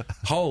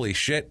 Holy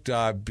shit.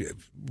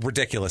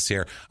 Ridiculous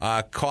here.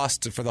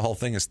 Cost for the whole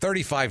thing is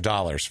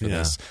 $35 for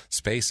this.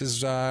 Space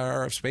is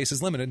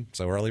limited,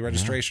 so early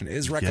registration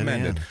is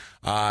recommended.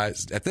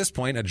 At this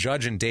point, a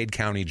judge in Dade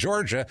County,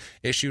 Georgia,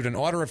 issued an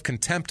order of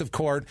contempt of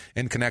court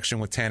in connection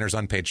with Tanner's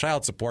unpaid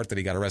child support that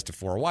he got arrested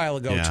for a while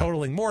ago,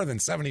 totaling more than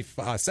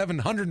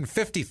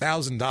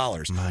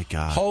 $750,000. My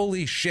God.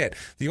 Holy shit.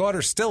 The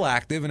order's still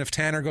active, and if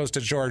Tanner goes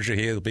to Georgia,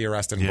 he'll be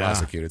arrested and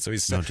prosecuted. So he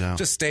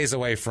just stays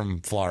away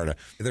from Florida.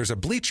 There's a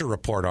Bleacher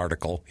Report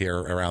article here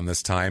around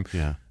this time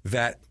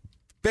that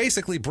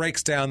basically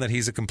breaks down that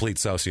he's a complete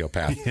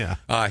sociopath.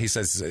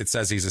 It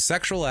says he's a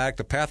sexual addict,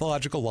 a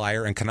pathological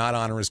liar, and cannot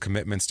honor his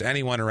commitments to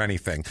anyone or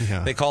anything.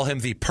 They call him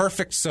the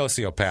perfect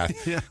sociopath.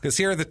 Because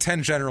here are the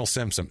 10 general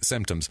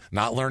symptoms.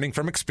 Not learning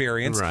from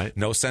experience,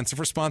 no sense of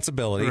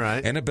responsibility,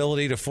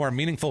 inability to form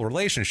meaningful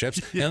relationships,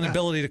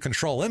 inability to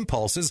control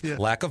impulses,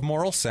 lack of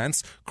moral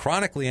sense,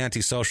 chronically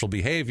antisocial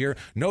behavior,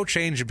 no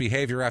change in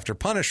behavior after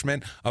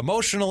punishment,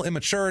 emotional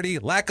immaturity,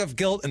 lack of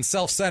guilt, and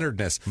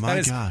self-centeredness.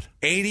 My God.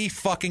 80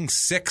 fucking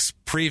 6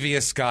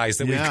 previous guys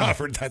that we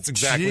covered. That's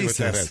exactly what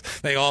that is.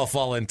 They all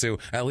fall into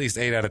at least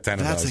 8 out of 10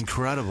 of those. That's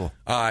incredible.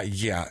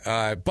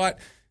 But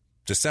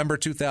December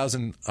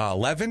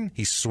 2011,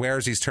 he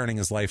swears he's turning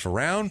his life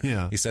around.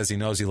 He says he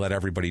knows he let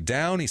everybody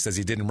down. He says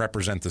he didn't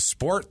represent the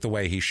sport the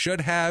way he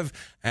should have,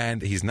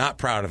 and he's not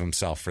proud of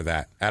himself for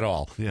that at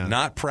all.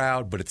 Not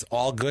proud, but it's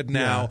all good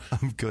now.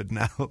 I'm good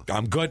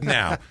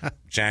now.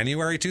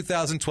 January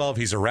 2012,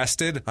 he's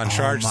arrested on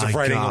charges of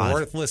writing a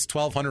worthless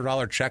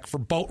 $1,200 check for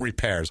boat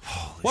repairs.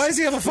 Why does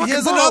he have a fucking boat? He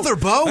has another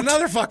boat?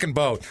 Another fucking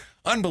boat.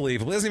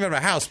 Unbelievable. He doesn't even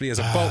have a house, but he has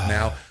a boat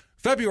now.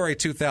 February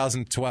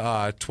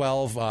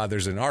 2012,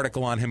 there's an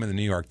article on him in the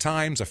New York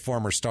Times. A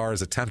former star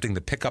is attempting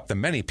to pick up the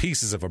many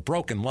pieces of a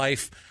broken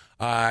life.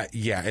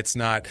 It's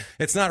not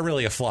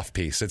really a fluff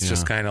piece. It's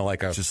just kind of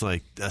like a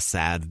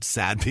sad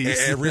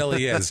piece. It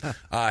really is.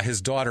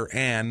 His daughter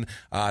Anne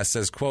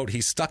says, quote,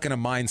 he's stuck in a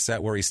mindset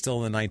where he's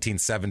still in the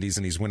 1970s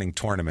and he's winning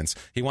tournaments.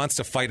 He wants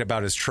to fight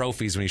about his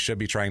trophies when he should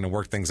be trying to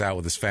work things out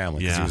with his family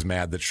because he was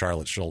mad that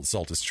Charlotte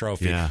sold his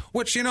trophy. Yeah.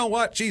 Which, you know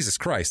what? Jesus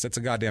Christ, that's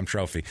a goddamn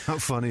trophy. How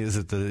funny is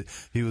it that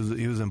he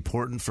was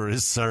important for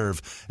his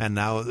serve and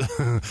now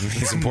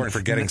he's important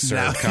for getting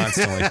served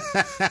constantly.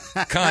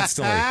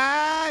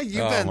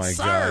 You've been served.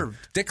 God.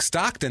 Dick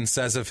Stockton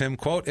says of him,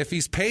 quote, if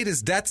he's paid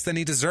his debts, then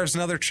he deserves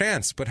another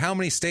chance. But how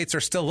many states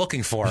are still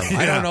looking for him?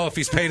 I don't know if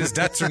he's paid his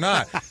debts or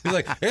not. He's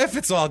like, if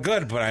it's all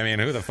good, but I mean,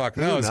 who the fuck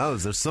knows? Who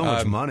knows? There's so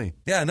much money.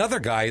 Yeah, another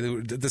guy,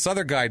 this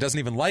other guy doesn't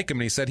even like him,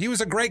 and he said he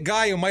was a great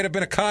guy who might have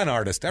been a con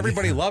artist.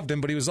 Everybody loved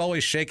him, but he was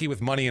always shaky with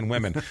money and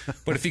women.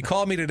 But if he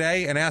called me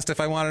today and asked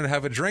if I wanted to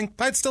have a drink,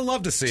 I'd still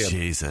love to see him.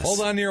 Jesus.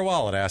 Hold on to your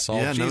wallet, asshole.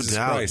 Yeah, Jesus no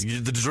doubt. Christ.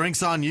 The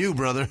drink's on you,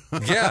 brother.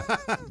 Yeah.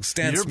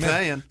 You're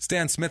paying.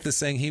 Stan Smith is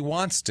saying he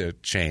wants to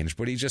change,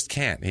 but he just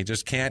can't. He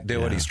just can't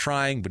do it. He's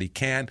trying, but he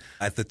can't.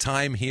 At the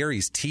time here,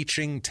 he's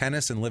teaching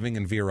tennis and living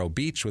in Vero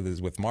Beach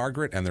with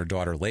Margaret and their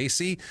daughter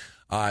Lacey.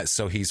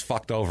 So he's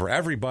fucked over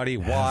everybody,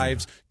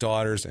 wives,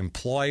 daughters,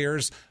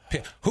 employers.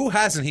 Who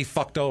hasn't he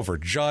fucked over?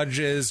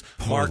 Judges,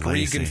 Mark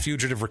Regan,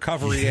 fugitive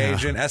recovery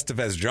agent.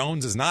 Estevez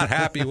Jones is not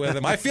happy with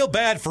him. I feel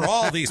bad for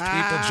all these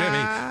people, Jimmy.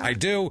 I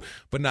do,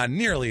 but not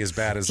nearly as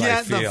bad as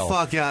I feel. Get the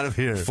fuck out of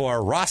here.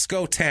 For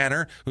Roscoe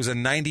Tanner, who's a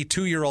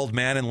 92-year-old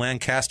man in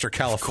Lancaster,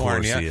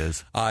 California. Of course he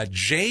is.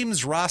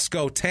 James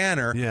Roscoe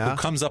Tanner, who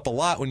comes up a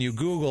lot when you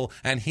Google,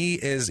 and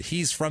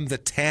he's from the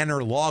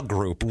Tanner Law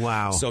Group.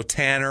 Wow. So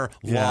Tanner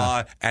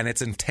Law, and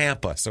it's in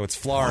Tampa, so it's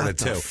Florida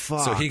too.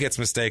 Fuck? So he gets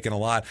mistaken a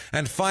lot.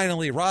 And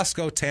finally,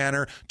 Roscoe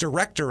Tanner,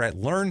 director at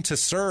Learn to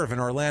Serve in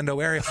Orlando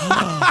area.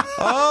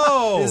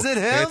 Oh, is it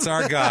him? It's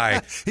our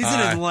guy. He's in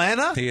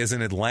Atlanta? He is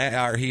in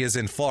Atlanta. He is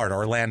in Florida,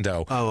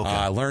 Orlando. Oh,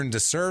 okay. Learn to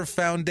Serve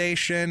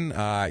Foundation.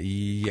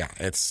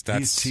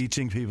 He's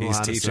teaching people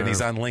how to serve.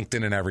 He's on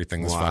LinkedIn and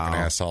everything, this fucking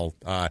asshole.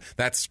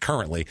 That's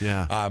currently.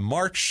 Yeah.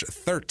 March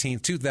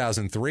 13th,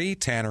 2003,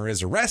 Tanner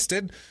is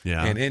arrested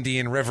in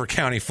Indian River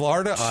County,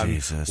 Florida on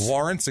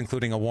warrants,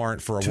 including a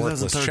warrant for a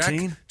worthless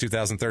check.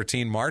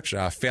 2013, March.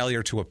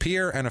 Failure to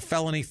appear and a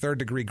felony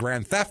third-degree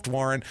grand theft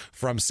warrant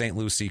from St.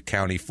 Lucie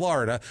County,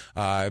 Florida.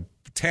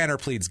 Tanner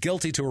pleads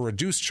guilty to a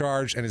reduced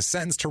charge and is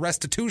sentenced to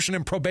restitution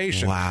and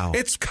probation. Wow.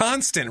 It's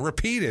constant,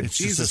 repeated. It's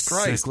Jesus just a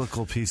Christ.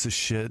 cyclical piece of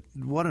shit.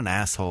 What an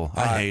asshole.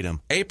 I hate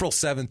him. April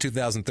 7,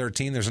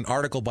 2013, there's an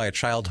article by a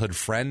childhood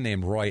friend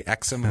named Roy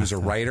Exum, who's a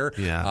writer.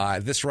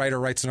 This writer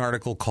writes an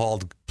article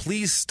called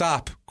Please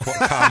Stop,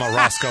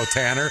 Roscoe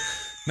Tanner.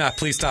 Not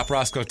please stop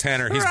Roscoe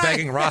Tanner. He's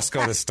begging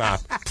Roscoe to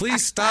stop.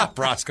 Please stop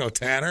Roscoe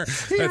Tanner.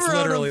 He That's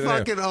wrote literally a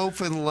fucking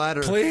open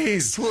letter.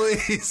 Please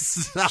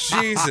stop.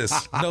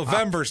 Jesus.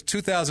 November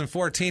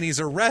 2014, he's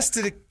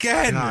arrested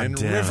again in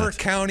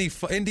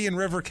Indian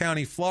River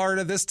County,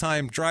 Florida. This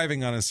time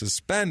driving on a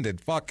suspended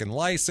fucking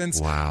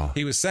license. Wow.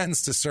 He was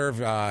sentenced to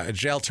serve a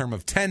jail term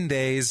of 10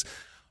 days.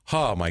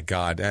 Oh, my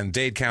God. And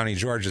Dade County,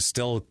 Georgia is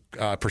still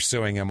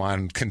pursuing him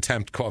on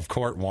contempt of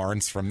court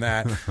warrants from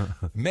that.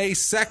 May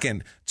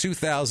 2nd,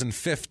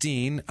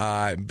 2015,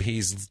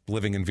 he's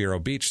living in Vero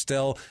Beach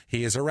still.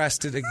 He is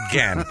arrested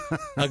again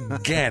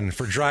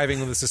for driving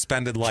with a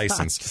suspended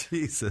license.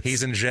 Jesus.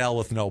 He's in jail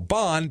with no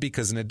bond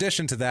because in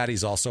addition to that,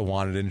 he's also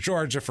wanted in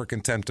Georgia for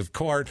contempt of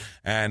court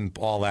and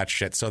all that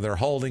shit. So they're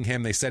holding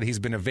him. They said he's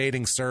been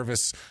evading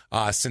service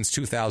since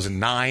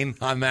 2009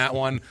 on that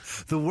one.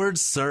 The word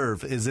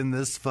serve is in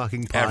this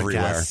fucking podcast.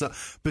 Everywhere. So,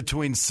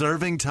 between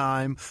serving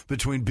time,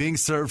 between being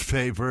served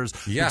papers,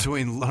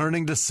 between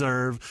learning to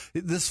serve,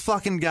 this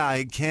fucking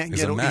guy can't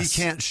he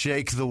can't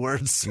shake the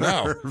word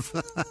serve.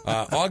 No.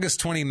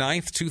 August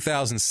 29th,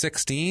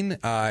 2016,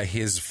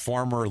 his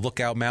former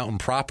Lookout Mountain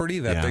property,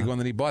 that big one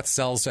that he bought,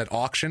 sells at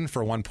auction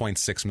for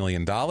 $1.6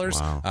 million.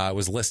 Wow. It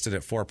was listed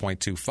at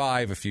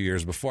 4.25 a few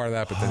years before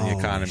that, but then the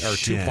economy, or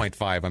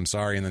 2.5, I'm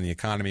sorry, and then the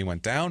economy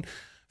went down.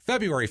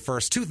 February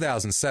 1st,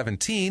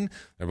 2017,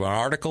 there was an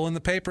article in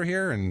the paper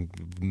here, and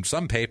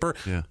some paper,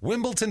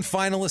 Wimbledon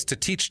finalist to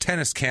teach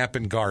tennis camp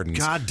in Gardens.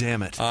 God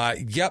damn it.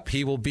 Yep,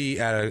 he will be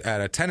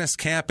at a tennis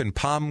camp in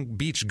Palm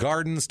Beach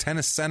Gardens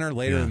Tennis Center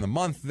later in the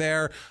month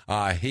there.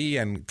 He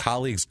and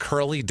colleagues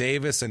Curly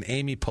Davis and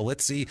Amy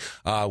Polizzi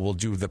will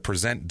do the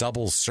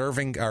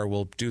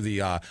will do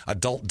the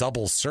adult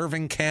doubles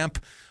serving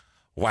camp.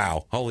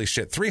 Wow. Holy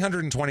shit.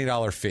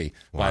 $320 fee,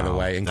 by the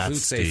way.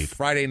 Includes a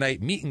Friday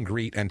night meet and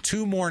greet and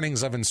 2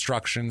 mornings of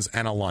instructions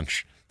and a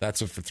lunch. That's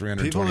what for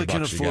 $320. People that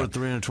can afford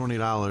you get.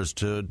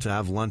 $320 to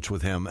have lunch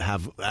with him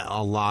have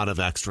a lot of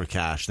extra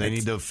cash. They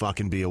need to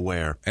fucking be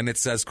aware. And it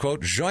says,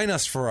 quote, join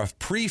us for a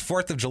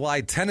pre-4th of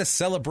July tennis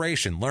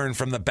celebration. Learn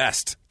from the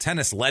best.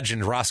 Tennis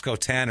legend Roscoe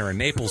Tanner and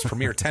Naples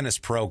premier tennis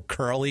pro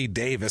Curly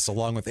Davis,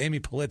 along with Amy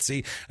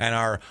Polizzi and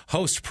our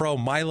host pro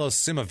Milo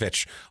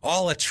Simovic,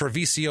 all at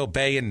Treviso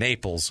Bay in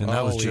Naples. And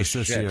that was just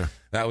this year.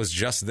 That was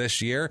just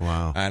this year.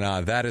 Wow.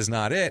 And that is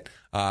not it.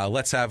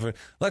 Let's have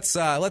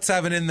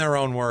it in their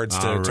own words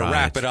to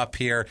wrap it up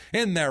here.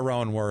 In their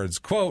own words,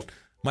 quote,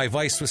 my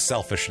vice was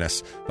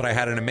selfishness, but I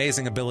had an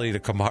amazing ability to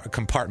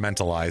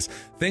compartmentalize.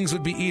 Things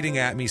would be eating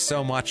at me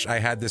so much I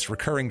had this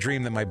recurring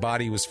dream that my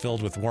body was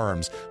filled with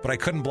worms, but I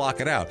couldn't block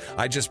it out.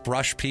 I just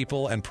brush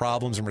people and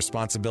problems and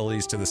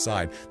responsibilities to the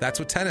side. That's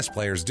what tennis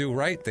players do,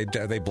 right?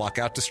 They block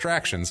out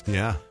distractions.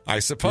 Yeah. I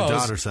suppose. Your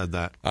daughter said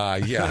that.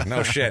 Yeah,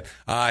 no shit.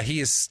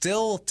 He is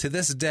still, to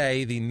this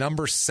day, the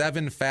number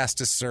 7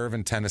 fastest serve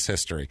in tennis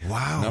history.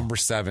 Wow. Number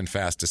 7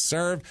 fastest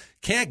serve.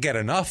 Can't get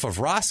enough of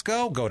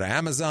Roscoe? Go to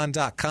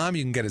Amazon.com.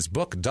 You can get his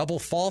book, Double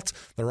Fault,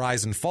 The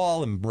Rise and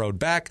Fall and Road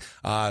Back.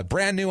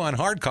 Brand new on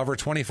hardcover,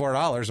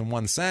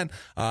 $24.01.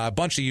 A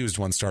bunch of used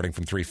ones starting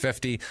from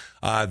 $350.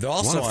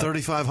 Also one of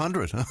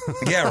 3,500.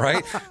 Yeah,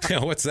 right?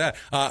 What's that?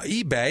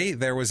 eBay,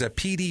 there was a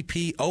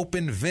PDP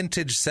Open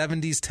Vintage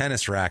 70s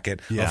tennis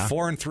racket, a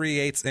 4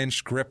 3/8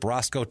 inch grip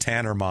Roscoe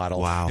Tanner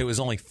model. Wow. It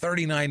was only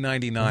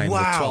 $39.99 with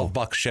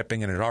 $12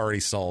 shipping, and it already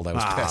sold. I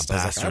was pissed.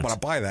 I was like, I want to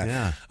buy that.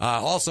 Yeah.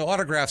 Also,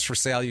 autographs for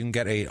sale. You can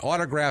get a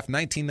autographed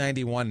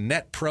 1991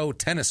 Net Pro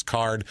tennis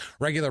card,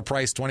 regular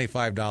price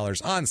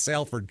 $25, on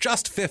sale for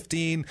just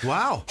 $15.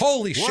 Wow.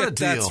 Holy what shit,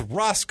 that's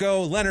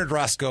Roscoe, Leonard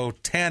Roscoe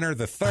Tanner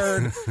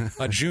III,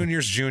 a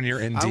junior's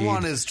junior indeed. I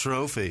want his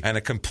trophy. And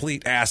a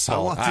complete asshole.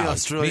 I want the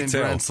Australian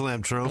Grand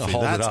Slam trophy.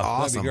 Hold That's it up.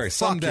 awesome. That'd be great.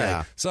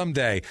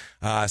 Someday.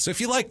 So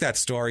if you like that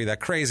story, that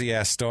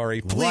crazy-ass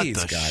story,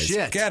 please, guys,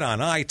 get on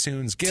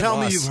iTunes.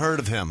 Tell me you've heard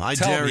of him. I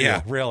dare you.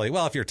 Yeah, really.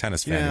 Well, if you're a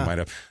tennis fan, you might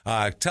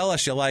have. Tell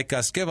us you like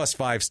us. Give us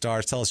 5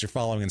 stars. Tell us you're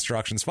following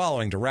instructions,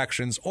 following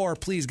directions, or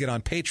please get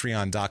on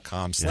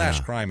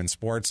patreon.com/crime and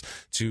sports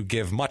to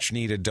give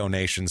much-needed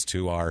donations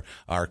to our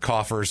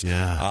coffers.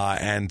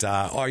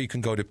 Yeah. Or you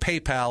can go to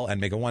PayPal and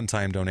make a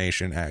one-time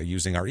donation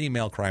using our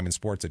email,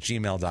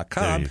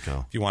 crimeandsports@gmail.com. There you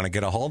go. If you want to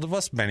get a hold of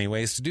us, many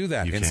ways to do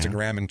that.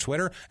 Instagram and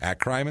Twitter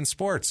 @Crime and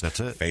Sports. That's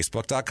it.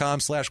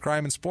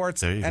 Facebook.com/Crime and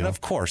Sports. There you and go.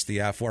 of course, the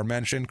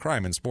aforementioned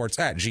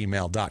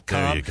crimeandsports@gmail.com.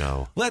 There you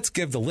go. Let's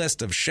give the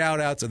list of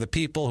shout-outs of the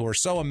people who are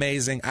so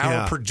amazing.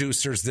 Our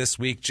producers this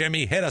week.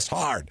 Jimmy, hit us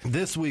hard.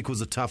 This week was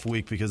a tough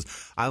week because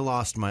I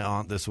lost my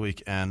aunt this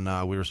week, and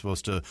we were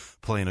supposed to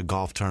play in a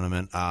golf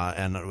tournament,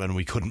 and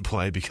we couldn't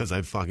play because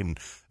it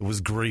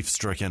was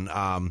grief-stricken.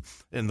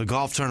 And the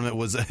golf tournament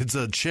it's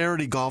a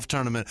charity golf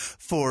tournament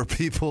for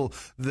people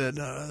that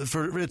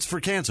it's for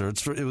cancer.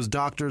 It was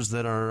doctors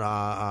that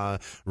are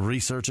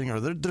researching, or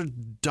they're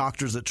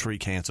doctors that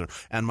treat cancer.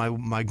 And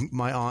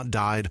my aunt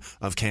died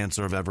of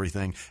cancer of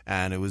everything,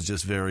 and it was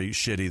just very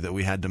shitty that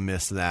we had to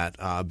miss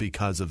that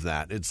because of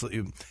that.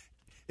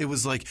 It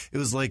was like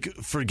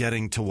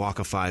forgetting to walk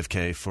a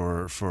 5K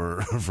for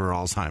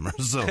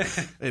Alzheimer's. So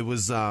it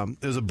was a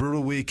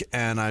brutal week,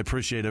 and I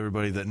appreciate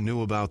everybody that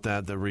knew about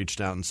that reached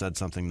out and said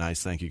something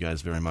nice. Thank you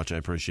guys very much. I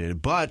appreciate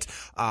it. But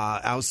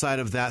outside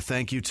of that,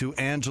 thank you to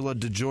Angela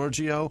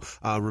DiGiorgio,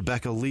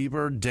 Rebecca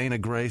Lieber, Dana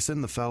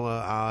Grayson, the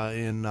fella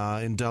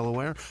in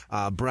Delaware,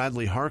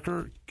 Bradley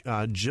Harker,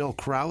 Jill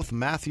Krauth,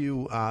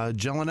 Matthew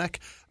Jelinek,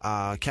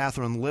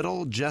 Catherine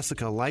Little,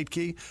 Jessica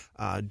Leitke,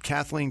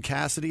 Kathleen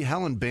Cassidy,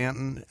 Helen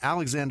Banton,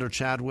 Alexander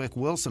Chadwick,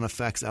 Wilson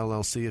Effects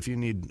LLC. If you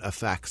need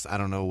effects, I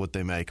don't know what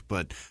they make,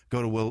 but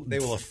go to They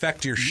will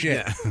affect your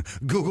shit. Yeah.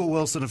 Google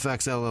Wilson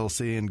Effects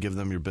LLC and give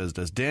them your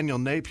business. Daniel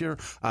Napier,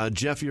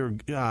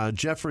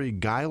 Jeffrey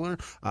Geiler,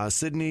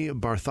 Sydney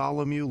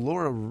Bartholomew,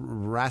 Laura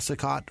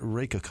Rakut.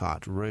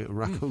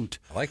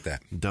 I like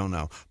that. Don't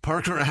know.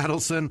 Parker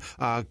Adelson,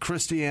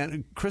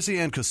 Christiane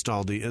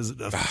Costaldi is.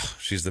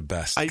 She's the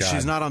best.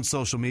 She's not on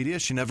social media.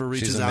 She never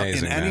reaches out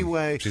in any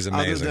way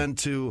other than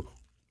to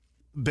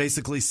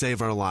basically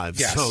save our lives.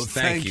 Yes, so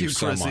thank you,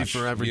 so Chrissy, much.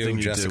 for everything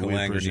you Jessica do. We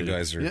Langer, appreciate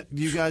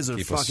you guys are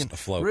keep fucking us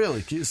afloat.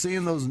 Really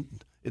seeing those.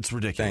 It's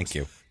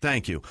ridiculous.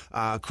 Thank you.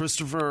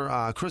 Christopher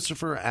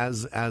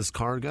Azcarga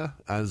Azcarrga.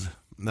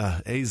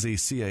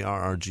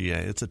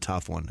 It's a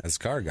tough one.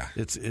 Azcarga.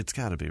 It's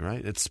got to be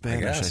right. It's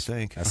Spanish, I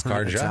think.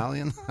 Azcarja.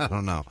 Italian. I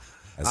don't know.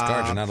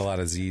 Azcarja, not a lot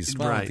of Z's.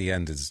 Well, right. at the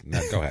end is.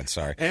 No, go ahead.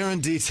 Sorry. Aaron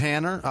D.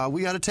 Tanner.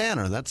 We got a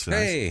Tanner. That's nice.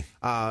 Hey.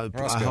 I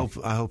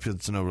hope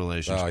it's no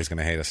relation. Oh, he's going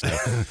to hate us now.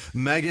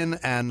 Megan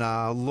and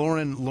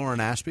Lauren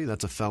Ashby.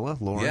 That's a fella.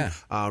 Lauren.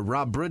 Yeah.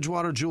 Rob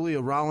Bridgewater,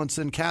 Julia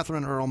Rollinson,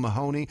 Catherine Earl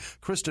Mahoney,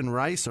 Kristen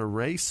Rice or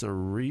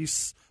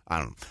Reese. I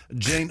don't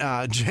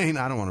know. Jane,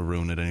 I don't want to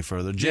ruin it any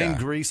further. Jane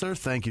Greaser,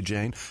 thank you,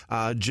 Jane.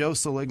 Joe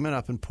Seligman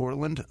up in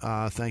Portland,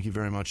 thank you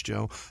very much,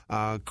 Joe.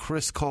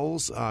 Chris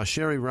Coles,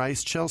 Sherry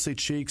Rice, Chelsea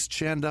Cheeks,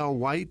 Chandel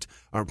White,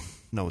 or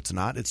No, it's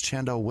not. It's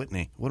Chandel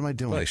Whitney. What am I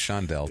doing? Probably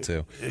Shondell,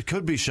 too. It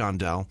could be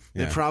Shondell.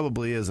 Yeah. It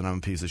probably is, and I'm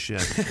a piece of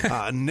shit.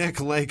 Nick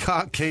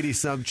Laycock, Katie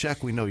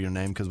Subcheck. We know your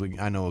name because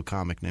I know a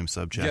comic named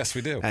Subcheck. Yes,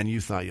 we do. And you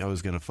thought I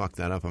was going to fuck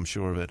that up. I'm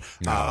sure of it.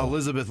 No.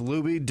 Elizabeth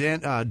Luby,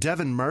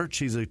 Devin Murch.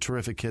 He's a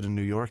terrific kid in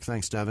New York.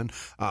 Thanks, Devin.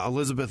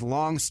 Elizabeth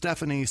Long,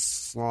 Stephanie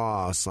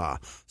Sloss.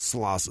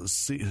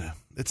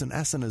 It's an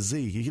S and a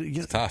Z.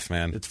 It's tough,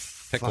 man. It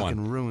Pick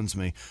fucking one. ruins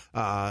me.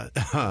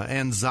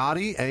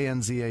 Anzati,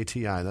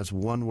 Anzati. That's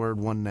one word,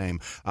 one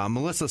name.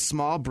 Melissa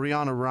Small,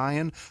 Brianna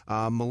Ryan,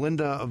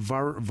 Melinda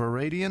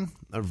Varadian.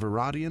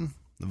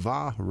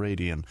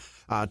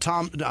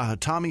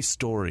 Tommy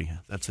Story.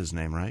 That's his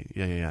name, right?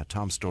 Yeah.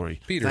 Tom Story.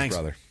 Peter's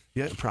brother.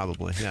 Yeah,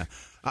 probably. Yeah.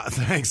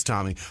 Thanks,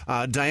 Tommy.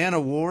 Diana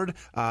Ward,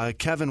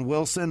 Kevin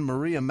Wilson,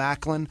 Maria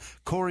Macklin,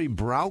 Corey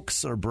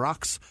Brooks,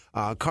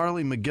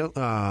 Carly McGill.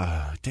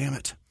 Damn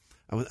it.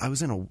 I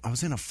was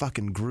in a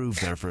fucking groove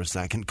there for a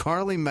second.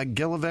 Carly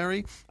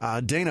McGillivary,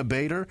 Dana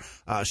Bader,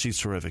 she's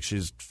terrific.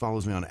 She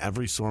follows me on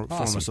every form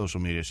of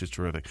social media. She's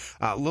terrific.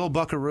 Lil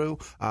Buckaroo,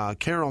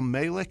 Carol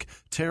Malik,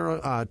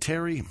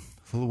 Terry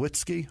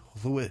Hlewitsky,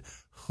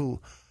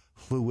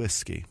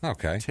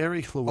 Okay.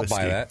 Terry Hlewitsky. I'll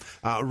buy that.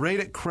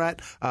 Radit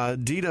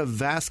Kret, Dita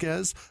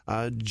Vasquez,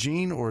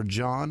 Jean or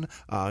Jean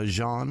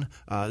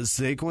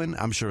Zaquin.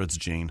 I'm sure it's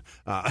Jean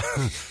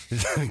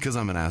because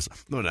I'm an ass.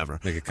 Whatever.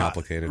 Make it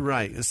complicated.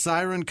 Right.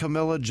 Siren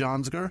Camilla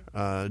Johnsgar,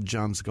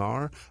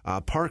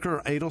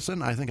 Parker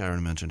Adelson. I think I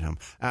already mentioned him.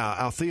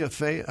 Althea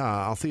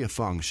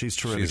Fung. She's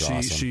terrific. She's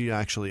awesome. She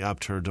actually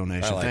upped her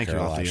donation. I like Thank her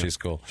you, a lot. Althea. She's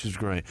cool. She's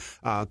great.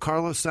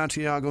 Carlos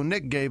Santiago,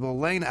 Nick Gable,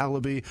 Lane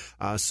Ellaby,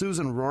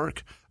 Susan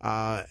Rourke,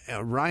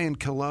 Ryan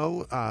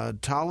Kilo,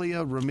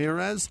 Talia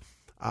Ramirez,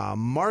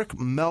 Mark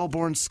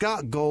Melbourne,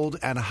 Scott Gold,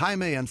 and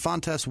Jaime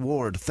Infantes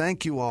Ward.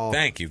 Thank you all.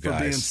 Thank you guys for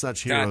being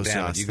such heroes. God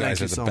damn it, you guys thank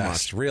are you the so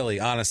best. Much. Really,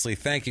 honestly,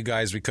 thank you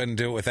guys. We couldn't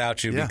do it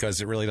without you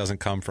because it really doesn't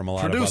come from a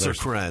lot Producer of others.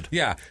 cred.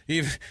 Yeah,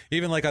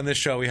 even like on this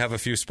show, we have a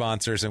few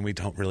sponsors and we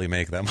don't really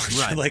make that much.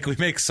 Right. Like we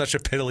make such a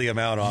piddly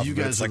amount off You of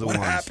it. guys It's are like, the what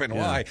ones. happened?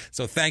 Yeah. Why?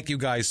 So thank you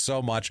guys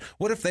so much.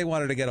 What if they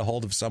wanted to get a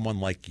hold of someone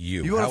like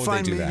you? You How want would to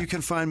find they do me? that? You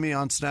can find me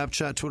on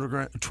Snapchat,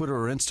 Twitter,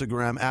 or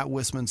Instagram at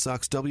Wisman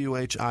Sucks,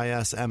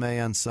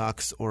 WHISMAN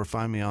Sucks, or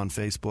find me on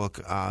Facebook.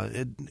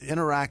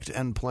 Interact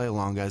and play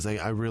along, guys.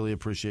 I really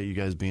appreciate you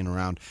guys being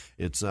around.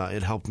 It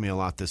helped me a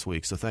lot this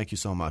week, so thank you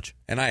so much.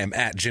 And I am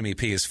at Jimmy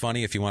P is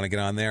Funny if you want to get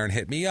on there and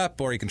hit me up,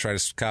 or you can try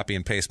to copy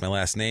and paste my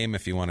last name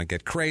if you want to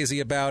get crazy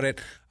about it.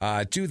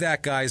 Do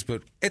that, guys,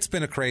 but it's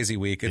been a crazy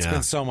week. It's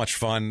been so much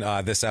fun,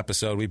 this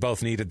episode. We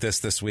both needed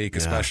this week,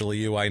 especially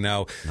you, I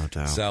know. No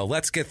doubt. So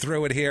let's get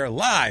through it here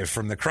live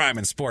from the Crime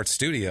and Sports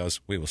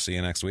Studios. We will see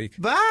you next week.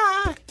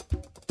 Bye!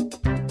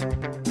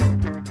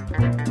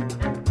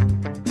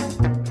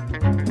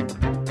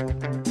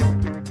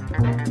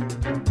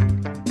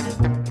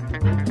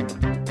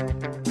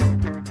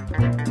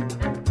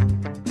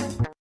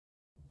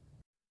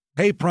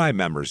 Hey, Prime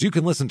members, you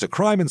can listen to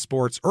Crime and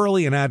Sports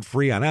early and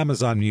ad-free on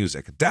Amazon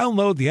Music.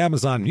 Download the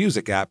Amazon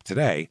Music app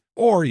today,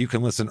 or you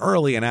can listen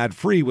early and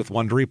ad-free with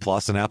Wondery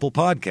Plus and Apple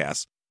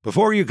Podcasts.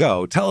 Before you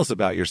go, tell us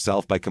about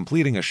yourself by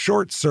completing a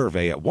short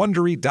survey at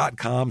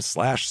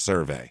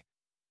Wondery.com/survey.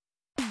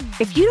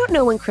 If you don't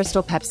know when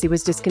Crystal Pepsi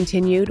was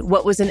discontinued,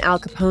 what was in Al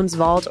Capone's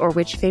vault, or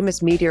which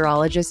famous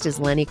meteorologist is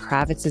Lenny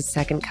Kravitz's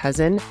second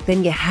cousin,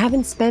 then you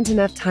haven't spent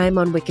enough time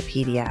on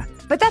Wikipedia.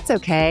 But that's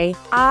okay.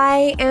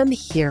 I am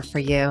here for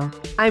you.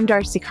 I'm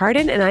Darcy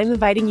Carden, and I'm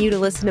inviting you to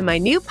listen to my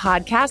new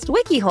podcast,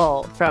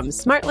 WikiHole, from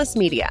Smartless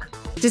Media.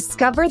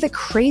 Discover the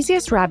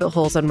craziest rabbit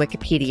holes on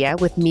Wikipedia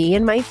with me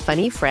and my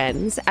funny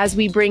friends as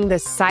we bring the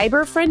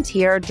cyber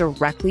frontier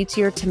directly to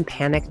your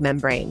tympanic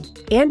membrane.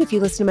 And if you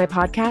listen to my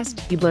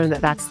podcast, you'd learn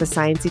that that's the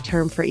sciencey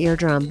term for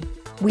eardrum.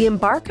 We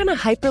embark on a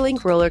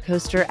hyperlink roller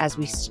coaster as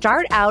we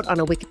start out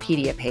on a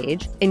Wikipedia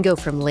page and go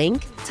from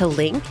link to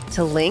link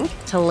to link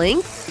to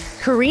link,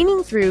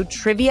 careening through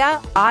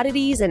trivia,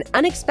 oddities, and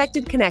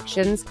unexpected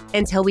connections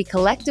until we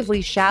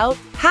collectively shout,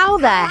 "How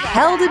the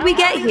hell did we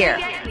get here?"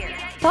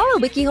 Follow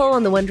WikiHole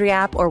on the Wondery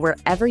app or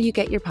wherever you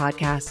get your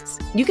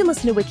podcasts. You can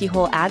listen to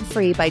WikiHole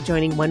ad-free by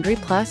joining Wondery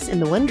Plus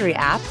in the Wondery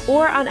app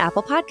or on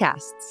Apple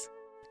Podcasts.